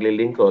sa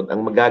paglilingkod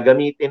ang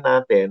magagamitin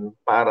natin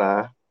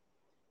para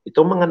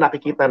itong mga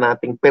nakikita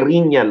nating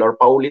perennial or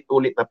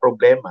paulit-ulit na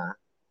problema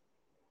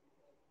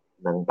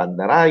ng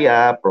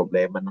pandaraya,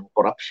 problema ng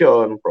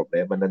korupsyon,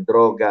 problema ng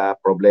droga,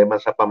 problema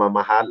sa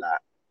pamamahala,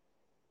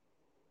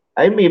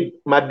 ay may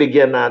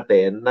mabigyan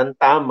natin ng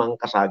tamang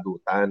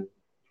kasagutan.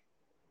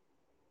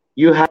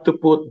 You have to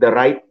put the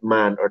right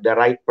man or the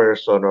right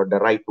person or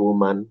the right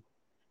woman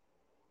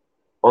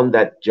on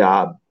that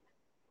job.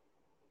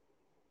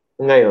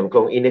 Ngayon,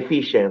 kung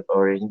inefficient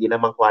or hindi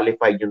naman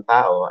qualified yung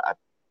tao at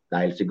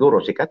dahil siguro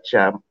sikat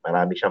siya,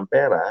 marami siyang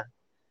pera,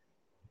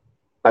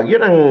 pag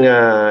yun ang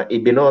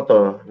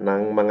ibinoto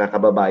ng mga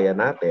kababayan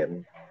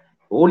natin,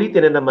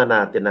 uulitin na naman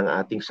natin ang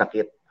ating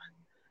sakit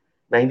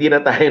na hindi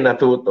na tayo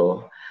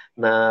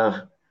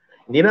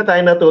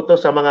natuto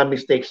sa mga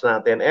mistakes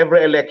natin.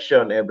 Every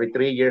election, every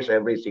 3 years,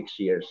 every 6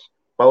 years,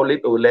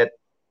 paulit-ulit.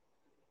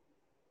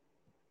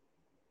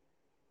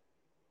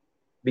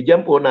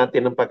 Bigyan po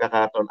natin ng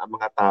pagkakataon ang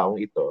mga taong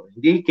ito.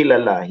 Hindi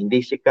kilala,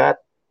 hindi sikat.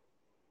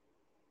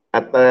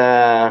 At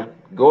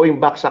going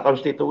back sa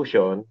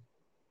Constitution,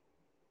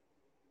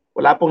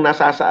 wala pong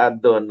nasasaad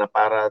doon na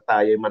para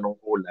tayo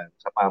manungkulan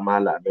sa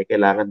pamahalaan. May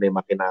kailangan may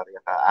makinarya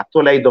ka.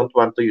 Actually, I don't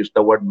want to use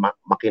the word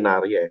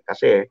makinarya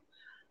kasi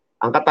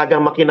ang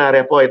katagang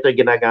makinarya po, ito ay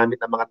ginagamit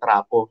ng mga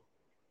trapo.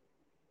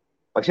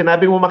 Pag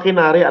sinabi mo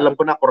makinarya, alam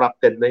ko na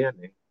corrupted na yan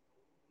eh.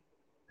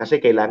 Kasi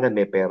kailangan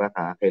may pera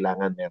ka,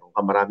 kailangan meron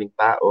ka maraming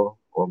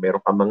tao, o meron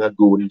ka mga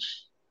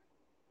goons,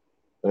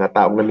 mga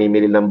taong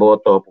namimili ng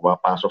boto,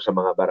 pumapasok sa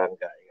mga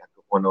barangay, at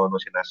kung ano-ano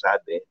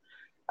sinasabi.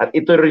 At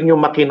ito rin yung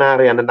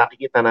makinarya na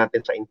nakikita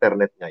natin sa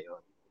internet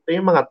ngayon. Ito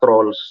yung mga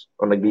trolls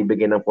o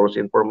nagbibigay ng false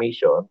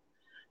information,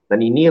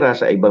 naninira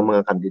sa ibang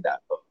mga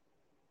kandidato.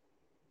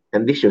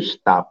 And this should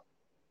stop.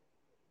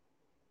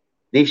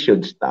 This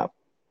should stop.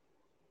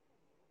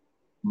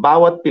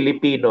 Bawat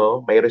Pilipino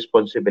may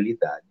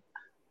responsibilidad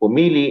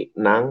pumili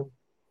ng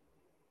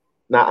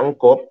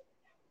naangkop,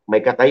 may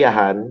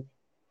kakayahan,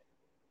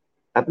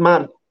 at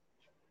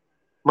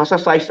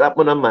masasize up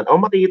mo naman, o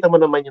makikita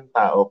mo naman yung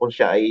tao kung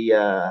siya ay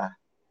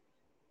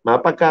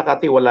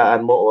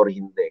mapagkakatiwalaan mo or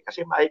hindi.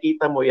 Kasi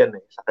makikita mo yan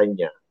sa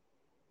kanya.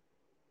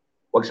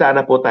 Huwag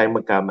sana po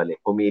tayong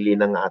magkamali. Pumili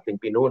ng ating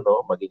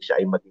pinuno, maging siya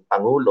ay maging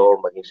pangulo, or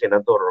maging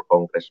senador, or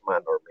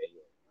congressman, or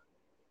mayor,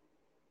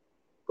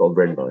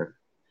 governor.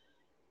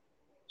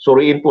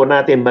 Suriin po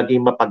natin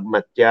maging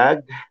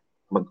mapagmatyag,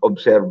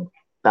 mag-observe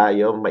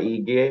tayo,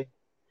 maigi.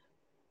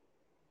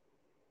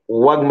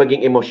 Huwag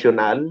maging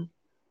emosyonal,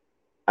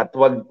 at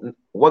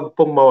huwag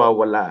pong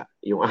mawawala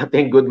yung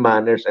ating good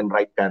manners and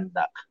right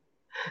conduct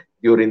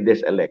during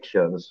these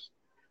elections.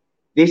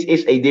 This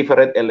is a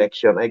different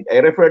election.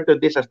 I refer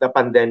to this as the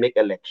pandemic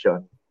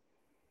election.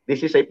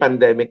 This is a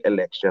pandemic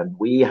election.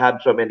 We have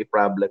so many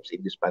problems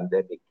in this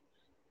pandemic.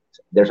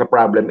 There's a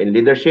problem in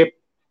leadership.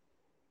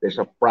 There's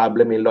a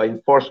problem in law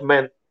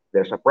enforcement.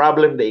 There's a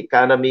problem in the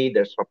economy.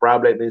 There's a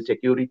problem in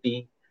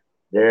security.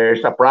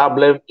 There's a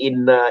problem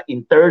in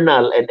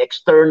internal and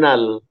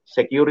external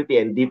security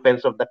and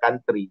defense of the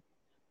country.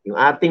 Yung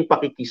ating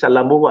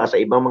pakikisalamuha sa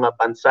ibang mga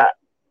bansa,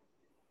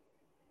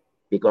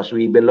 because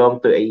we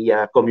belong to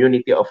a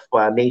community of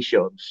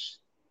nations,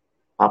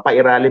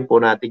 papairalin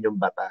po natin yung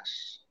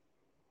batas.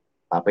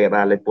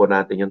 Papairalin po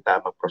natin yung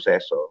tamang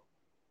proseso.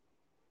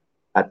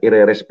 At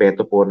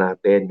irerespeto po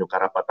natin yung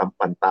karapatang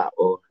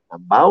pantao ng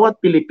bawat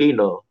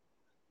Pilipino,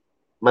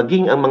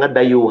 maging ang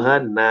mga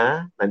dayuhan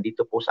na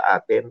nandito po sa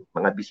atin,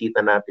 mga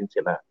bisita natin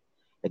sila.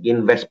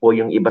 Nag-invest po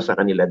yung iba sa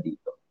kanila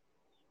dito.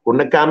 Kung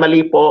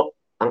nagkamali po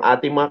ang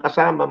ating mga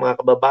kasama,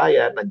 mga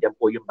kababayan, nandiyan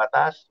po yung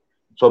batas.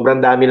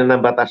 Sobrang dami na ng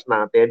batas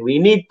natin. We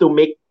need to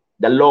make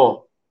the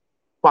law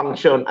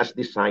function as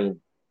designed.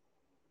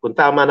 Kung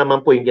tama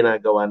naman po yung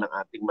ginagawa ng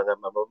ating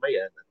mga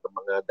mamamayan at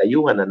mga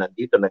dayuhan na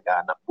nandito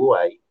naghahanap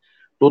buhay,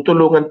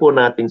 tutulungan po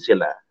natin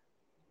sila.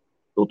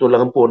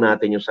 Tutulungan po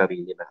natin yung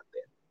sarili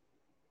natin.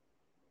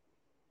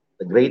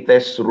 The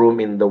greatest room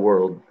in the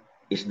world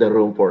is the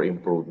room for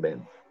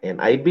improvement.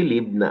 And I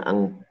believe na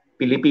ang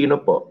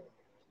Pilipino po,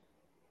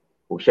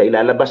 kung siya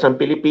ilalabas ng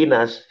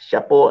Pilipinas,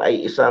 siya po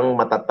ay isang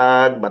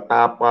matatag,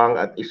 matapang,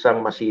 at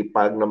isang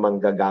masipag na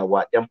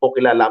manggagawa. Yan po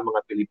kilala ang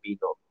mga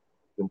Pilipino,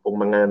 yung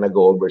pong mga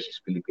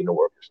nag-overseas Filipino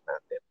workers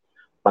natin.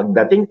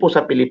 Pagdating po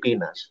sa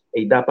Pilipinas,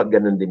 ay dapat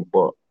ganun din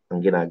po ang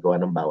ginagawa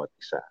ng bawat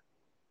isa.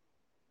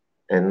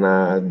 And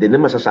din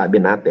naman masasabi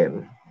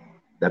natin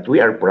that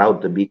we are proud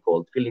to be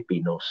called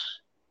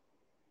Filipinos.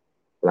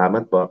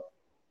 Salamat po.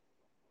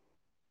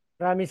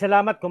 Maraming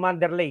salamat,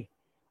 Commander Lay.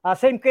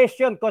 Same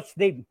question, Coach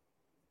Dave.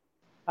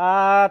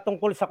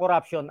 Tungkol sa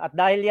corruption. At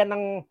dahil yan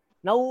ang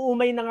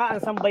nauumay na nga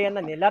ang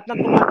sambayanan lahat ng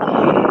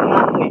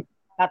tumatakbo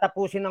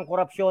tatapusin ng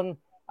korupsyon.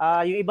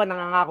 Yung iba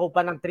nangangako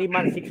pa ng 3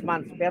 months, 6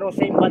 months. Pero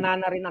same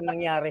banana rin ang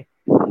nangyari.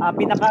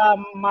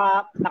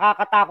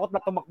 Nakakatakot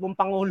na tumakbong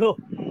Pangulo,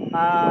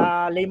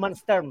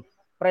 layman's term,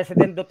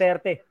 President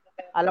Duterte.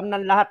 Alam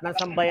ng lahat ng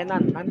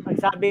sambayanan. Ang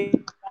sabi,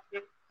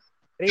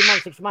 3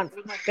 months, 6 months.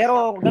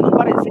 Pero ganun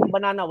pa rin, si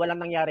Banana,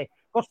 walang nangyari.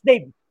 Coach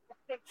Dave,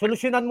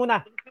 solusyonan mo na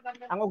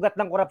ang ugat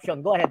ng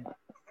korupsyon. Go ahead.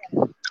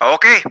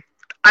 Okay.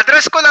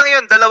 Address ko lang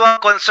yun, dalawang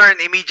concern,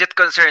 immediate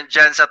concern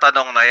dyan sa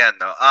tanong na yan.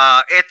 No?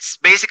 It's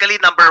basically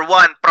number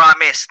 1,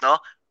 promise. No?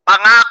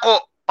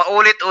 Pangako,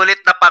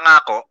 paulit-ulit na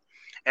pangako.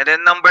 And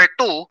then number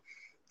 2,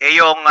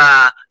 yung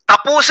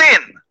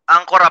tapusin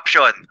ang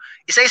korupsyon.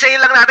 Isa-isayin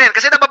lang natin.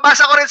 Kasi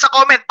nababasa ko rin sa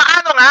comment,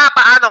 paano nga?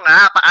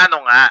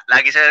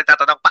 Lagi sila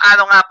nagtatanong,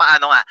 paano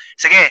nga?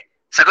 Sige,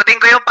 sagutin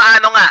ko yung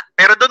paano nga.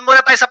 Pero doon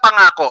muna tayo sa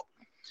pangako.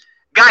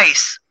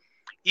 Guys,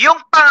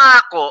 yung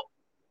pangako,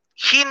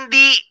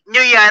 hindi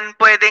nyo yan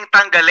pwedeng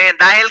tanggalin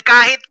dahil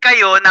kahit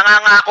kayo,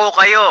 nangangako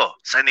kayo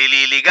sa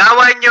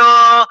nililigawan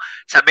nyo,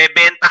 sa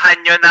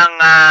bebentahan nyo ng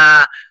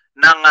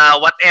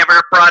whatever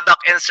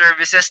product and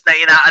services na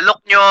inaalok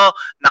nyo,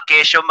 na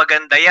kesyo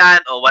maganda yan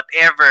o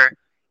whatever,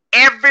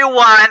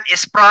 everyone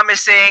is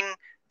promising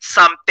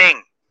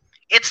something.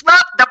 It's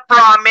not the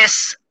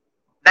promise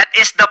that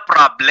is the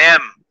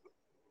problem.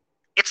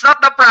 It's not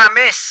the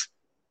promise.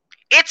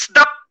 It's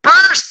the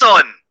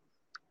person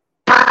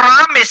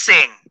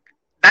promising.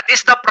 That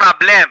is the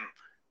problem.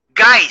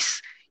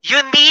 Guys,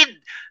 you need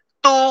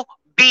to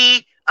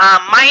be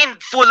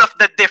mindful of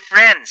the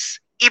difference.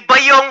 Iba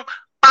yung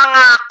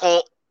pangako,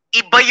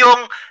 iba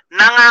yung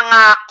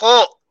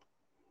nangangako.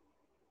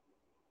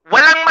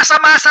 Walang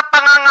masama sa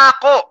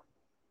pangangako.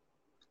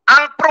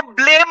 Ang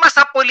problema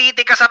sa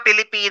politika sa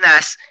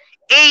Pilipinas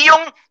ay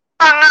yung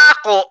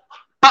pangako,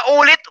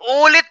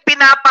 paulit-ulit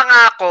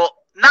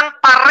pinapangako ng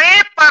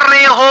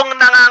pare-parehong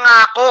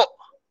nangangako.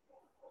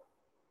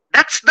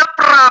 That's the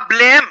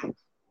problem.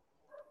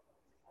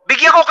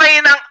 Bigyan ko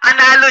kayo ng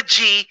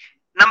analogy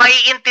na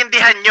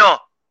maiintindihan nyo.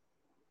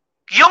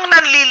 Yung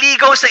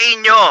nanliligaw sa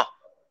inyo,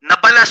 na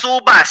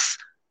balasubas,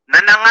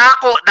 na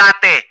nangako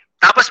dati,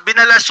 tapos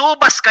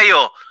binalasubas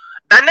kayo,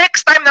 the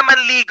next time na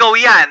manligaw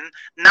yan,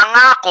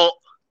 nangako,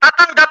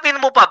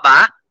 tatanggapin mo pa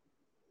ba?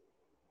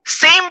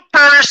 Same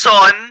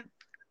person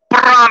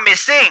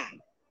promising.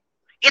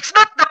 It's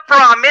not the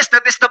promise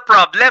that is the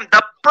problem.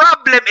 The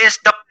problem is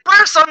the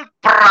person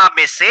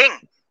promising.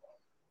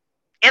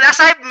 And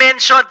as I've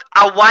mentioned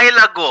a while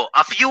ago,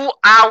 a few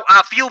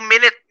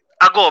minutes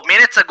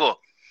ago,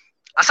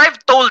 as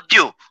I've told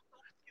you,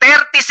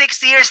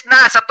 36 years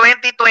na sa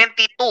 2022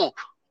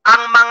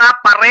 ang mga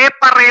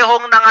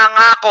pare-parehong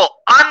nangangako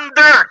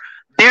under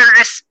their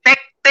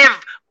respective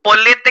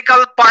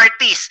political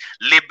parties,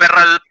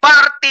 Liberal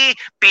Party,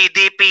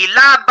 PDP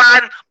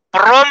Laban,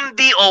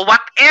 Promdi o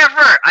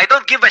whatever. I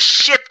don't give a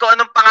shit kung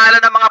anong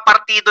pangalan ng mga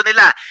partido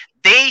nila.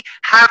 They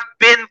have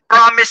been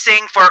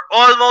promising for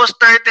almost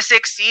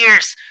 36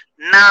 years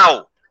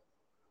now.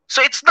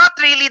 So it's not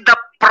really the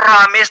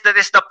promise that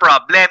is the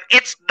problem.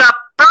 It's the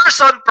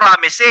person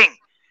promising.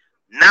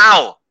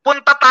 Now,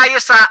 punta tayo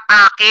sa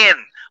akin.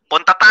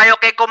 Punta tayo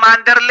kay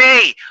Commander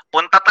Lay.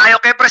 Punta tayo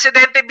kay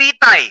Presidente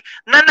Bitay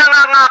na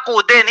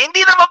nangangako din.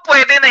 Hindi naman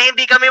pwede na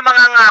hindi kami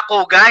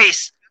mangangako,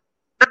 guys.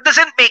 That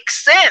doesn't make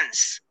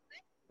sense.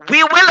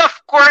 We will, of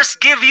course,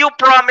 give you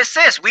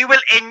promises. We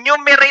will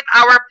enumerate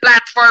our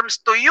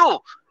platforms to you,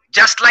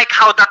 just like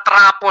how the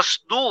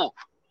Trapos do.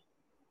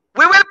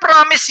 We will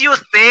promise you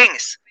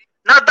things.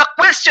 Now, the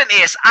question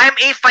is, I'm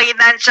a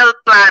financial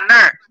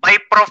planner by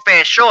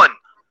profession.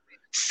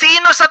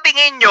 Sino sa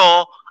tingin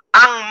nyo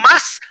ang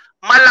mas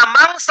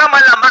malamang sa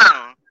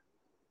malamang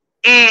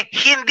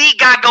hindi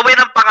gagawin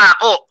ang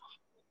pangako?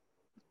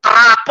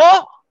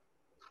 Trapo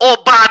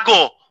o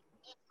bago?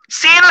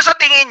 Sino sa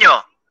tingin nyo?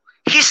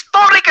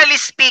 Historically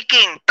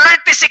speaking,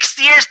 36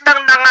 years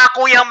nang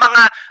nangako yung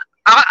mga,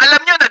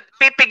 alam nyo,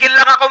 nagpipigil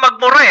lang ako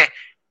magmura eh.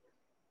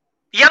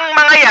 Yang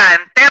mga yan,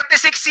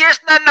 36 years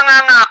na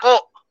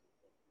nangangako.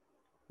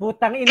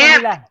 Putang ina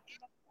nila.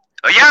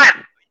 O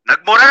yan,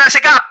 nagmura na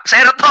si Kap,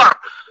 Senator.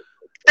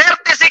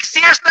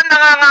 36 years na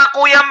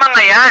nangangako yung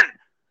mga yan.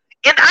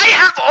 And I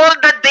have all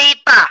the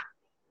data.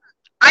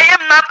 I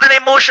am not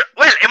an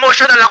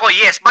emotional ako,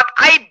 yes, but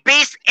I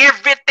base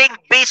everything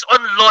based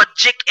on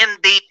logic and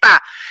data.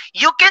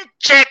 You can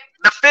check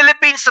the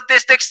Philippine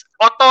Statistics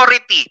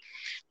Authority.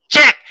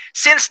 Check.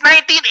 Since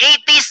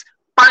 1980s,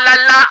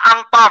 palala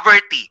ang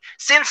poverty.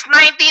 Since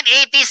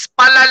 1980s,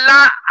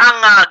 palala ang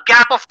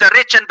gap of the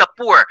rich and the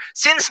poor.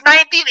 Since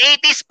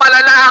 1980s,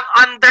 palala ang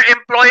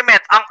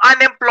underemployment, ang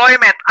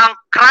unemployment, ang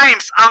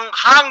crimes, ang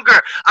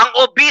hunger, ang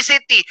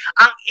obesity,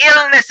 ang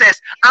illnesses,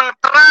 ang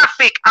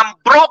traffic, ang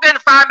broken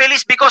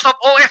families because of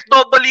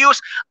OFWs,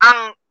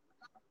 ang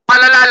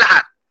palala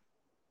lahat.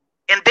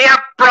 And they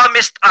have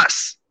promised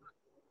us.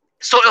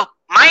 So,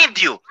 mind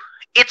you,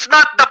 it's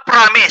not the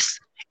promise.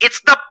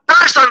 It's the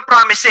person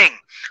promising.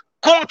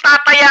 Kung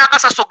tataya ka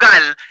sa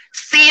sugal,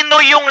 sino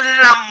yung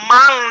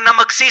lamang na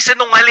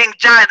magsisinungaling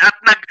dyan at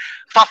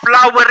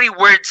nag-flowery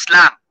words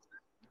lang?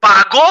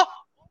 Bago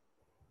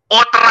o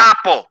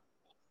trapo?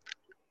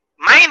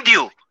 Mind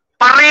you,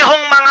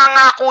 parehong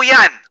mangangako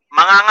yan.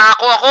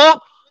 Mangangako ako,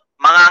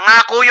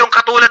 mangangako yung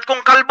katulad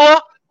kong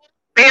kalbo,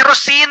 pero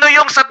sino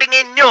yung sa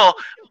tingin nyo,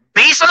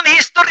 based on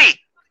history,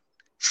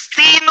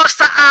 sino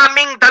sa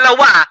aming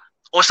dalawa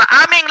o sa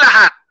aming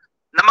lahat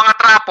ng mga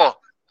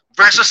trapo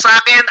versus sa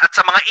akin at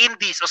sa mga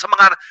indies o sa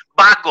mga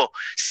bago,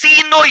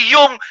 sino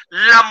yung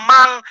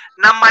lamang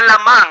na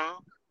malamang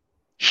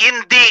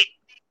hindi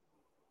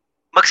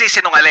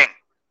magsisinungaling?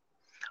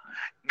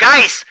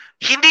 Guys,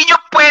 hindi nyo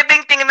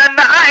pwedeng tingnan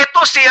na,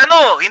 ito si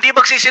hindi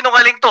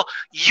magsisinungaling to.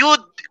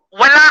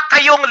 Wala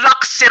kayong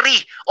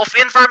luxury of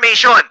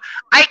information.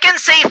 I can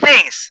say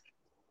things.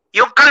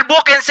 Yung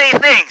kalbo can say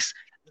things.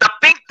 The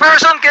pink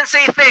person can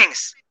say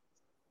things.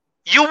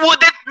 You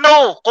wouldn't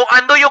know kung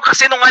ano yung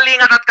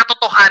kasinungalingan at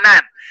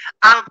katotohanan.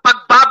 Ang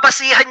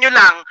pagbabasihan nyo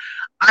lang,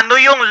 ano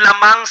yung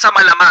lamang sa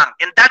malamang.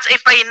 And that's a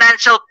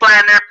financial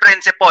planner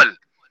principle.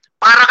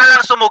 Para ka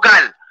lang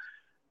sumugal.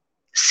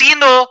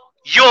 Sino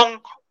yung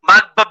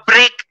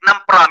magba-break ng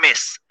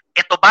promise?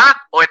 Ito ba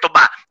o ito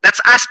ba? That's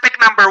aspect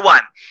number 1.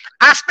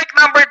 Aspect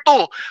number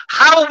 2,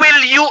 how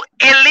will you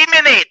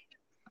eliminate?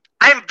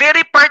 I'm very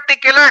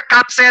particular,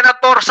 Cap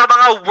Senator, sa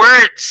mga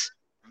words.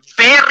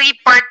 Very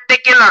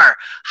particular.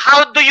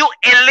 How do you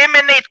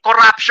eliminate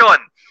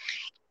corruption?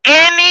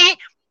 Any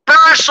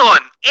person,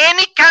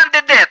 any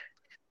candidate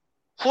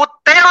who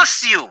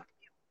tells you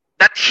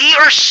that he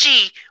or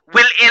she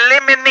will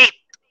eliminate,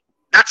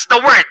 that's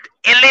the word,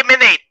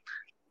 eliminate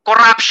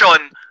corruption,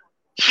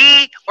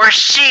 he or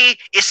she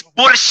is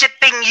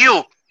bullshitting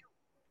you.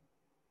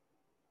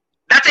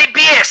 That's a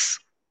BS.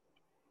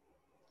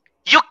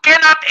 You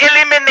cannot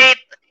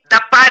eliminate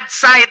the bad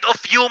side of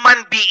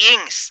human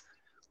beings.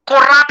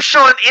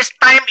 Corruption is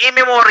time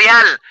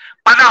immemorial.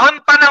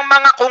 Panahon pa ng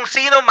mga kung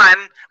sino man,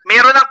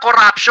 meron ng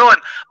corruption.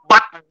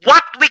 But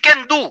what we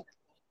can do,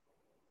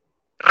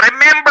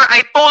 remember,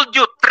 I told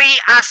you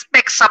 3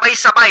 aspects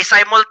sabay-sabay,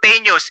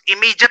 simultaneous.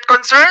 Immediate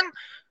concern,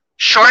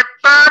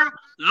 short-term,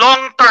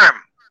 long-term.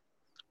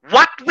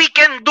 What we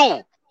can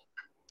do,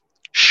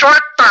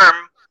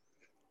 short-term,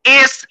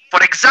 is,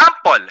 for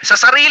example, sa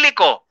sarili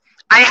ko,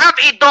 I have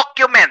a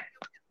document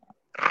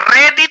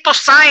ready to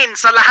sign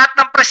sa lahat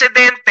ng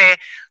presidente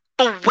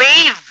to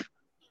waive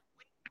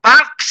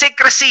bank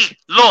secrecy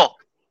law,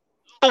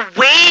 to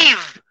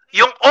waive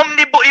yung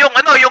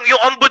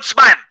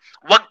ombudsman.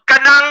 Huwag ka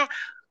nang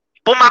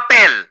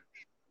pumapel.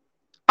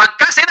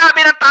 Pagka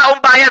sinabi ng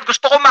taong bayan,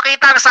 gusto ko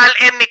makita ang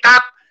SALN ni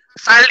Cap,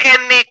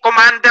 SALN ni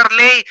Commander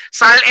Lay,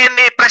 SALN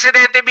ni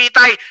Presidente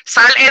Bitay,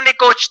 SALN ni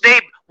Coach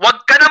Dave, huwag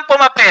ka nang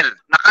pumapel.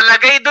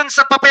 Nakalagay dun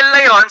sa papel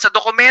na yon, sa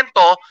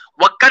dokumento,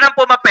 huwag ka nang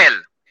pumapel.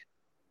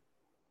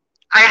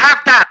 I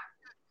have that.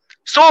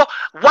 So,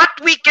 what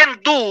we can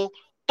do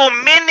to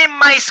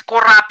minimize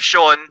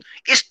corruption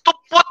is to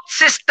put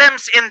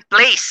systems in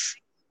place.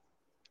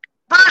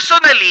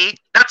 Personally,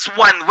 that's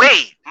one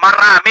way.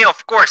 Marami,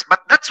 of course,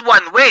 but that's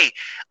one way.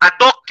 A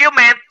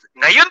document,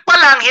 ngayon pa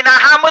lang,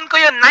 hinahamon ko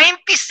yun,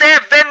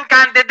 97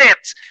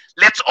 candidates.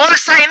 Let's all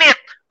sign it.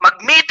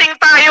 Mag-meeting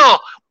tayo.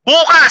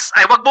 Bukas,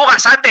 wag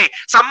bukas, Sunday.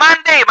 Sa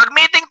Monday,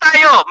 mag-meeting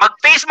tayo.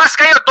 Mag-face mask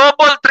kayo,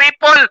 double,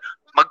 triple.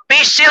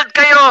 Mag-face shield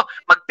kayo.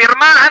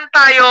 Magpirmahan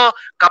tayo.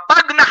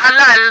 Kapag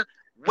nahalal,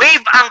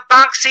 waive ang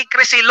bank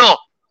secrecy law.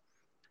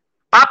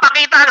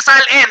 Papakita ang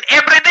SALN.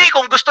 Everyday,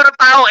 kung gusto ng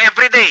tao,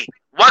 everyday.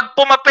 Wag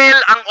pumapel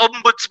ang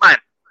ombudsman.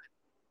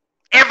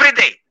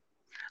 Everyday.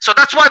 So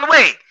that's one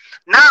way.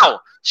 Now,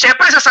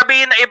 syempre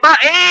sasabihin na iba,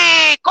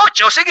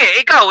 coach, sige,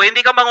 ikaw,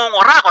 hindi ka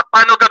mangungurakot.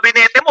 Paano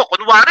gabinete mo?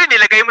 Kunwari,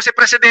 nilagay mo si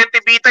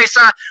Presidente Bitay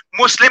sa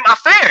Muslim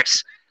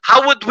Affairs.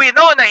 How would we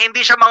know na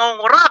hindi siya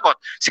mangungurakot?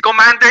 Si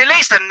Commander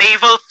Lay sa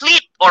Naval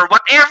Fleet or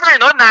whatever,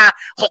 no, na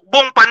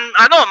hukbong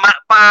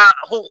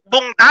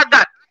hukbong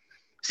dagat.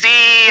 Si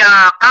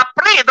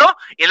Capri, no,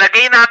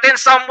 ilagay natin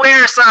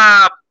somewhere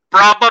sa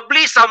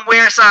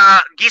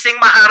Gising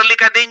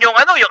Maharlika din yung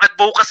yung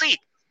advocacy.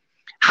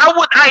 How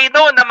would I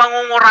know na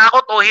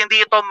mangungurakot o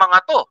hindi itong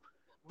mga to?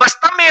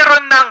 Basta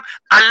meron ng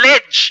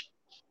allege,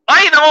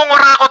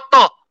 nangungurakot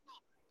to.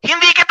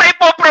 Hindi kita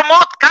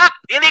ipopromote, Cap.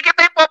 Hindi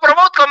kita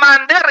ipopromote,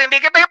 Commander. Hindi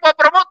kita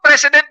ipopromote,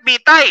 President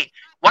Bitay.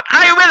 What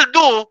I will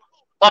do,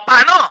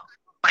 paano?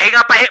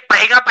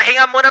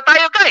 Pahinga muna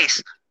tayo,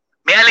 guys.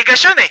 May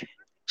aligasyon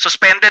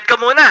Suspended ka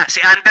muna. Si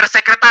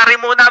Undersecretary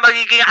muna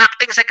magiging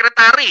acting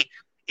secretary.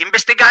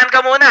 Imbestigahan ka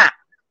muna.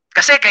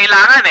 Kasi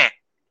kailangan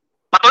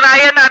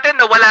patunayan natin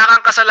na wala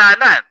kang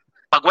kasalanan.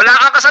 Pag wala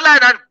kang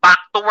kasalanan, back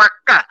to work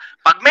ka.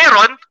 Pag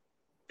meron,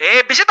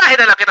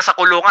 bisitahin na lang kita sa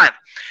kulungan.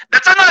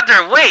 That's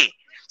another way.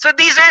 So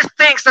these are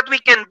things that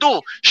we can do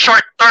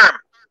short term.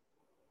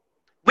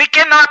 We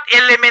cannot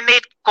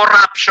eliminate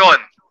corruption.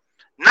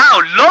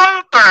 Now,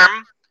 long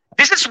term,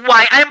 this is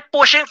why I'm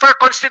pushing for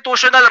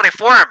constitutional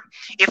reform.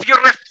 If you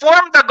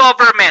reform the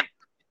government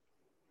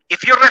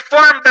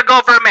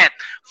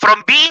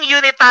from being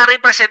unitary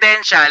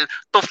presidential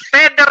to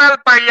federal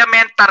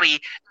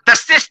parliamentary, the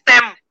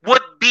system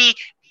would be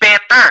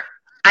better.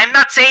 I'm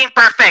not saying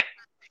perfect.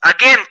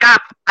 Again,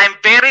 Cap, I'm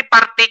very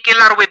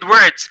particular with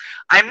words.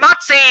 I'm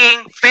not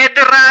saying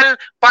federal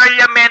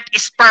parliament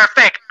is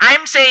perfect.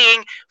 I'm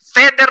saying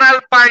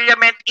federal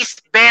parliament is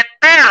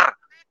better.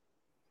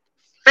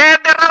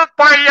 Federal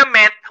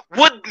parliament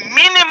would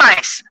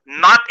minimize,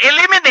 not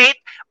eliminate,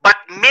 but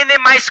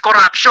minimize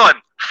corruption.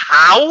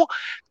 How?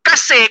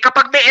 Kasi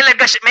kapag may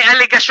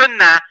allegation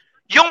na,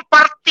 yung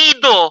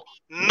partido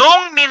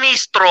nung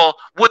ministro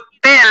would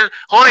tell,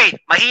 hoy,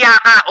 mahiya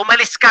ka,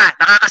 umalis ka,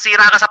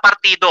 nakakasira ka sa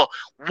partido.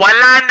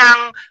 Wala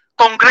nang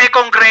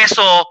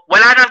kongreso,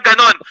 wala nang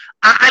ganon.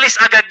 Aalis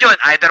agad yon.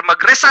 Either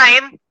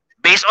mag-resign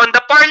based on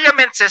the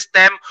parliament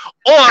system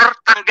or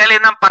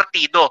tanggalin ng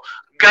partido.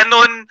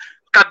 Ganon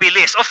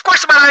kabilis. Of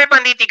course, marami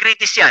pang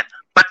nitty-gritties yan.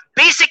 But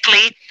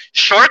basically,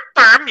 short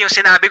term, yung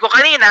sinabi ko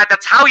kanina,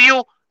 that's how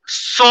you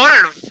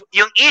solve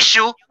yung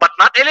issue but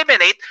not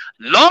eliminate.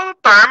 Long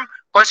term,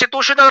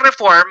 constitutional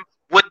reform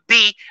would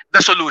be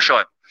the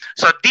solution.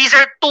 So these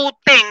are two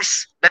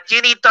things that you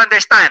need to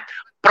understand.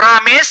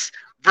 Promise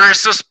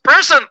versus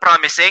person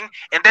promising,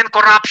 and then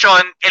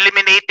corruption,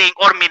 eliminating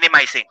or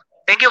minimizing.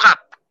 Thank you, Kap.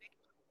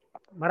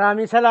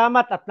 Maraming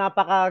salamat at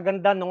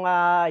napakaganda nung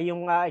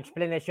yung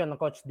explanation ng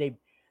Coach Dave.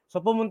 So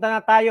pumunta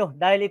na tayo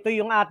dahil ito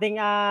yung ating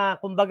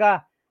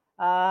kumbaga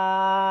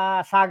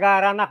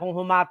sagara na kung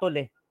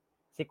humatol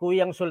si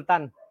Kuyang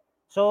Sultan.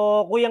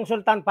 So Kuyang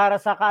Sultan,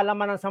 para sa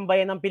kaalaman ng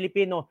sambayan ng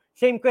Pilipino,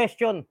 same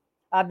question,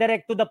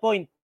 direct to the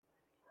point.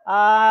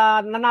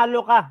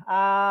 Nanalo ka,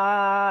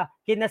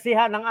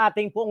 kinasihan ng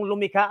ating poong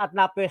lumikha at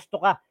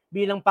napwesto ka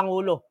bilang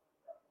Pangulo.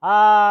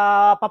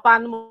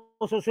 Paano mo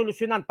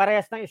susolusyonan?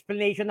 Parehas ng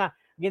explanation na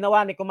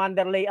ginawa ni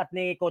Commander Lay at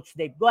ni Coach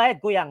Dave. Go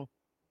ahead, Kuyang.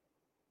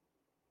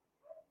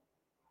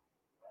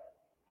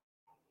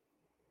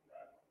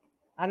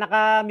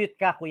 Naka-mute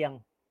ka, Kuyang.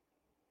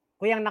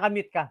 Kuyang,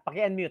 naka-mute ka.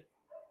 Paki-unmute.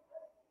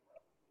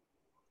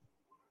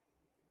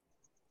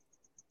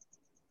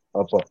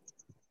 Opo.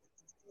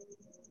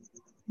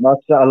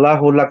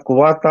 Masyaallahu la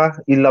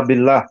quwata illa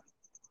billah.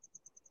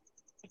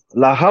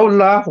 La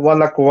haula wa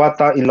la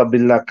quwata illa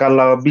billah.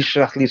 Kala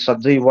bishrah li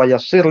sadri wa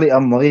yassir li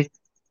amri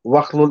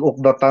wahlul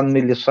 'uqdatan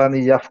min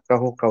lisani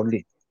yafqahu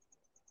qawli.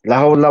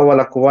 La haula wa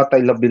la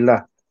quwata illa billah.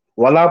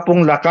 Wala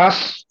pong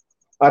lakas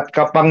at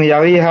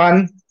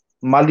kapangyarihan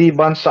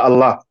maliban sa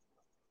Allah.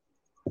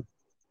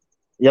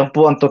 Yan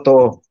po ang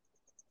totoo.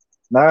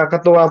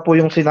 Nakakatuwa po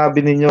yung sinabi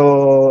ninyo,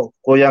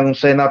 Kuyang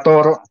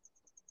Senator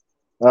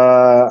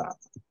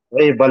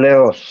Ray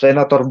Baleos,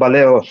 Senator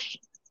Baleos,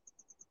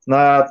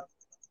 na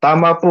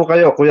tama po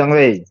kayo, Kuyang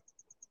Ray.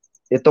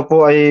 Ito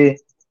po ay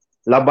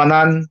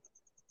labanang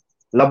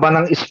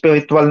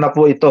spiritual na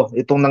po ito,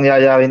 itong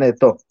nangyayari na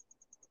ito.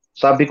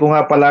 Sabi ko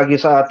nga palagi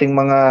sa ating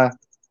mga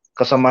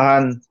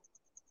kasamahan,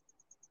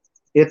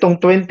 itong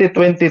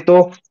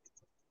 2022,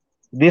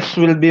 this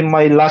will be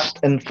my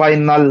last and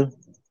final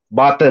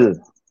battle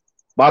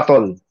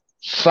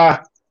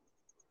sa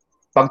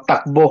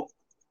pagtakbo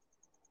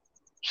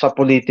sa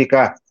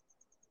politika.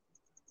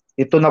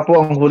 Ito na po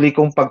ang huli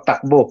kong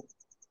pagtakbo.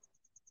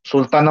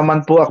 Sultan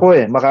naman po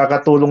ako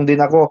makakatulong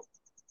din ako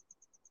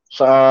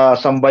sa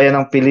sambayan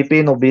ng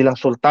Pilipino bilang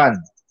sultan.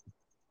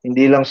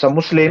 Hindi lang sa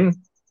Muslim,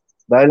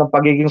 dahil ang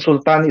pagiging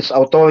sultan is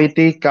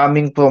authority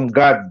coming from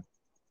God.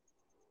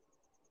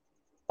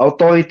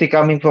 Authority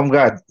coming from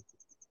God.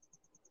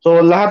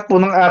 So lahat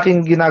po ng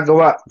ating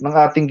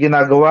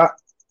ginagawa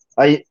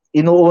ay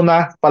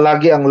inuuna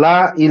palagi ang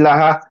la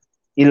ilaha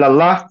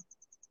illallah.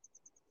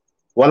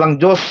 Walang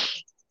Diyos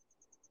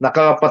na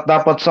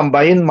karapat-dapat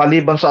sambahin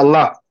maliban sa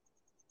Allah.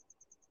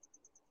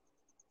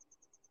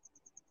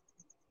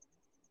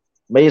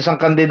 May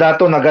isang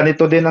kandidato na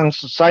ganito din ang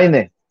sign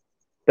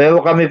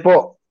Pero kami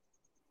po,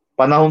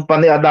 panahon pa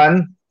ni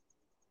Adan,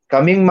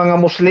 kaming mga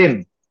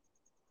Muslim,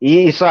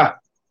 iisa.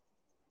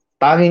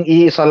 Tanging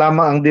iisa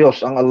lamang ang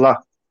Diyos, ang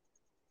Allah,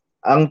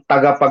 ang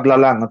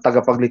tagapaglalang, ang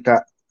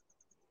tagapaglikha.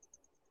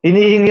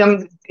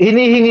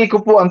 Hinihingi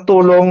ko po ang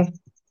tulong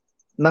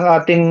ng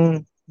ating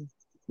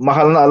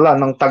mahal na Allah,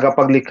 ng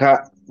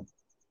tagapaglikha,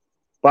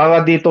 para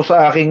dito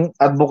sa aking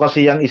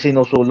advokasiyang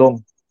isinusulong.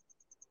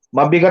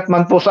 Mabigat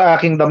man po sa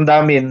aking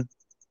damdamin,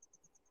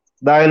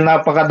 dahil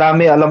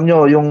napakadami, alam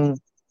nyo,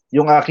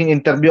 yung aking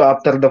interview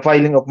after the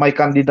filing of my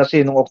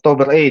candidacy noong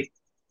October 8,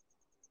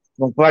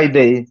 noong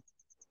Friday,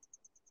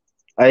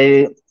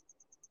 ay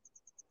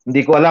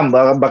hindi ko alam,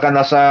 baka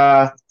nasa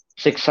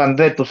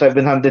 600 to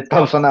 700,000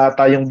 na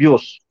ata yung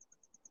views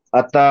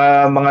at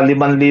mga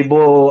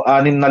 5,000,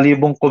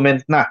 6,000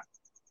 comment na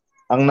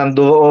ang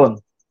nandoon.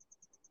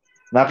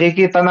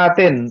 Nakikita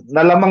natin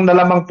na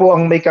lamang po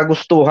ang may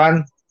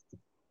kagustuhan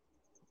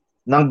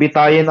ng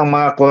bitayin ang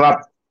mga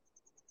korap.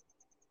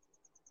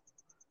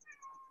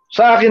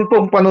 Sa akin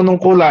pong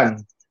panunungkulan,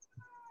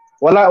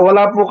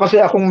 wala po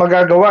kasi akong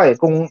magagawa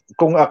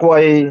kung ako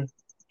ay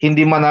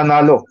hindi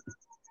mananalo.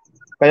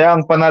 Kaya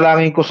ang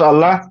panalangin ko sa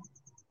Allah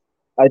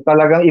ay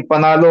talagang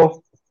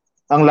ipanalo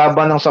ang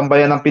laban ng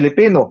sambayan ng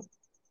Pilipino.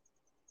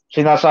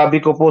 Sinasabi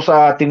ko po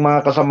sa ating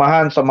mga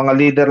kasamahan, sa mga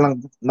leader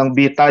ng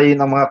bitay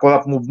ng mga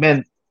corrupt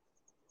movement,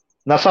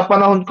 na sa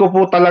panahon ko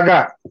po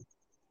talaga,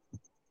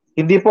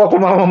 hindi po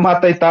ako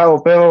mamamatay tao,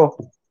 pero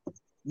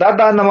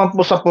dadaan naman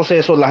po sa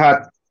proseso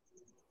lahat.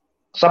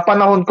 Sa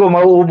panahon ko,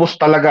 mauubos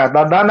talaga.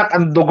 Dadanak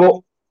ang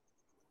dugo.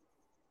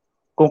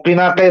 Kung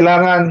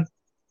kinakailangan,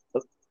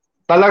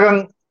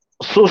 talagang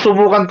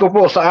susubukan ko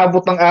po sa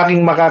abot ng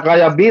aking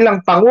makakaya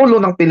bilang Pangulo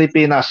ng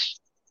Pilipinas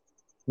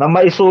na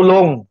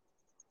maisulong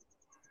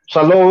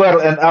sa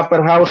lower and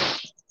upper house,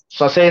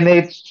 sa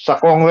Senate,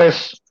 sa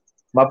Congress,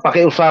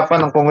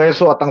 mapakiusapan ng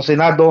Kongreso at ang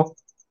Senado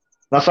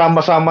na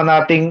sama-sama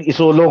nating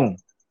isulong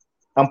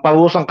ang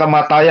parusang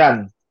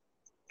kamatayan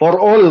for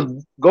all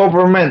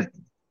government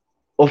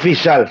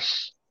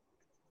officials.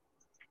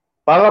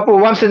 Para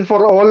po once and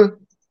for all,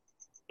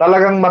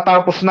 talagang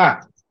matapos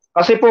na.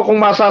 Kasi po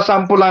kung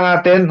masasampulan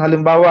natin,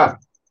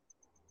 halimbawa,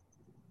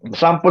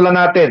 sampulan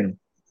natin,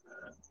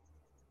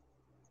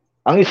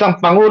 ang isang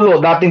pangulo,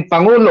 dating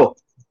pangulo,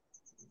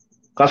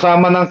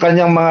 kasama ng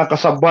kanyang mga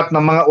kasabwat na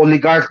mga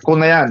oligarko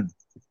na yan,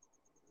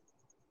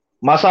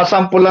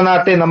 masasampulan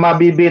natin na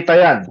mabibita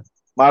yan,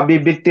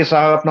 mabibigti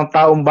sa harap ng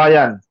taong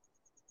bayan,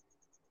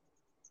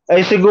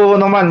 ay siguro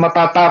naman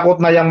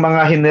matatakot na yung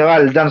mga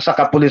general dyan sa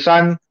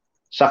kapulisan,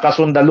 sa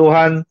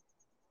kasundaluhan,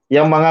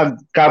 yung mga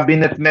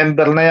cabinet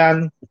member na yan.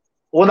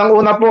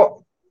 Unang-una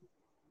po,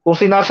 kung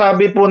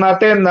sinasabi po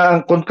natin na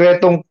ang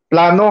konkretong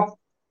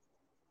plano,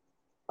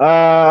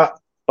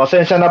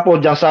 pasensya na po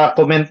dyan sa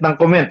comment ng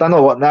comment,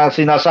 na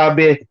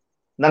sinasabi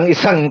ng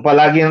isang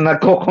palagi na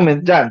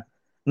nagko-comment dyan,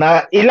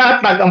 na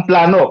ilatag ang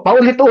plano.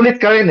 Paulit-ulit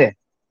ka rin eh.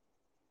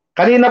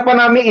 Kanina pa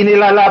namin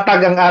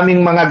inilalatag ang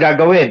aming mga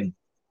gagawin.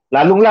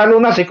 Lalong-lalo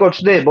na si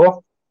Coach Dave,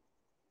 oh.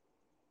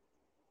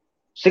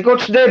 Si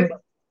Coach Dave,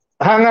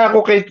 hanga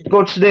ako kay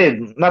Coach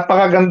Dave.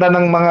 Napakaganda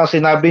ng mga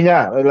sinabi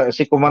niya,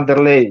 si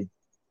Commander Lay.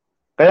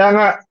 Kaya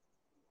nga,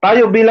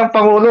 tayo bilang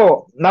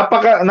Pangulo,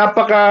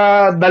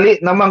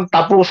 napakadali namang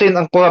tapusin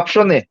ang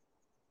korupsyon eh.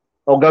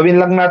 O gawin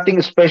lang nating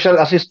Special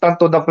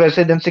Assistant to the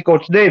President si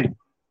Coach Dave.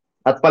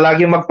 At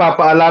palagi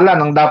magpapaalala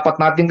ng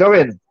dapat nating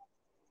gawin.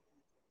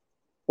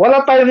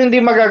 Wala tayong hindi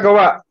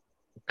magagawa.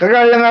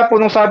 Kagaya nga po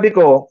nung sabi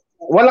ko,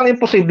 walang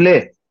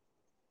imposible.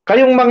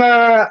 Kayong mga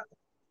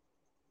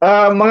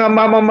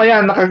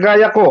mamamayan na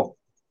kagaya ko,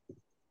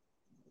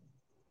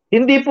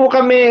 hindi po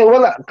kami,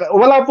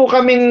 wala po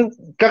kaming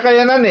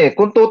kakayanan eh.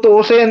 Kung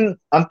tutuusin,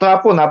 ang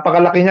trapo,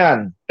 napakalaki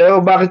niyan. Pero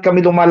bakit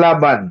kami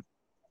lumalaban?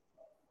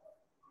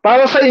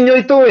 Para sa inyo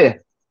ito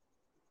eh.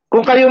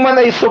 Kung kayo man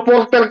ay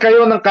supporter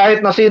kayo ng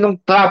kahit na sinong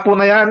trapo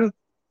na yan,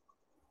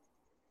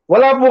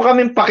 wala po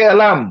kaming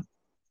pakialam.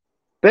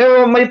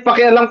 Pero may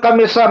pakialam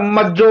kami sa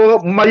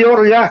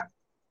mayorya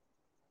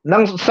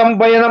ng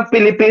sambayan ng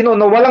Pilipino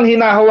na walang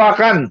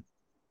hinahawakan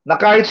na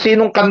kahit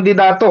sinong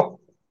kandidato.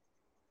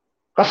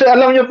 Kasi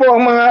alam niyo po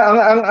ang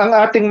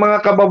ating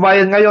mga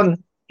kababayan ngayon,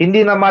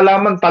 hindi na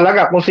malaman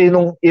talaga kung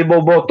sinong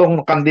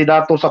ibobotong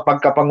kandidato sa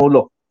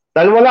pagkapangulo.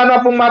 Dahil wala na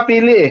pong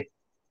mapili eh.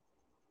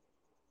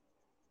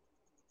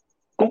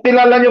 Kung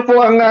kilala niyo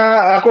po ang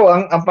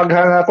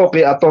paghanga ko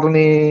kay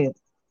attorney,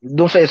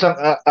 doon sa isang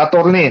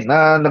attorney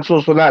na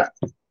nagsusulat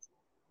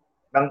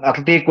ng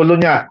artikulo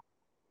niya.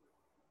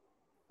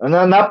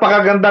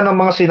 Napakaganda ng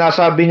mga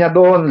sinasabi niya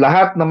doon,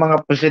 lahat ng mga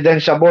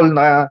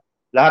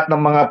lahat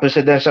ng mga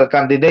presidential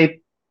candidate,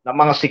 ng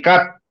mga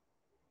sikat,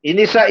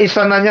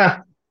 inisa-isa na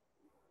niya.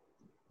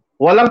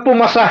 Walang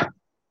pumasa.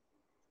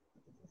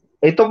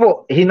 Ito po,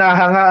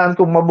 hinahangaan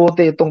kong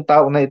mabuti itong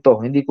tao na ito.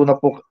 Hindi ko na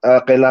po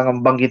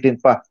kailangan banggitin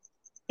pa.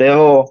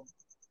 Pero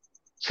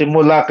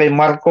simula kay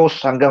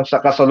Marcos hanggang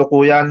sa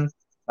kasalukuyan,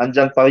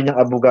 nandyan pa rin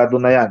yung abogado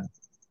na yan.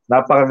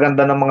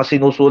 Napakaganda ng mga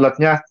sinusulat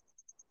niya.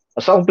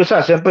 Sa umpisa,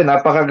 siyempre,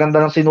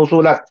 napakaganda ng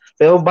sinusulat.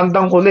 Pero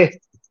bandang huli,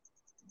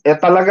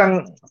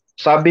 talagang,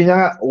 sabi niya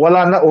nga,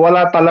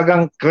 wala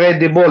talagang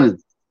credible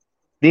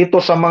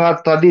dito sa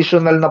mga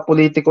traditional na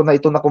politiko na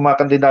ito na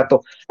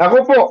kumakandidato. Ako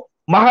po,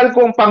 mahal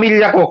ko ang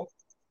pamilya ko.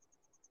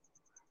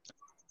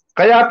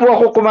 Kaya po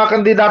ako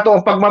kumakandidato,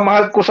 ang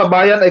pagmamahal ko sa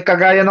bayan ay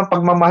kagaya ng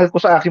pagmamahal ko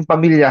sa aking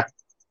pamilya.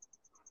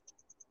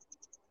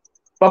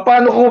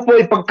 Paano ko po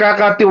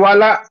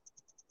ipagkakatiwala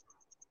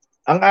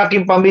ang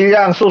aking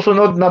pamilya, ang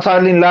susunod na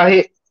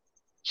salinlahi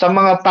sa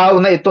mga tao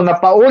na ito na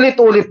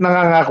paulit-ulit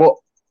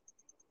nangangako?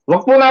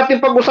 Huwag po natin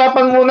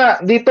pag-usapan muna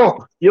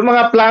dito yung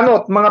mga plano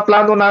at mga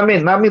plano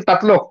namin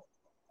tatlo.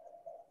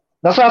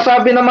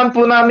 Nasasabi naman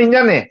po namin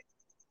yan eh.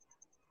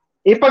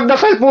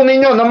 Ipagdasal po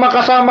ninyo na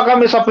makasama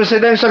kami sa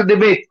presidential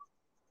debate.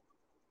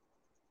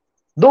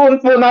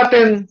 Doon po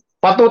natin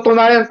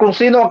patutunayan kung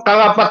sino ang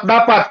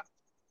karapat-dapat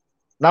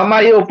na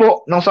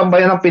maiupo ng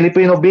sambayan ng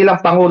Pilipino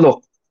bilang Pangulo.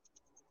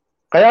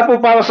 Kaya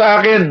po para sa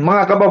akin,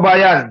 mga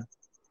kababayan,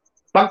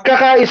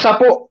 pagkakaisa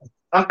po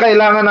ang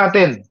kailangan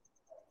natin.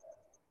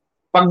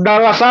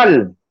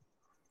 Pagdarasal.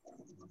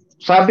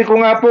 Sabi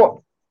ko nga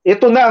po,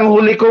 ito na ang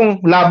huli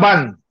kong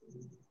laban.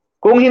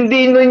 Kung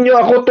hindi ninyo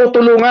ako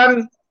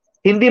tutulungan,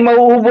 hindi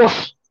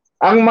mauubos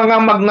ang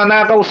mga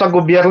magnanakaw sa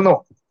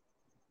gobyerno.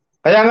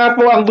 Kaya nga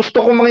po, ang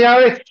gusto kong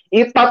mangyari,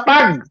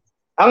 itatag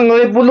ang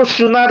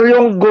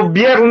revolusyonaryong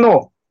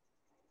gobyerno.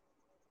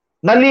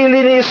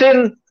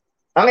 Nalilinisin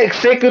ang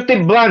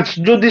executive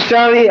branch,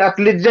 judiciary at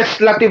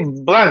legislative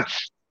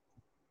branch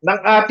ng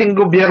ating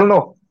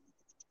gobyerno.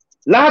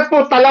 Lahat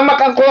po talamak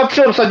ang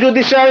korupsyon sa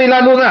judiciary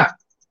lalo na.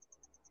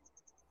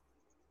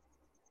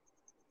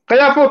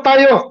 Kaya po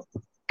tayo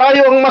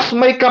ang mas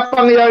may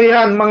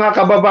kapangyarihan, mga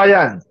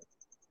kababayan.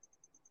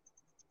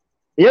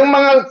 Yung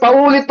mga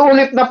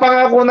paulit-ulit na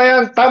pangako na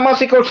yan, tama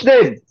si Coach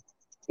Dave.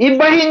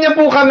 Ibahin niya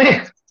po kami.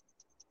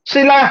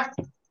 Sila,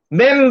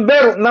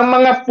 member ng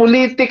mga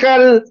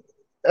political,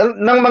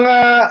 ng mga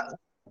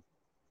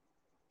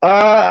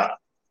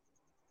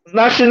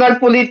national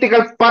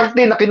political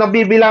party na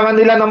kinabibilangan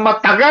nila ng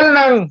matagal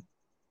ng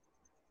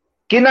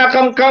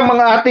kinakamkam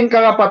ang ating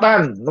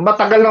karapatan,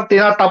 matagal nang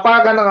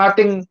tinatapakan ang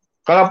ating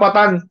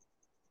karapatan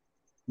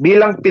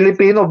bilang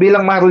Pilipino,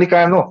 bilang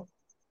Marlikano.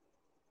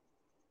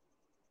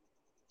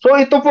 So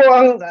ito po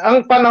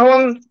ang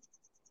panahon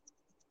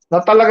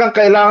na talagang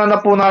kailangan na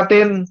po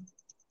natin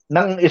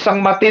ng isang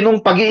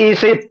matinong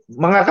pag-iisip,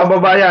 mga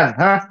kababayan,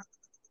 ha?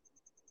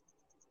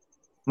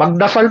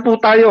 Magdasal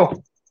po tayo.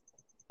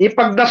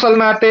 Ipagdasal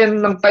natin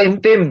ng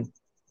taimtim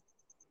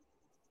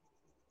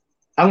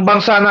ang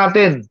bansa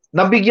natin.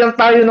 Nabigyan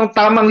tayo ng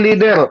tamang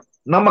leader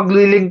na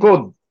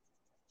maglilingkod.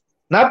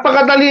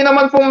 Napakadali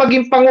naman pong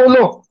maging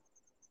pangulo.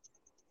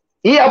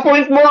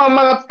 I-appoint mo ang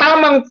mga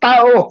tamang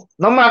tao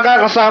na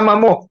makakasama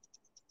mo.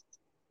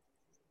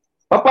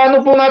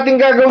 Paano po natin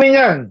gagawin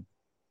yan?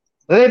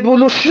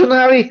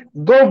 Revolutionary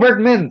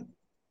government.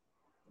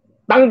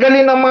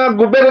 Tanggalin ang mga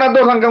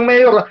gobernador hanggang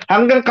mayor,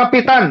 hanggang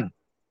kapitan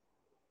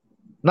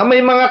na may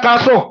mga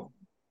kaso.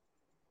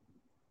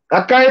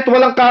 At kahit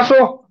walang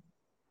kaso,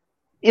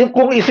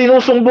 kung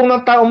isinusumbong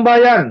ng taong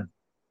bayan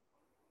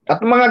at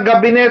mga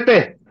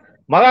gabinete,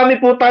 marami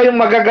po tayong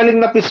magagaling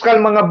na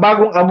piskal, mga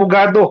bagong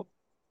abogado,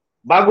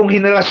 bagong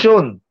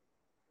henerasyon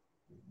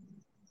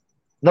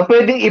na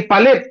pwedeng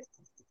ipalit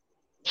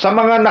sa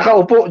mga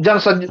nakaupo dyan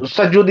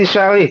sa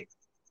judiciary.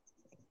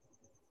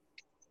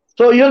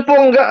 So yun po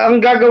ang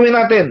gagawin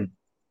natin.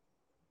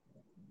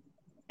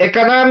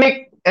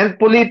 Economic and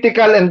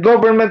political and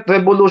government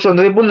revolution,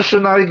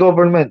 revolutionary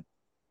government.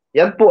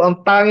 Yan po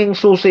ang tanging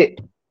susi.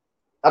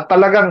 At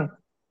talagang,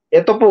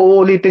 ito po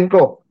uulitin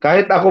ko,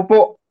 kahit ako po,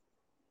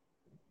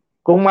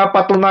 kung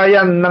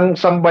mapatunayan ng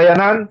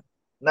sambayanan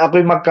na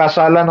ako'y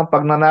magkasala ng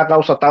pagnanakaw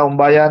sa taong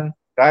bayan,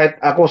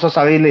 kahit ako sa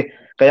sarili,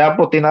 kaya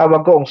po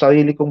tinawag ko ang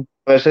sarili kong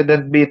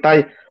President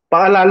Bitay,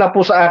 paalala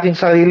po sa aking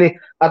sarili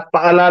at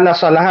paalala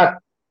sa lahat,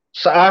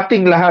 sa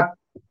ating lahat,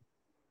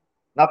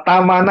 na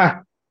tama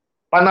na,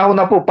 panahon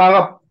na po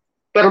para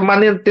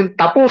permanenteng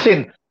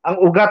tapusin ang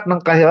ugat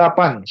ng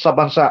kahirapan sa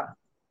bansa.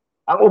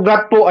 Ang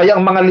ugat po ay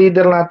ang mga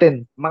leader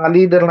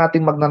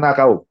natin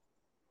magnanakaw.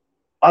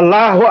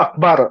 Allahu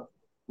Akbar.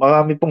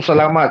 Marami pong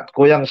salamat,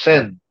 Kuyang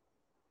Sen.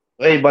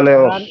 Ray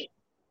Valeros.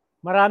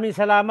 Maraming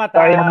salamat,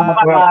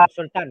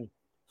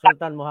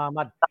 Sultan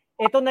Muhammad.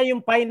 Ito na yung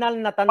final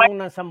na tanong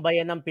ng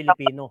sambayan ng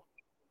Pilipino.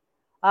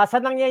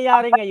 Sa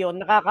nangyayari ngayon,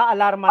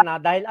 nakaka-alarma na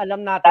dahil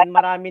alam natin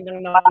marami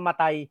nang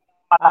namatay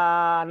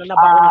na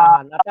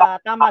nabakunahan. At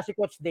tama si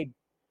Coach Dave.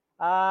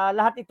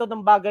 Lahat ito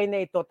ng bagay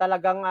na ito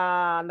talagang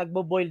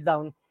nagbo-boil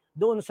down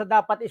doon sa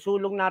dapat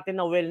isulong natin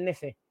na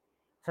wellness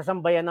sa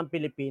sambayan ng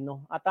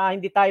Pilipino. At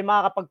hindi tayo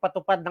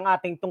makakapagpatupad ng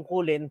ating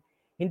tungkulin,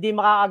 hindi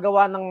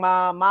makakagawa ng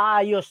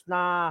maayos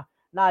na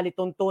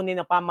alituntunin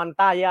na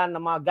pamantayan,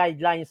 ng mga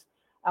guidelines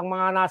ang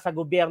mga nasa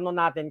gobyerno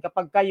natin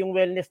kapag yung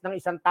wellness ng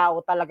isang tao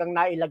talagang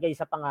nailagay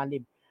sa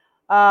panganib.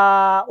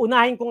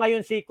 Unahin ko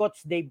ngayon si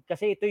Coach Dave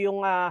kasi ito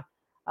yung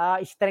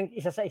strength,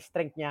 isa sa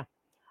strength niya.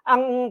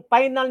 Ang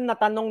final na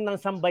tanong ng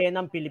sambayan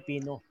ng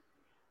Pilipino.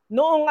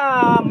 Noong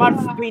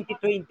March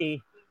 2020,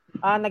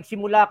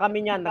 nagsimula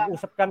kami niyan,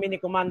 nag-usap kami ni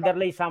Commander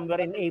Lay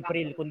somewhere in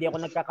April, kung di ako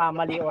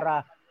nagkakamali,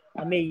 or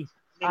May.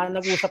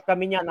 Nag-usap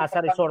kami niyan nasa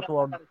Resort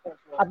World.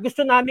 At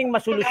gusto naming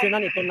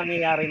masolusyonan itong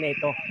nangyayari na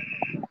ito.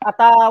 At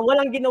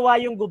walang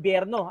ginawa yung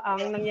gobyerno.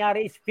 Ang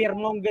nangyari is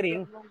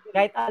fear-mongering,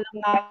 kahit alam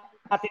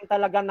natin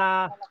talaga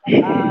na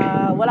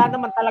wala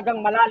naman talagang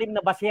malalim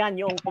na basehan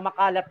yung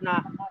kumakalat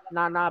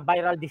na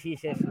viral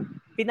diseases.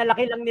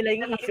 Pinalaki lang nila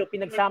yung issue,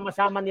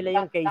 pinagsama-sama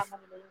nila yung case.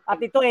 At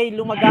ito ay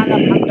lumaganap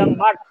hanggang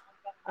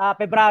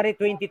February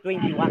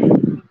 2021.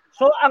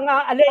 So ang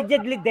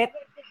allegedly death,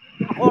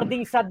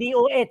 according sa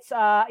DOH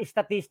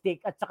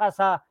statistic at saka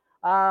sa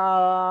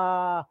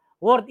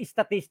world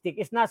statistic,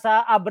 is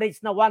nasa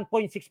average na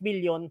 1.6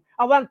 million,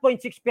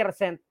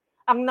 1.6%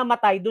 ang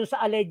namatay dun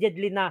sa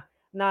allegedly na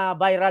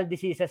viral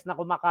disease na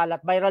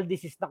kumakalat.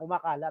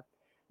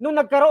 Nung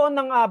nagkaroon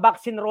ng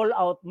vaccine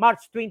rollout,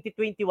 March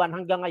 2021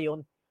 hanggang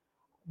ngayon,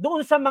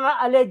 doon sa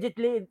mga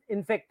allegedly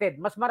infected,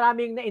 mas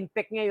maraming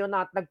na-infect ngayon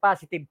at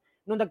nag-positive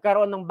nung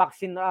nagkaroon ng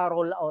vaccine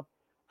rollout.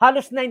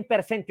 Halos 9%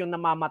 yung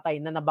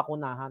namamatay na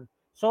nabakunahan.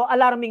 So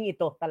alarming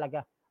ito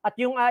talaga. At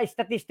yung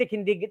statistic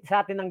hindi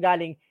sa atin ang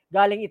galing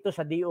ito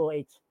sa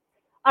DOH.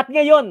 At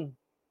ngayon,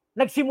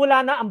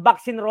 nagsimula na ang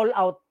vaccine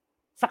rollout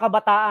sa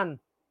kabataan.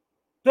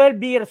 12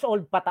 years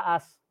old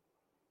pataas.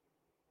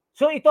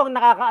 So ito ang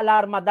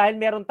nakaka-alarma dahil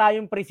meron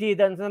tayong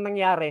precedence na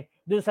nangyari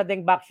dun sa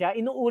Dengbaxia,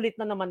 inuulit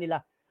na naman nila.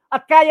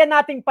 At kaya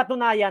nating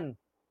patunayan,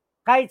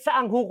 kahit sa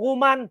ang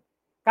hukuman,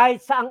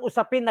 kahit sa ang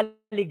usapin na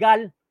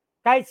legal,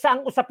 kahit sa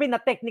ang usapin na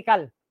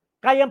technical,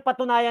 kayang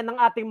patunayan ng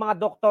ating mga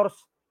doctors,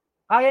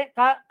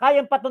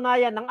 kayang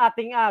patunayan ng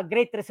ating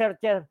great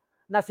researcher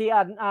na si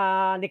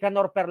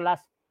Nicanor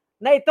Perlas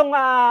na itong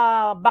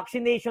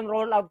vaccination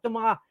rollout, itong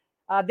mga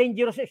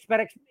dangerous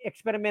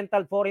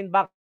experimental foreign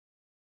vaccine,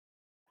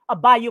 a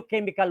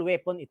biochemical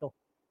weapon ito.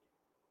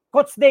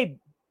 Coach Dave,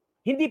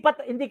 hindi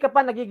ka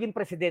pa nagiging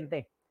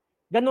presidente.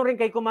 Ganun rin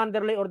kay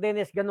Commander Lay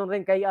Ordenes, ganun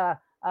rin kay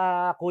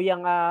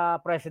Kuyang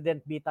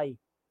President Bitay.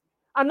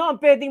 Ano ang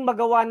pwedeng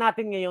magawa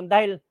natin ngayon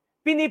dahil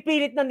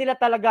pinipilit na nila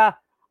talaga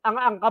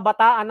ang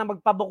kabataan na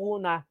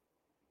magpabakuna.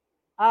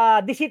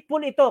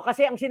 Deceitful ito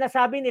kasi ang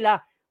sinasabi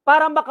nila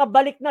para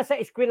makabalik na sa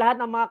eskwelahan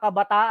ng mga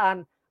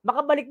kabataan,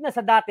 makabalik na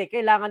sa dati,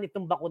 kailangan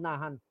itong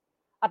bakunahan.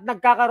 At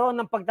nagkakaroon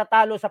ng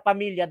pagtatalo sa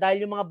pamilya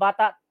dahil yung mga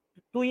bata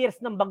 2 years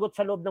nang bagot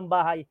sa loob ng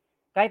bahay,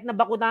 kahit na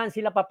bakunahan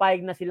sila,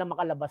 papayag na sila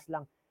makalabas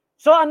lang.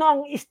 So ano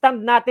ang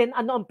stand natin?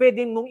 Ano ang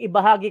pwedeng mong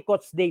ibahagi,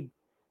 Coach Dave?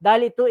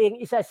 Dahil ito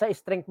yung isa sa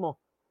strength mo.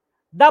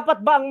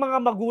 Dapat ba ang mga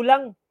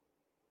magulang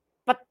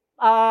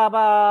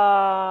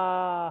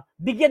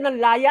bigyan ng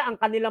laya ang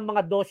kanilang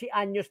mga 12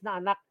 anyos na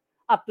anak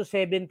up to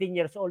 17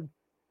 years old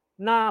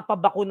na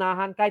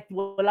pabakunahan kahit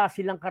wala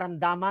silang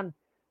karamdaman,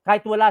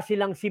 kahit wala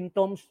silang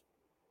symptoms?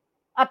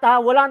 At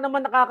wala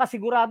naman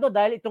nakakasigurado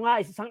dahil ito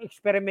nga isang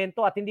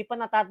eksperimento at hindi pa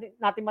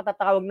natin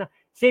matatawag na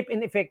safe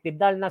and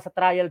effective dahil nasa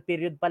trial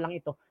period pa lang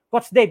ito.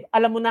 Coach Dave,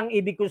 alam mo na ang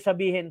ibig kong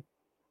sabihin.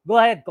 Go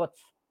ahead, Coach.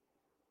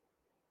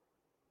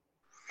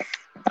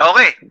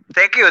 Okay,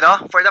 thank you,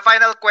 no? For the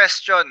final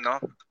question, no?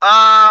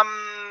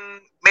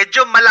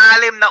 Medyo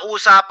malalim na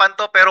usapan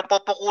to pero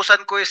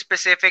pupukusan ko yung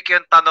specific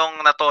yung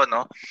tanong na to,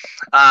 no?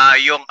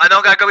 Yung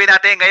ano gagawin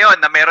natin ngayon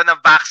na meron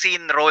ng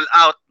vaccine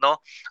rollout, no?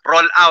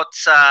 Rollout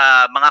sa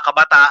mga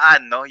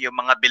kabataan, no? Yung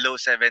mga below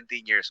 17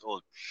 years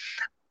old.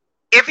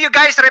 If you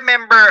guys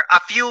remember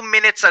a few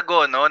minutes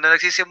ago, no, na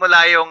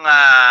nagsisimula yung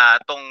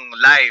tong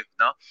live,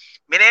 no?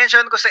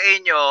 Minention ko sa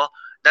inyo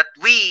that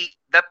we,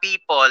 the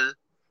people,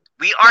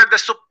 we are the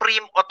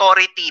supreme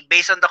authority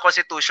based on the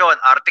Constitution,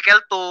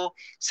 Article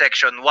 2,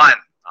 Section 1.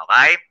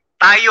 Okay?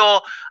 Tayo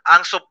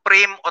ang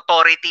supreme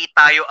authority,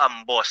 tayo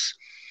ang boss.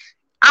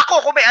 Ako,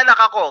 kung may anak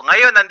ako,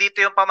 ngayon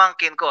nandito yung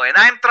pamangkin ko, and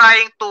I'm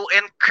trying to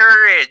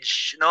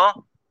encourage,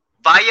 no,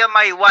 via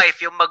my wife,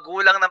 yung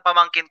magulang ng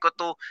pamangkin ko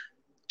to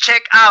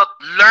check out,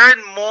 learn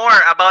more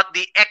about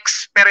the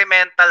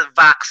experimental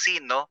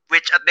vaccine, no,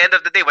 which at the end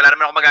of the day, wala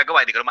naman ako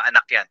magagawa, hindi ko naman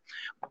anak yan.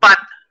 But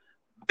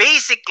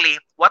basically,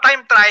 what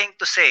I'm trying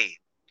to say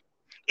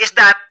is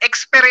that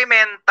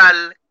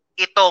experimental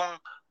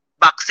itong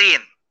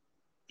vaccine.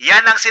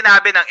 Yan ang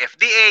sinabi ng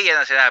FDA, yan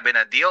ang sinabi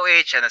ng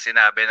DOH, yan ang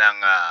sinabi ng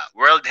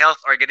World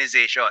Health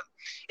Organization.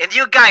 And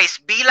you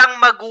guys,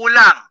 bilang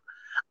magulang,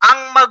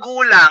 ang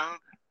magulang,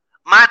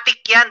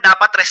 matik yan,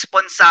 dapat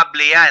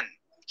responsable yan.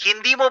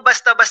 Hindi mo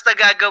basta-basta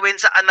gagawin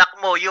sa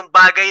anak mo yung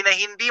bagay na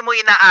hindi mo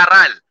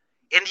inaaral.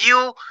 And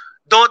you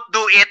don't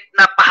do it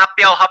na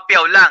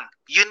pahapyaw-hapyaw lang.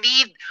 You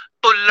need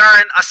to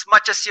learn as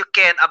much as you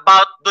can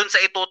about dun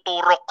sa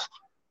ituturok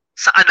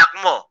sa anak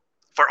mo.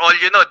 For all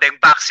you know,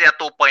 Dengvaxia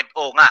 2.0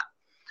 nga.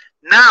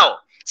 Now,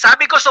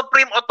 sabi ko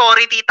supreme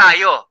authority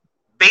tayo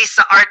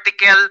based sa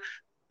Article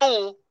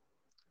 2,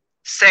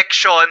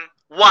 Section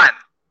 1.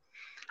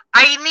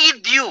 I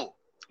need you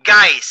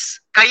guys,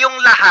 kayong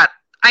lahat,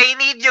 I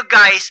need you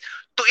guys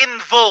to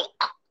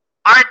invoke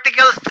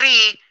Article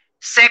 3,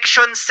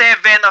 Section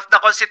 7 of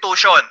the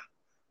Constitution.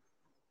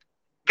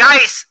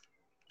 Guys,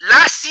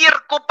 last year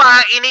ko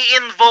pa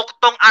ini-invoke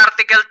tong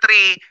Article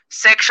 3,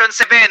 Section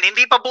 7.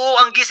 Hindi pa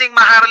buo ang Gising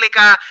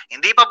Maharlika,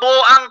 hindi pa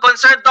buo ang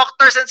Concerned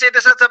Doctors and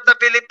Citizens of the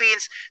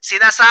Philippines.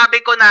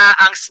 Sinasabi ko na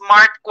ang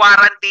smart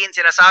quarantine,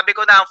 sinasabi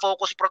ko na ang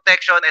focus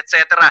protection,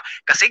 etc.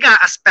 Kasi nga,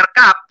 as per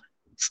cap,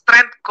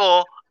 strength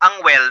ko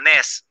ang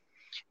wellness.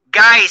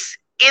 Guys,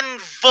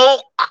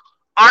 invoke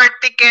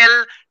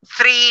Article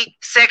 3,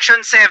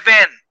 Section 7.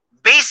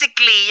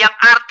 Basically, yung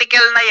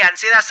article na yan,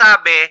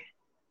 sinasabi,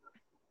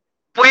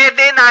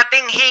 pwede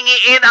nating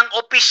hingiin ang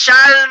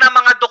opisyal na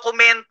mga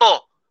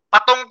dokumento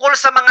patungkol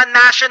sa mga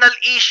national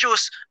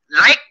issues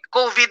like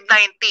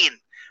COVID-19.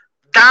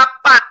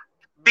 Dapat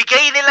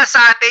bigay nila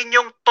sa atin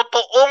yung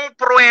totoong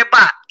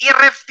pruweba,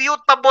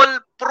 irrefutable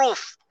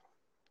proof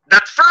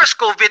that first,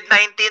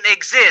 COVID-19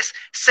 exists.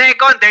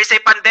 Second, there's a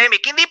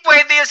pandemic. Hindi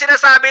pwede yung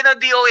sinasabi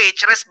ng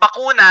DOH, res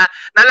bakuna,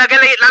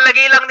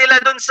 lalagay lang nila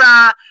dun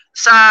sa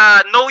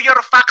know your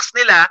facts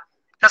nila,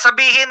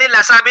 sasabihin nila,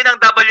 sabi ng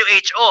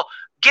WHO,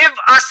 give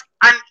us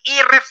an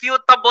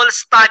irrefutable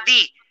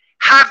study.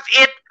 Have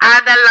it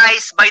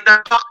analyzed by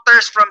the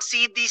doctors from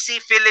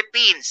CDC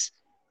Philippines.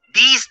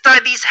 These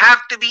studies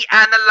have to be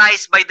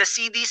analyzed by the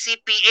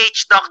CDC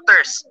PH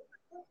doctors.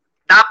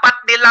 Dapat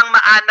nilang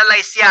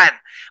ma-analyze yan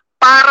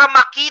para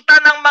makita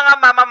ng mga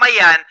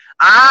mamamayan,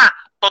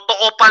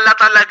 totoo pala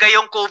talaga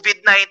yung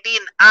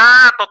COVID-19.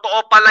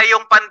 Totoo pala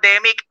yung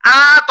pandemic.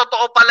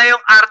 Totoo pala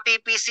yung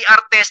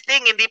RT-PCR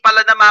testing. Hindi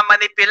pala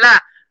namamanipila.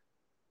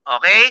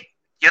 Okay?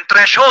 Yung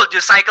threshold,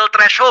 yung cycle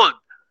threshold.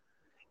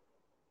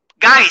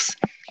 Guys,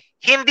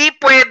 hindi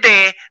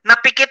pwede na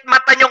pikit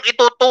mata nyong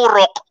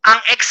ituturok ang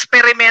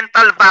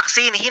experimental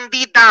vaccine.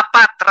 Hindi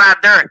dapat,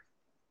 rather.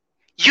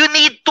 You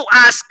need to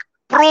ask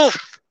proof.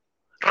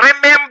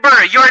 Remember,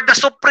 you're the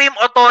supreme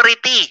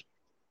authority.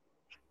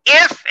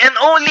 If and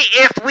only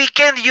if we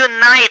can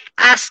unite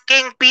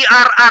asking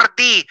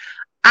PRRD,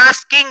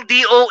 asking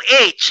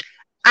DOH,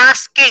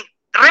 asking,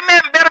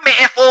 remember may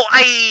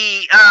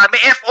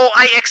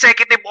FOI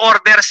executive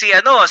order si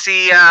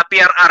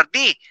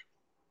PRRD.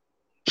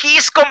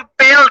 He is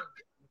compelled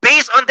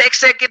based on the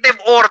executive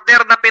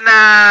order na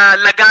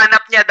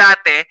pinalaganap niya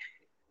dati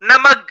na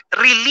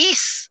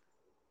mag-release.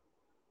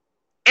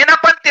 And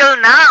up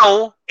until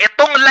now,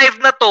 itong live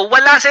na to,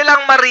 wala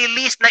silang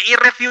ma-release na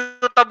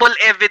irrefutable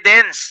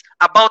evidence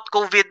about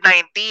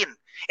COVID-19.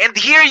 And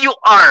here you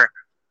are,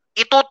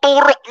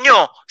 ituturok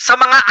nyo sa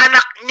mga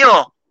anak nyo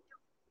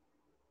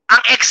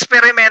ang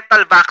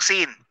experimental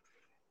vaccine.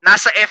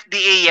 Nasa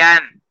FDA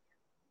yan.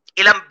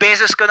 Ilang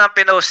beses ko nang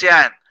pinost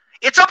yan.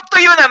 It's up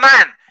to you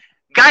naman.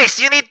 Guys,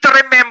 you need to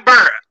remember,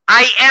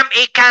 I am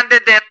a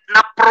candidate na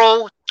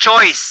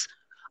pro-choice.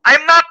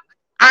 I'm not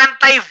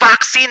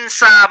anti-vaccine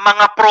sa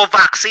mga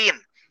pro-vaccine.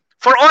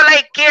 For all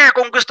I care,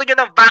 kung gusto nyo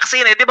ng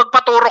vaccine, di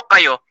magpaturok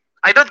kayo.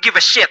 I don't give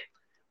a shit.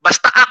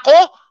 Basta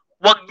ako,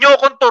 wag nyo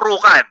akong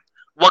turukan.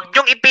 Wag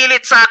nyong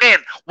ipilit sa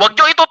akin. Wag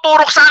nyo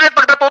ituturok sa akin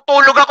pag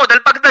natutulog ako.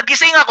 Dahil pag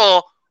nagising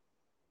ako,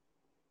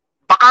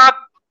 baka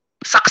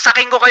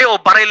saksakin ko kayo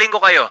o barilin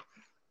ko kayo.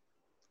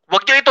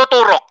 Wag nyo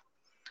ituturok.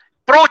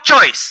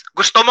 Pro-choice.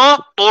 Gusto mo?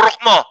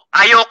 Turok mo.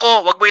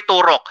 Ayoko, wag mo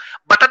iturok.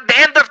 But at the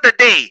end of the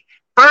day,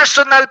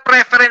 personal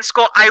preference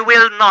ko, I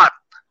will not.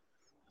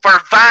 For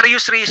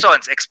various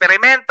reasons.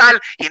 Experimental,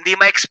 hindi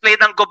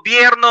ma-explain ng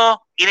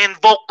gobyerno,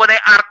 in-invoke ko na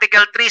yung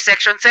Article 3,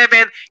 Section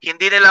 7,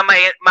 hindi nila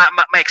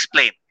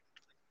ma-explain.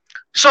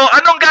 So,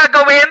 anong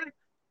gagawin?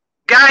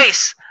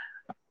 Guys,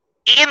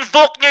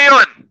 i-invoke nyo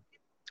yun.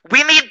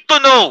 We need to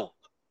know.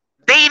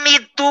 They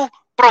need to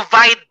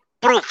provide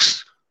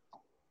proofs.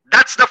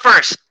 That's the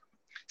first.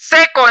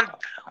 Second,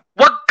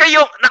 wag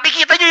kayo,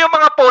 nakikita nyo yung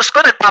mga post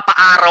ko,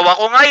 nagpapaaraw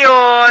ako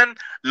ngayon,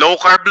 low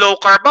carb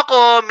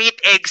ako, meat,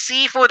 egg,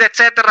 seafood,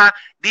 etc.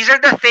 These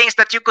are the things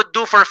that you could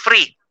do for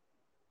free.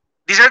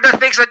 These are the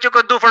things that you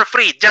could do for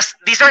free.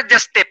 These are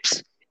just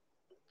tips.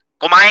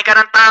 Kumain ka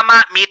ng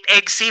tama, meat,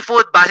 egg,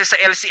 seafood, base sa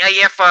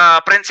LCIF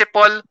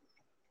principle.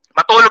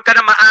 Matulog ka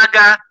na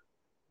maaga.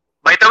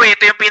 By the way,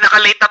 ito yung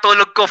pinaka-late na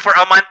tulog ko for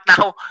a month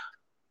now.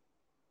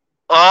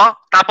 Oh,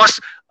 tapos,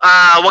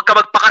 wag ka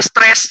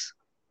magpaka-stress.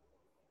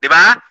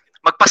 Diba?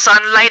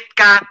 Magpa-sunlight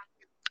ka,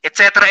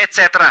 etc.,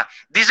 etc.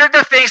 These are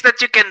the things that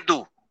you can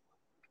do.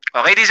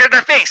 Okay? These are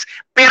the things.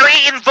 Pero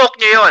i-invoke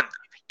nyo yun.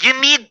 You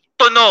need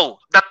to know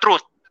the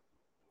truth.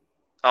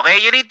 Okay?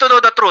 You need to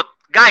know the truth.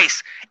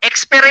 Guys,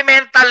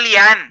 experimental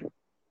yan.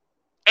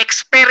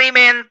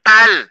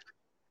 Experimental.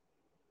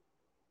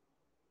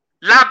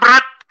 Lab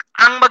rat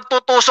ang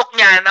magtutusok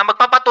niyan, ang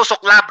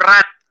magpapatusok lab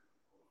rat.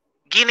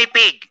 Guinea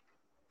pig.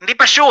 Hindi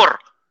pa sure.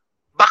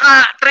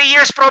 Baka 3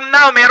 years from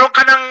now, meron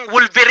ka ng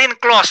Wolverine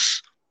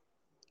claws.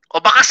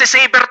 O baka si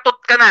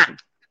Sabertooth ka na.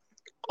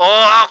 O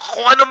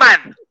kung ano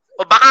man.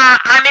 O baka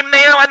 6 na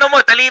yung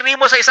daliri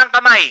mo sa isang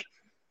kamay.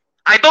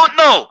 I don't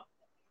know.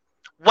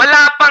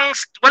 Wala pang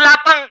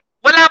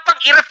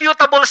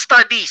irrefutable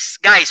studies,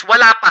 guys.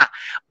 Wala pa.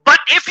 But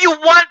if you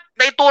want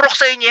na iturok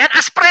sa inyo yan,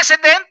 as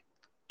president,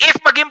 if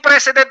maging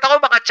president ako,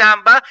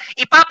 makachamba,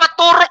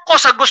 ipapaturok ko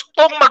sa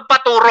gustong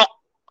magpaturok.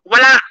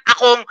 Wala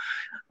akong,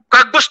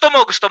 kag gusto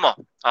mo.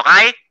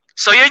 Okay?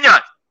 So yun.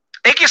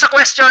 Thank you sa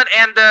question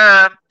and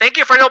thank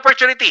you for the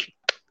opportunity.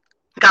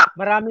 Kap.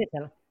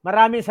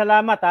 Maraming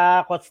salamat,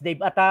 Coach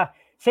Dave. At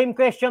same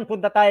question,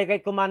 punta tayo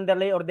kay Commander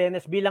Lay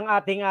Ordenes bilang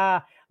ating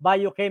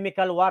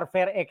biochemical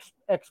warfare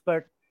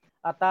expert.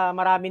 At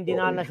maraming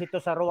dinanas ito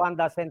sa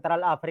Rwanda,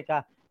 Central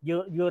Africa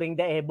during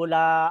the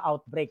Ebola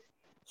outbreak.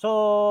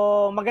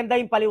 So, maganda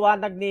yung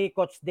paliwanag ni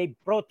Coach Dave.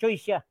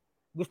 Pro-choice siya.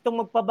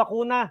 Gustong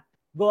magpabakuna,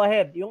 go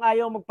ahead. Yung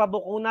ayaw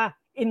magpabakuna,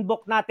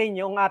 invoke natin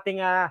yung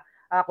ating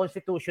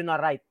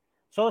constitutional right.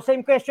 So,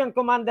 same question,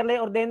 Commander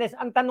Lay Ordenes.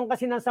 Ang tanong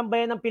kasi ng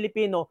sambayan ng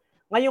Pilipino,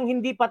 ngayong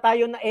hindi pa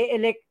tayo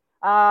na-elect,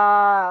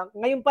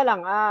 ngayon pa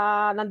lang,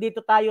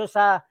 nandito tayo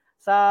sa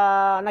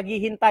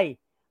naghihintay.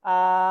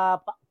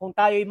 Kung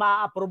tayo'y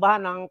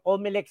maaaprubahan ng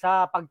COMELEC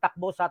sa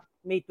pagtakbo sa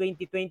May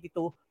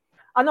 2022,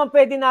 ano ang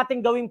pwede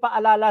natin gawing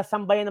paalala sa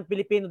sambayan ng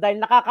Pilipino? Dahil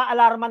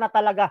nakaka-alarma na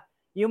talaga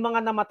yung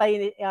mga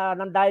namatay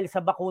ng dahil sa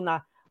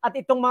bakuna. At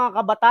itong mga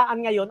kabataan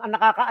ngayon, ang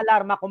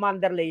nakaka-alarma,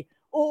 Commander Lay,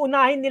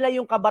 uunahin nila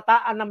yung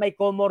kabataan na may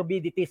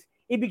comorbidities.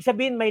 Ibig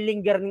sabihin may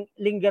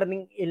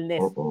lingering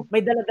illness.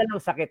 May daladalang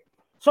sakit.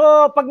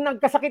 So pag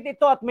nagkasakit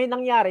ito at may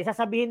nangyari,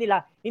 sasabihin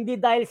nila, hindi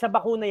dahil sa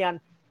bakuna yan,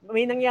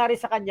 may nangyari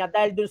sa kanya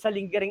dahil dun sa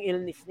lingering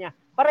illness niya.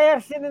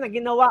 Parehas yun na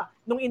ginawa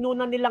nung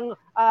inuna nilang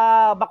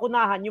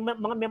bakunahan, yung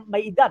mga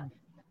may edad,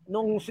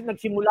 nung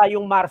nagsimula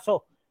yung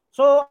Marso.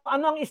 So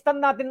anong stand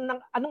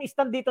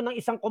dito ng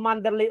isang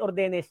Commander Lay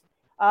Ordenes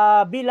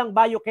bilang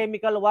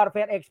biochemical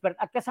warfare expert?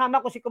 At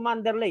kasama ko si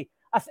Commander Lay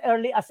as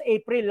early as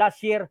April last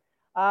year.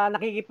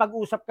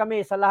 Nakikipag-usap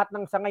kami sa lahat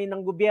ng sangay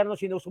ng gobyerno.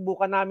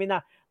 Sinusubukan namin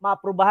na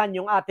maaprubahan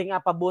yung ating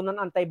pabunan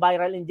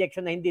antiviral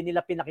injection na hindi nila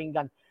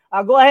pinakinggan.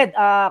 Go ahead,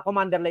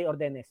 Commander Lay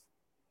Ordenes.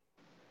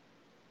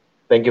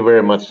 Thank you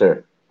very much,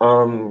 sir.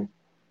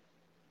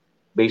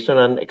 based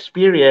on an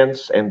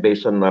experience and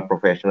based on a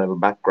professional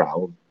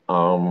background,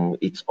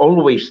 it's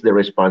always the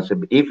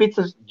responsibility. If it's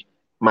a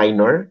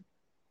minor,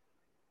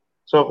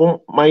 so kung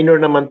minor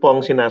naman po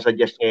ang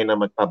sinasuggest ngayon na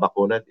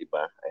magpabakuna, di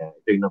ba?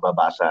 Ito yung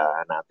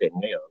nababasa natin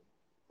ngayon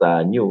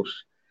sa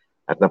news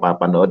at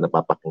napapanood,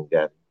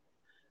 napapakinggan.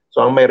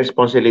 So ang may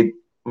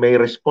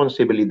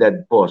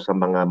responsibilidad po sa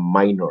mga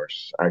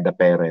minors are the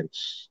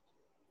parents.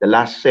 The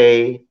last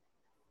say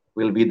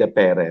will be the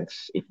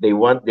parents. If they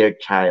want their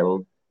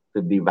child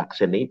to be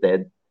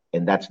vaccinated,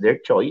 and that's their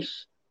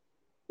choice,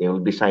 they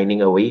will be signing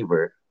a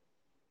waiver.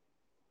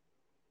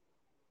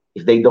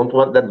 If they don't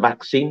want that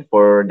vaccine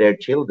for their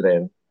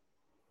children,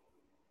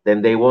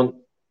 then they won't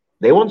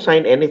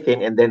sign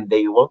anything, and then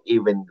they won't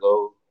even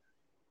go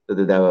to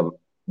the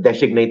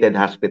designated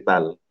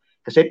hospital.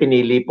 Kasi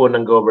pinili po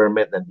ng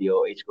government, ng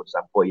DOH, kung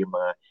saan po yung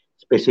mga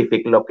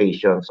specific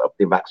locations of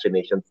the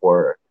vaccination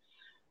for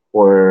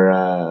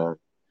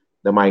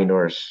the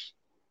minors,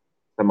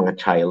 the mga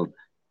child.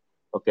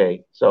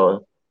 Okay,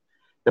 so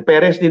the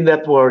parents did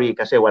not worry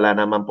kasi wala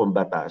naman pong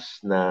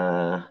batas na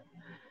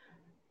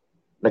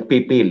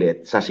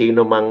nagpipilit sa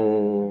sino mang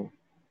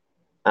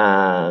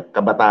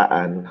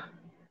kabataan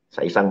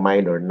sa isang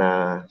minor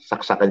na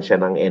saksakan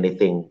siya ng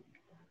anything.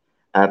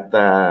 At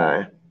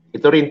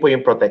ito rin po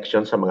yung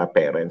protection sa mga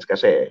parents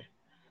kasi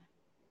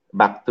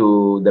back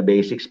to the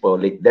basics po,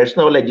 there's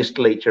no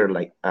legislature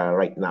like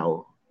right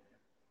now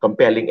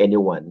compelling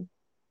anyone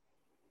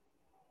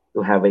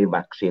to have a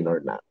vaccine or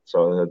not.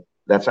 So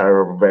that's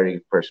our very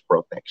first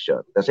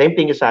protection. The same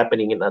thing is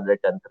happening in other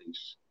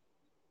countries.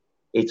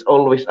 It's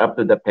always up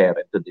to the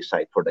parent to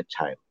decide for the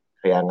child.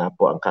 Kaya nga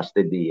po ang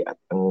custody at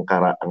ang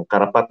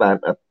karapatan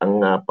at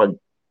ang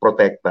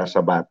pagprotekta sa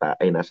bata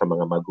ay nasa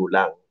mga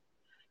magulang.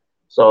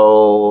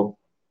 So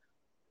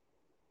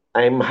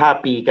I'm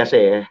happy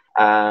kasi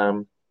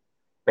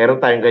meron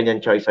tayong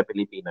ganyan choice sa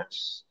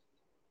Pilipinas.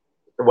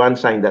 One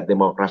sign that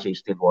democracy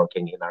is still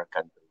working in our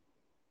country.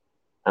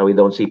 We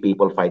don't see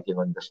people fighting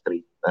on the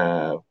street,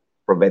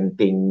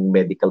 preventing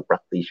medical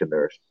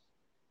practitioners,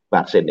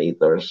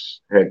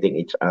 vaccinators, hurting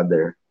each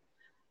other,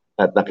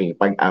 at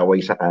nakipag-away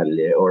sa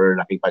kalye or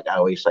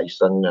nakipag-away sa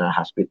isang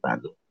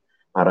hospital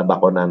para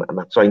bakunan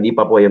anak. So hindi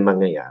pa po yun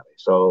mangyayari.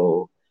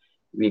 So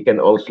we can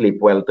all sleep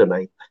well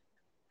tonight.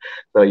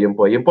 So yun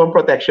po ang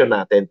protection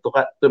natin.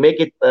 To make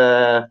it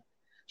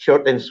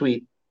short and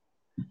sweet,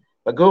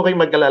 pag kayo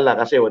mag-alala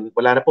kasi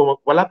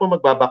wala po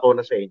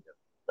magbabakuna sa inyo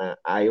na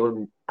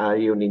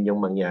ayaw ninyong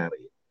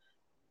mangyari.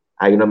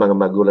 Ayaw ng mga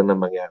magulang na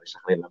mangyari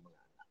sa kanilang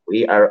mga anak.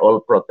 We are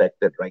all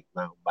protected right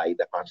now by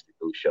the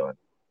Constitution.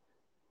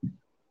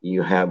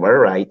 You have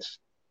our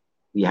rights.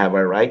 We have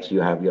our rights.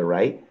 You have your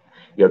right.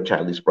 Your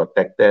child is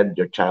protected.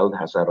 Your child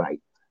has a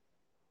right.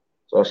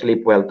 So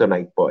sleep well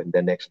tonight po in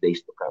the next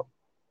days to come.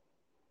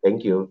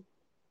 Thank you.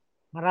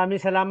 Maraming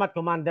salamat,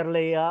 Commander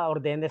Leia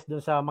Ordenes,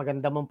 dun sa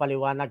maganda mong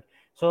paliwanag.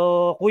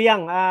 So,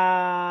 Kuyang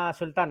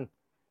Sultan,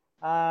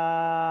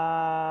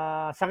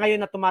 sa ngayon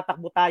na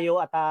tumatakbo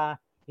tayo at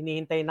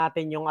hinihintay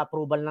natin yung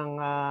approval ng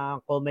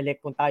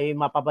COMELEC kung tayo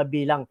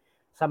mapapabilang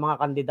sa mga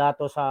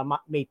kandidato sa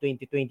May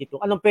 2022.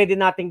 Anong pwede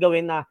natin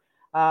gawin na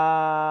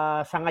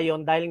sa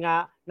ngayon? Dahil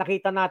nga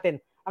nakita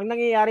natin, ang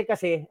nangyayari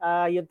kasi,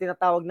 yung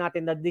tinatawag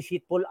natin na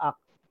Deceitful Act,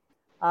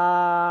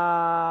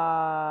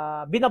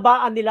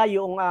 binabaan nila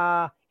yung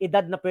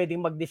edad na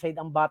pwedeng mag-decide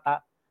ang bata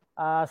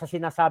sa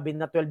sinasabi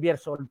na 12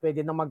 years old,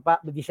 pwede na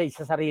mag-decide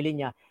sa sarili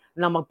niya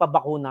na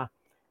magpabakuna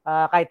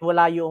kahit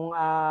wala yung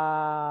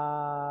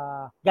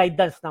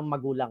guidance ng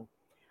magulang.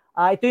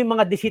 Ito yung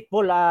mga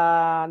deceitful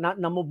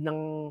na move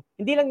ng,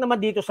 hindi lang naman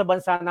dito sa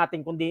bansa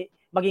natin, kundi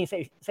maging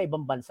sa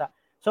ibang bansa.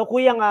 So,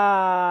 Kuyang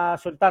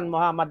Sultan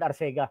Muhammad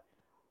Arcega,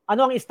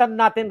 ano ang stand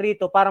natin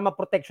rito para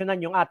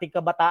maproteksyonan yung ating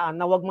kabataan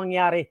na wag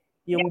mangyari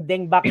yung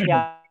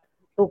Dengbaksya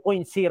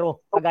 2.0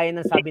 kagaya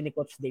ng sabi ni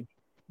Coach Dave?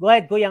 Go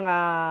ahead, Kuyang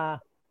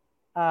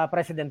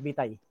President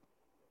Bitay.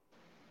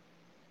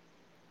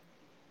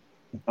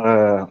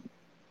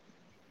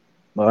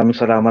 Maraming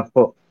salamat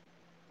po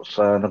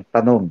sa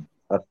nagtanong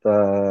at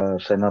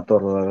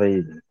Senator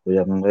Ray,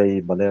 Kuyang Ray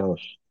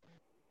Baleros.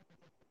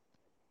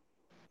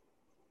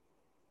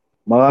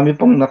 Marami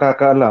pong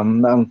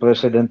nakakaalam na ang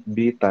President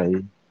Bitay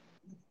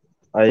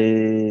ay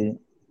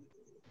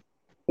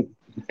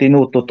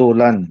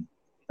tinututulan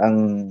ang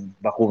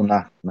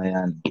bakuna na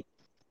yan.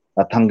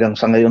 At hanggang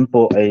sa ngayon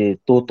po ay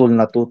tutol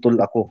na tutol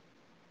ako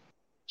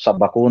sa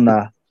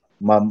bakuna,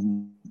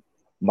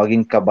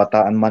 maging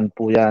kabataan man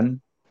po yan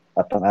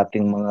at ang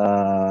ating mga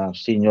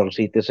senior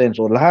citizens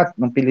o lahat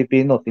ng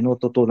Pilipino,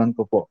 tinututulan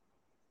ko po.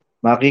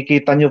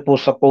 Makikita nyo po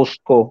sa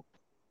post ko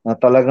na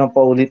talagang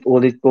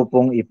paulit-ulit ko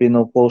pong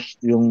ipinopost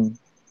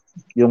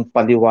yung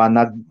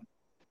paliwanag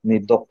ni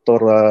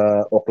Dr.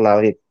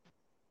 Oclarit.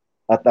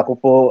 At ako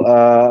po,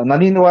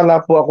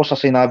 naniniwala po ako sa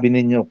sinabi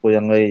ninyo, Kuya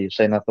Ngay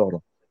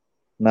Senator,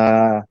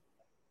 na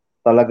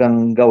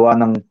talagang gawa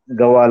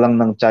lang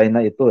ng China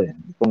ito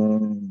itong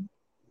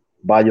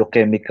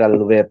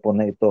biochemical weapon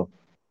na ito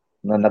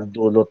na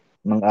nagdulot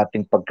ng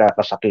ating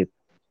pagkakasakit.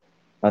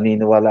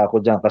 Naniniwala ako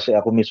dyan kasi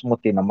ako mismo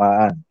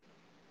tinamaan.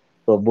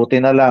 So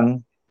buti na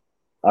lang,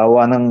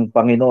 awa ng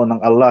Panginoon ng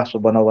Allah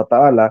subhanahu wa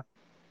ta'ala,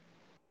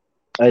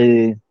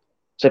 ay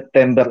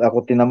September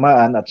ako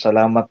tinamaan at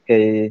salamat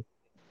kay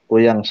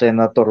Kuyang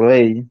Senator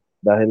Ray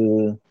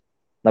dahil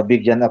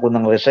nabigyan ako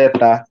ng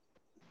reseta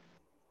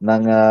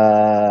ng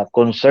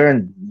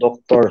concerned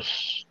doctors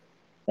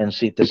and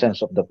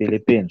citizens of the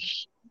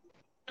Philippines,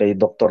 kay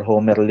Dr.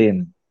 Homer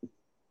Lin.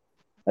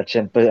 At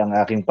syempre ang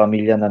aking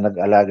pamilya na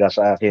nag-alaga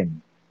sa akin.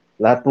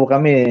 Lahat po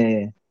kami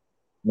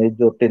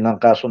medyo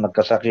tinangkaso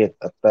nagkasakit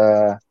at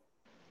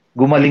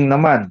gumaling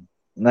naman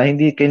na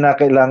hindi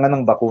kinakailangan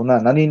ng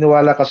bakuna.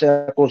 Naniniwala kasi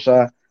ako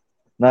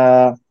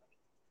na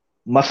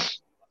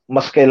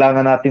mas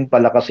kailangan natin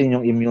palakasin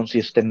yung immune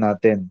system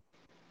natin.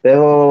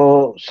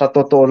 Pero sa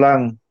totoo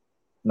lang,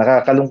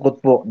 nakakalungkot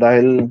po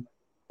dahil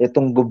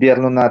itong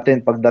gobyerno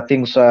natin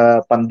pagdating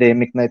sa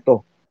pandemic na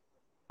ito,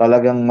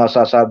 talagang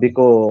masasabi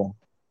ko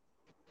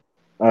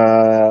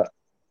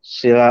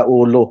sira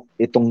ulo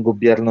itong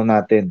gobyerno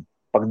natin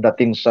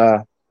pagdating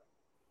sa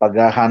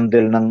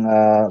pag-handle ng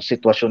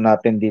sitwasyon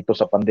natin dito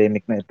sa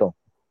pandemic na ito.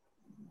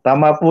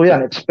 Tama po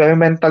yan,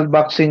 experimental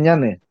vaccine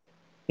yan eh.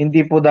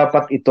 Hindi po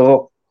dapat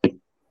ito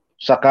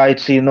sa kahit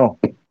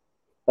sino.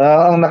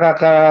 Ang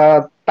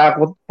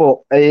nakakatakot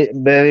po ay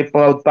very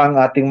proud pa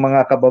ang ating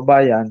mga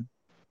kababayan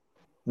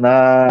na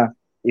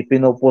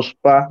ipinupus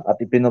pa at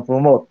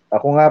ipinopromote.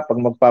 Ako nga, pag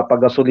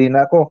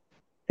magpapagasolina ako,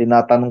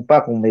 tinatanong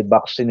pa kung may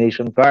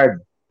vaccination card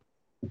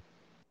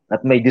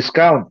at may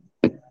discount.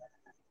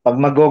 Pag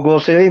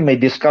mag-grocery, may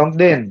discount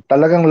din.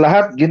 Talagang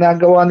lahat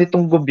ginagawa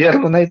nitong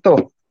gobyerno na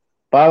ito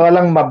para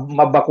lang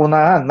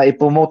mabakunahan,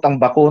 maipromote ang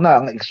bakuna,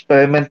 ang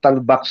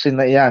experimental vaccine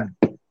na iyan.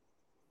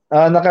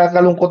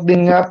 Nakakalungkot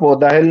din nga po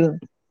dahil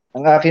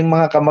ang aking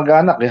mga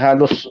kamag-anak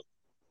halos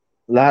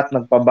lahat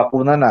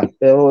nagpabakuna na.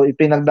 Pero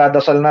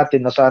ipinagdadasal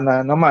natin na sana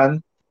naman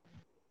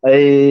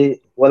ay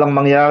walang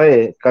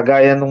mangyari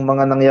kagaya ng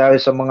mga nangyari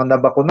sa mga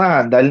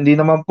nabakunahan dahil hindi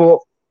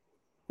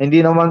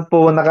naman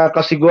po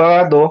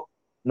nakakasigurado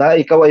na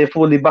ikaw ay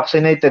fully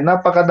vaccinated.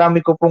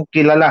 Napakadami ko pong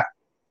kilala.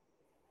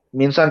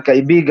 Minsan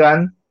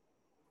kaibigan,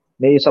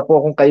 may isa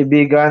po akong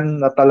kaibigan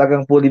na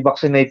talagang fully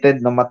vaccinated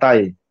na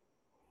matay.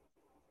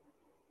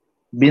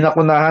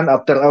 Binakunahan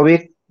after a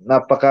week,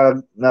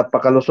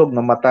 napakalusog na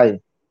matay.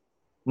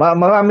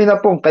 Marami na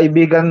pong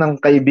kaibigan ng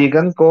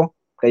kaibigan ko,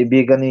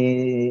 kaibigan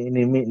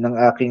ng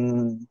aking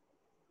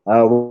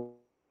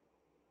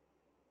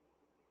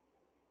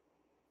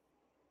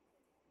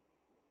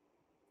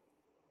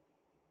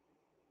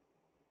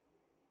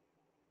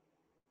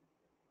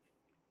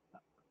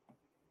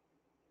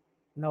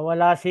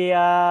Nawala si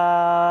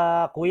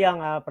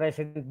Kuyang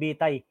President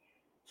Bitay.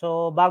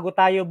 So bago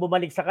tayo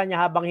bumalik sa kanya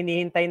habang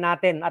hinihintay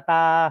natin at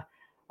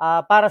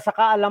para sa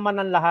kaalaman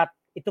ng lahat,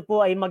 ito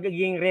po ay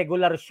magiging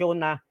regular show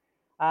na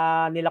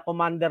nila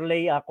Commander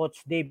Lay,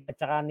 Coach Dave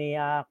at saka ni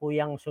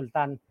Kuyang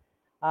Sultan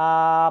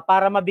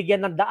para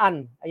mabigyan ng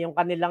daan ay yung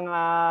kanilang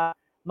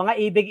mga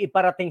ibig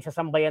iparating sa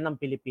sambayan ng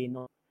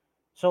Pilipino.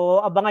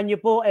 So abangan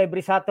nyo po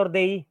every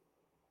Saturday,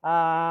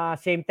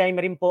 same time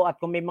rin po, at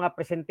kung may mga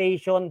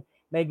presentation,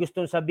 may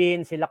gustong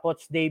sabihin sila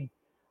Coach Dave,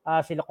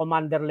 sila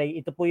Commander Lay,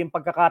 ito po yung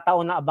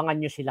pagkakataon na abangan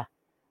nyo sila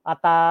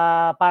at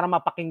para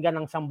mapakinggan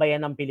ng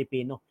sambayan ng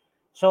Pilipino.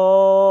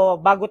 So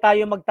bago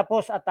tayo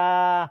magtapos at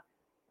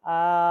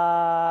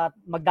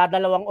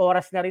magdadalawang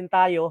oras na rin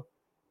tayo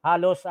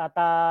halos at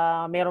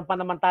meron pa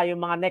naman tayo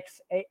mga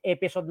next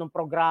episode ng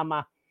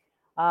programa,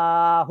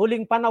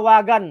 huling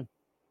panawagan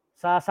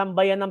sa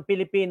sambayan ng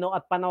Pilipino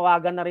at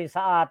panawagan na rin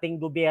sa ating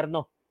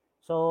gobyerno.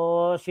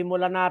 So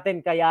simulan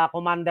natin kaya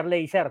Commander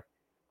Lay, sir.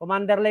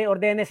 Commander Lay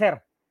Ordene, sir.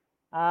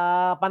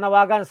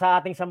 Panawagan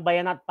sa ating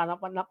sambayan at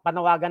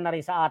panawagan na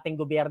rin sa ating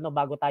gobyerno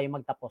bago tayo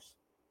magtapos.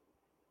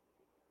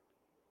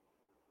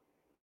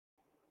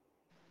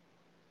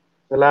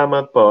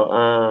 Salamat po.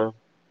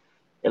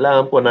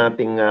 Kailangan po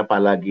nating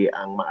palagi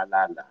ang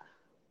maalala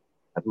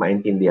at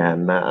maintindihan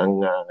na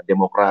ang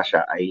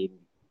demokrasya ay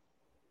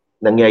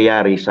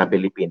nangyayari sa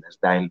Pilipinas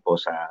dahil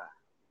po sa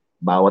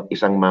bawat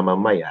isang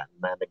mamamayan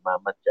na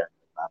nagmamadyan,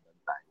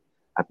 nagbabantay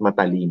at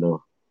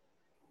matalino.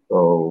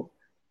 So,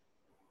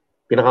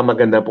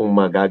 pinakamaganda pong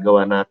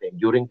magagawa natin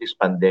during this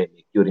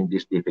pandemic, during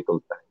this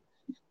difficult time,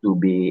 is to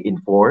be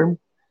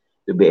informed,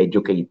 to be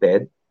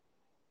educated,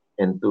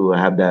 and to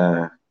have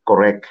the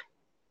correct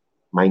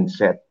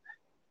mindset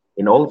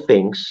in all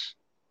things,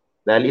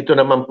 dahil ito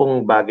naman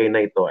pong bagay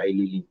na ito ay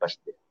lilipas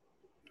din.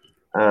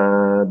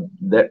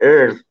 The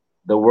earth,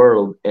 the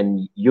world,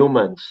 and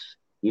humans,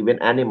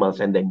 even animals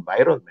and the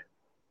environment,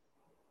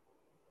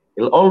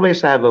 will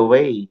always have a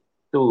way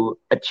to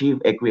achieve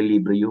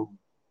equilibrium.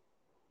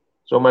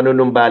 So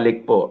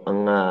manunumbalik po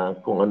ang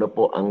kung ano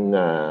po ang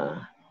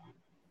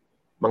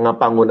mga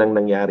pangunang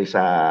nangyari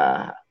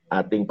sa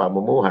ating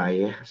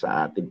pamumuhay,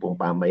 sa ating pong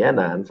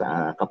pamayanan,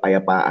 sa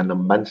kapayapaan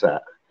ng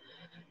bansa.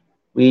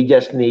 We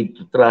just need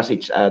to trust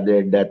each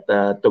other that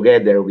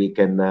together we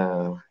can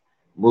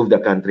move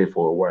the country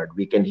forward.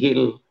 We can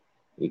heal,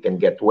 we can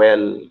get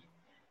well,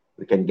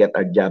 we can get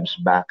our jobs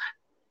back.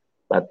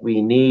 But we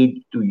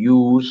need to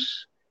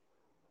use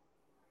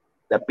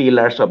the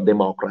pillars of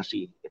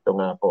democracy. Ito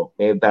nga po,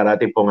 may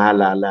darating pong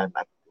halalan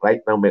at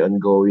right now may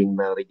ongoing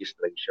na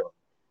registration.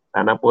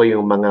 Sana po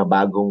yung mga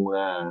bagong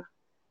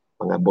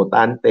mga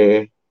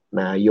botante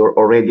na you're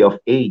already of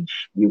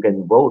age, you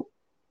can vote.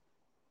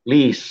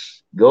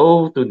 Please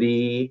go to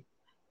the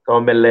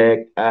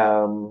COMELEC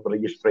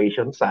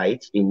registration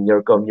sites in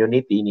your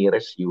community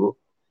nearest you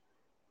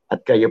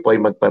at kayo po ay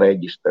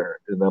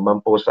magpa-register. Ito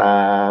naman po sa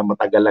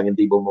matagal lang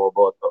hindi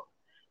bumoboto.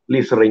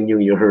 Please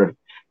renew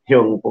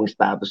yung pong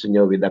status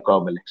niyo with the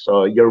COMELEC.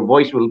 So your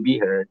voice will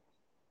be heard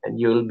and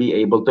you will be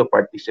able to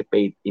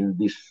participate in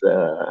this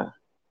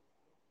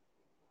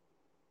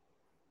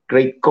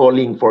great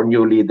calling for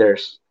new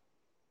leaders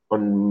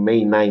on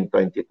May 9,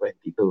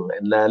 2022.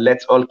 And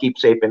let's all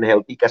keep safe and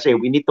healthy kasi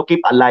we need to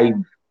keep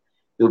alive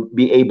to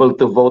be able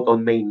to vote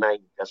on May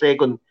 9. Kasi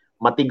kung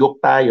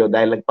matigok tayo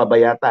dahil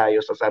nagpabaya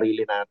tayo sa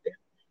sarili natin,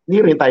 hindi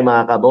rin tayo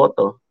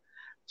makakaboto.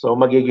 So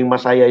magiging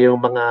masaya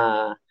yung mga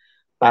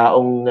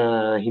taong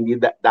hindi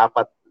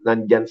dapat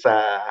nandyan sa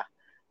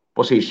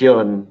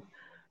posisyon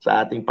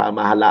sa ating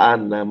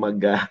pamahalaan na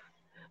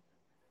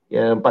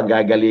yan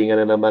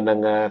paggagalingan na naman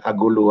ng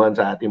kaguluhan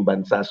sa ating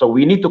bansa. So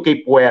we need to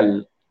keep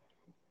well,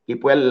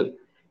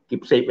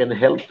 keep safe and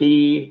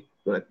healthy,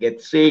 do not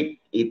get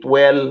sick, eat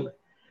well,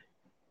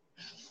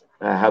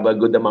 have a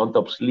good amount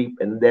of sleep,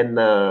 and then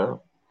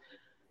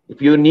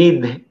if you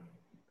need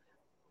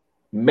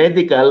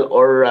medical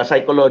or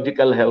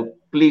psychological help,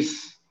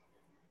 please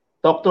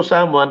talk to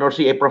someone or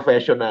see a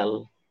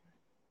professional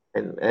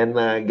and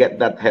get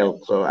that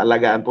help. So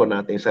alagaan po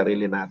natin yung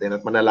sarili natin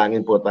at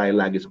manalangin po tayo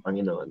lagi sa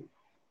Panginoon.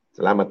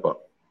 Salamat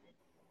po.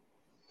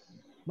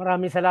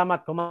 Maraming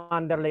salamat,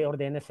 Commander Lay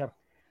Ordenes, sir.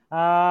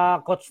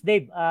 Coach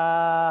Dave,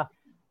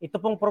 ito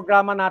pong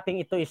programa natin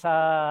ito isa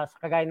sa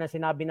kagaya ng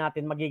sinabi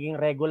natin, magiging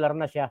regular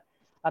na siya.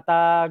 At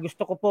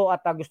gusto ko po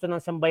at gusto ng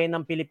sambayan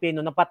ng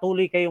Pilipino na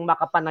patuloy kayong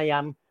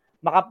makapanayam,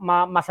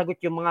 masagot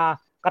yung mga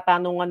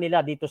katanungan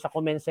nila dito sa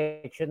comment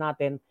section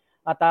natin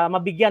at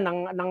mabigyan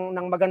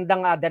ng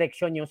magandang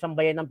direksyon yung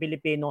sambayan ng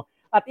Pilipino.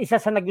 At isa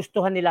sa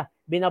nagustuhan nila,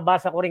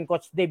 binabasa ko rin,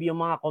 Coach Dave,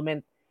 yung mga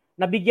comment.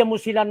 Nabigyan mo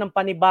sila ng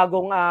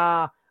panibagong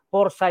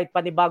foresight,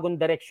 panibagong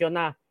direksyon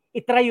na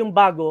itry yung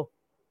bago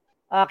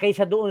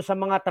kaysa doon sa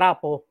mga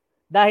trapo.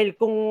 Dahil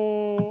kung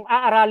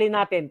aaralin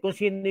natin kung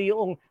sino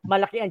yung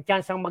malaki ang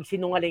chansang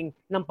magsinungaling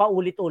ng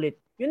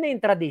paulit-ulit, yun na yung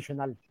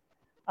traditional.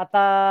 At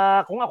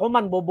kung ako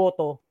man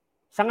boboto,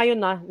 sa ngayon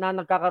na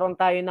nagkakaroon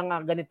tayo ng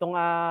ganitong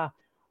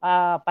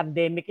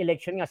pandemic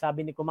election nga,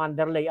 sabi ni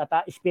Commander Lay,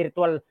 at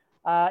spiritual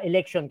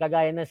election,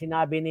 kagaya ng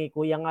sinabi ni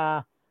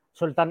Kuyang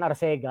Sultan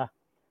Arcega,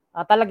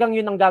 talagang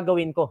yun ang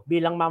gagawin ko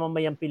bilang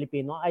mamamayang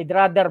Pilipino. I'd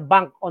rather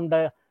bank on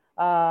the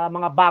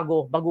mga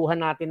baguhan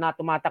natin na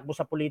tumatakbo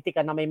sa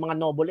politika na may mga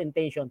noble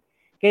intention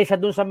kaysa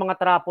dun sa mga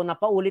trapo na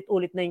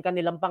paulit-ulit na yung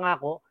kanilang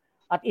pangako.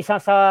 At isa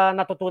sa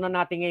natutunan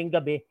natin ngayong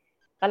gabi,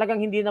 talagang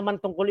hindi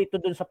naman tungkol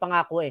ito dun sa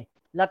pangako eh.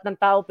 Lahat ng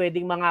tao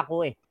pwedeng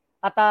mangako eh.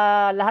 At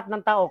lahat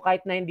ng tao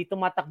kahit na hindi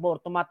tumatakbo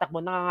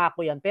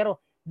nangangako yan.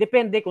 Pero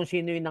depende kung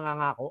sino yung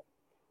nangangako.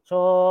 So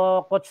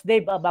Coach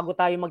Dave, bago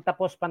tayo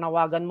magtapos,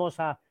 panawagan mo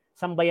sa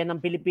sambayan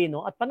ng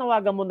Pilipino at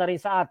panawagan mo na rin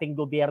sa ating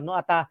gobyerno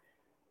at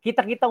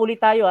kita-kita ulit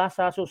tayo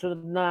sa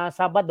susunod na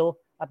Sabado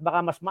at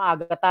baka mas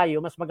maaga tayo,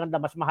 mas maganda,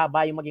 mas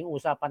mahaba yung maging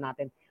usapan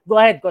natin. Go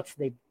ahead, Coach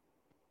Dave.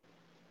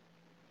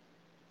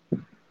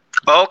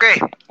 Okay.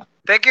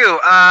 Thank you,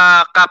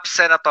 Cap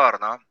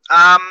Senator, no?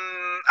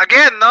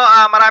 Again, no,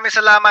 maraming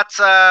salamat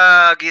sa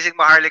Gising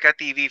Maharlika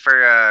TV for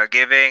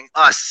giving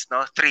us,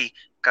 no, 3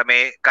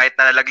 kami, kahit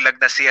na nalaglag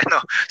na si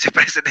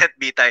President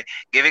Bitay,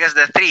 giving us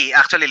the 3,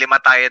 actually 5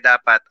 tayo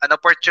dapat, an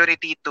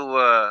opportunity to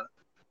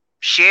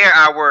share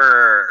our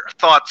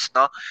thoughts,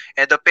 no,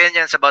 and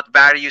opinions about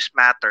various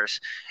matters.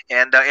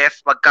 And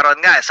if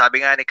magkaroon nga,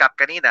 sabi nga ni Cap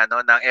kanina,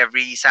 no, ng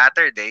every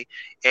Saturday,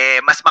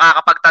 mas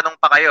makakapagtanong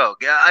pa kayo.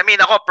 I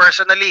mean, ako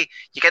personally,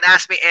 you can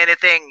ask me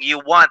anything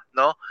you want,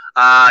 no.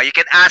 You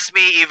can ask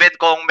me even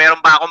kung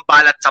meron ba akong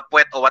balat sa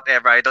puwet or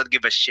whatever. I don't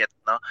give a shit,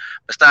 no.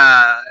 Basta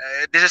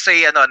this is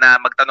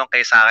na magtanong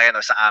kayo sa akin,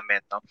 no, sa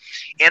amin, no.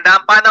 And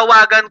ang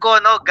panawagan ko,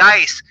 no,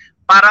 guys,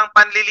 parang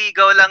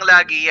panliligaw lang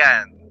lagi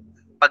 'yan.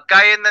 Pag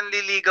kayo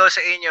nanliligaw sa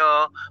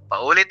inyo,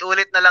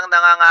 paulit-ulit na lang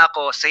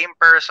nangangako, same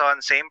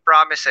person, same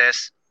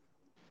promises,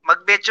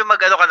 medyo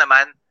ka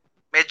naman,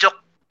 medyo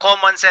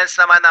common sense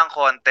naman ng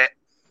konti.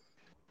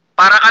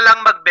 Para ka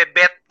lang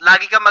magbebet,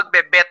 lagi ka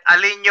magbebet,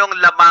 alin yung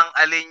lamang,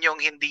 alin yung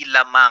hindi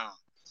lamang.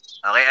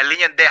 Okay,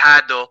 alin yung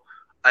dehado,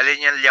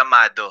 alin yung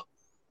llamado.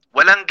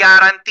 Walang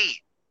guarantee.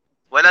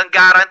 Walang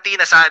guarantee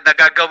na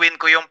gagawin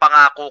ko yung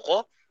pangako ko.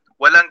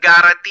 Walang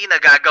guarantee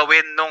na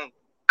gagawin nung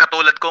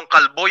katulad kong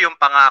kalbo yung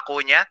pangako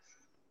niya.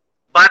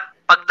 But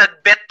pag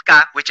nag-bet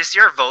ka, which is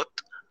your vote,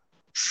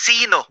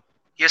 sino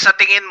yung sa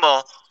tingin mo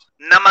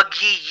na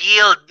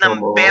mag-yield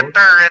ng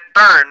better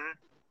return,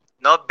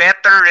 no,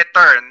 better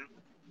return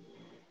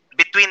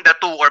between the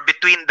two or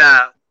between the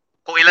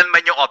kung ilan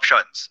man yung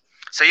options.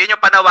 So yun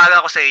yung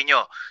panawagan ko sa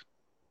inyo.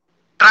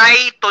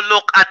 Try to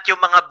look at yung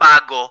mga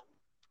bago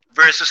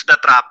versus the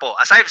trapo.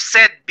 As I've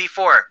said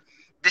before,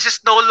 This is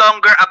no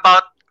longer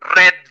about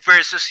red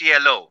versus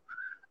yellow.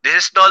 This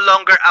is no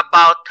longer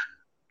about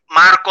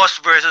Marcos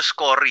versus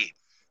Cory.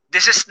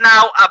 This is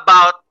now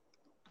about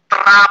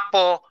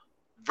Trapo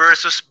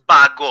versus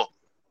Bago.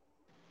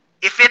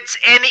 If it's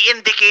any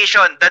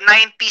indication, the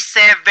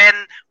 97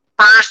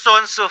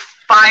 persons who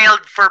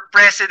filed for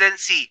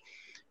presidency,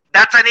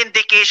 that's an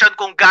indication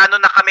kung gaano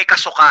na kami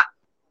kasuka.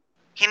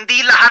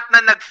 Hindi lahat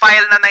na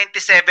nag-file na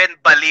 97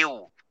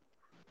 baliw.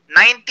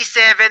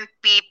 97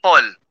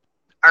 people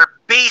are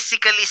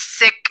basically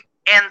sick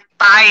and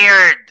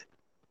tired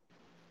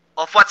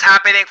of what's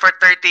happening for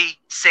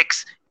 36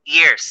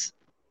 years.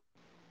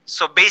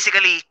 So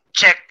basically,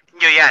 check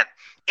nyo yan.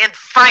 And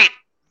fight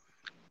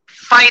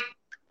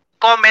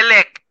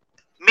COMELEC.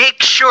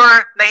 Make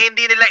sure na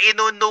hindi nila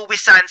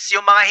inunuwisans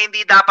yung mga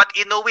hindi dapat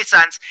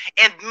inuwisans,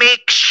 and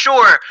make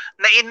sure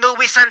na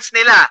inuwisans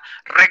nila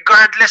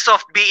regardless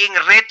of being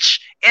rich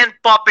and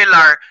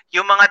popular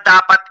yung mga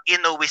dapat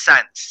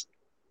inuwisans.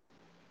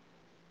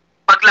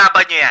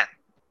 Paglaban nyo yan.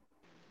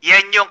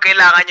 Yan yung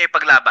kailangan nyo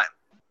ipaglaban.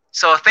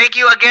 So thank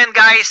you again,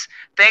 guys.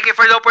 Thank you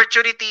for the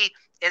opportunity,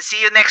 and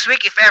see you next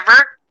week if ever.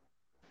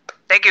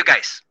 Thank you,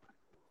 guys.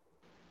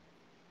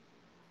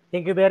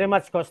 Thank you very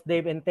much, Coach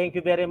Dave, and thank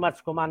you very much,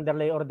 Commander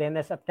Lay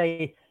Ordenes, at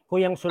kay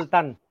Kuyang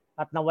Sultan,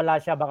 at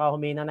nawala siya, baka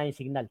humina na yung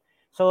signal.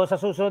 So sa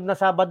susunod na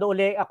Sabado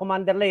uli,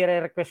 Commander Lay,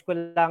 re-request ko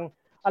lang,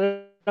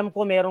 alam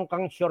ko meron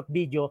kang short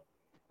video,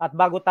 at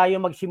bago tayo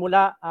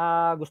magsimula,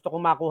 gusto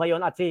kong makuha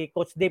yon, at si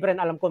Coach Dave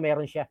rin, alam ko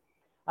meron siya.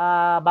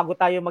 Bago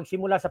tayo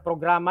magsimula sa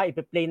programa,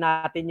 ipi-play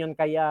natin yun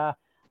kay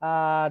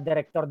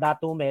Director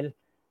Datumel,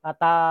 at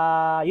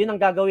yun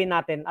ang gagawin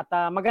natin. At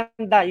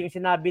maganda yung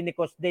sinabi ni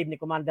Coach Dave, ni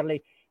Commander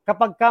Lay,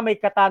 kapag ka may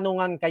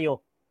katanungan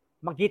kayo,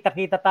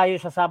 magkita-kita tayo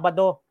sa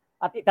Sabado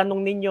at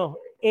itanong ninyo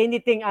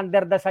anything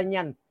under the sun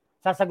yan.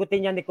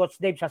 Sasagutin niya ni Coach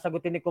Dave,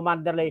 sasagutin ni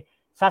Commander Lay,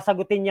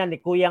 sasagutin niya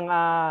ni Kuyang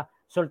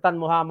Sultan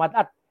Muhammad.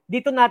 At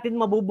dito natin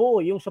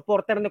mabubuo yung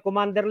supporter ni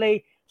Commander Lay,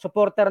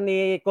 supporter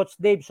ni Coach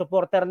Dave,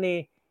 supporter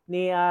ni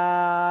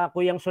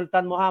Kuyang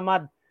Sultan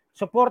Muhammad,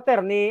 supporter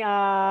ni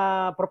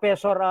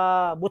Professor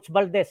Butch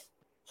Valdez,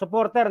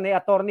 supporter ni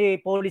Attorney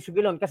Paulie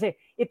Sugilon, kasi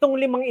itong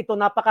limang ito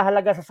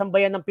napakahalaga sa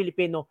sambayan ng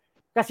Pilipino,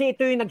 kasi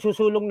ito yung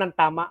nagsusulong ng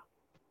tama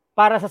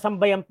para sa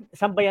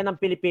sambayan ng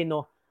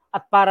Pilipino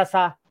at para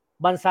sa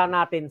bansa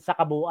natin sa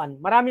kabuuan.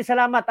 Maraming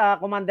salamat,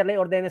 Commander Lay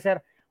Ordenes,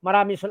 sir.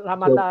 Maraming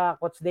salamat,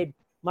 Coach Dave.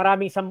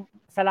 Maraming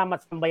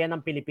salamat sa sambayan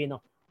ng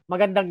Pilipino.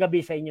 Magandang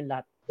gabi sa inyong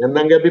lahat.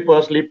 Magandang gabi po.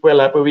 Sleep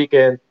well. Happy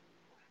weekend.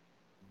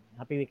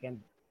 Happy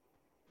weekend.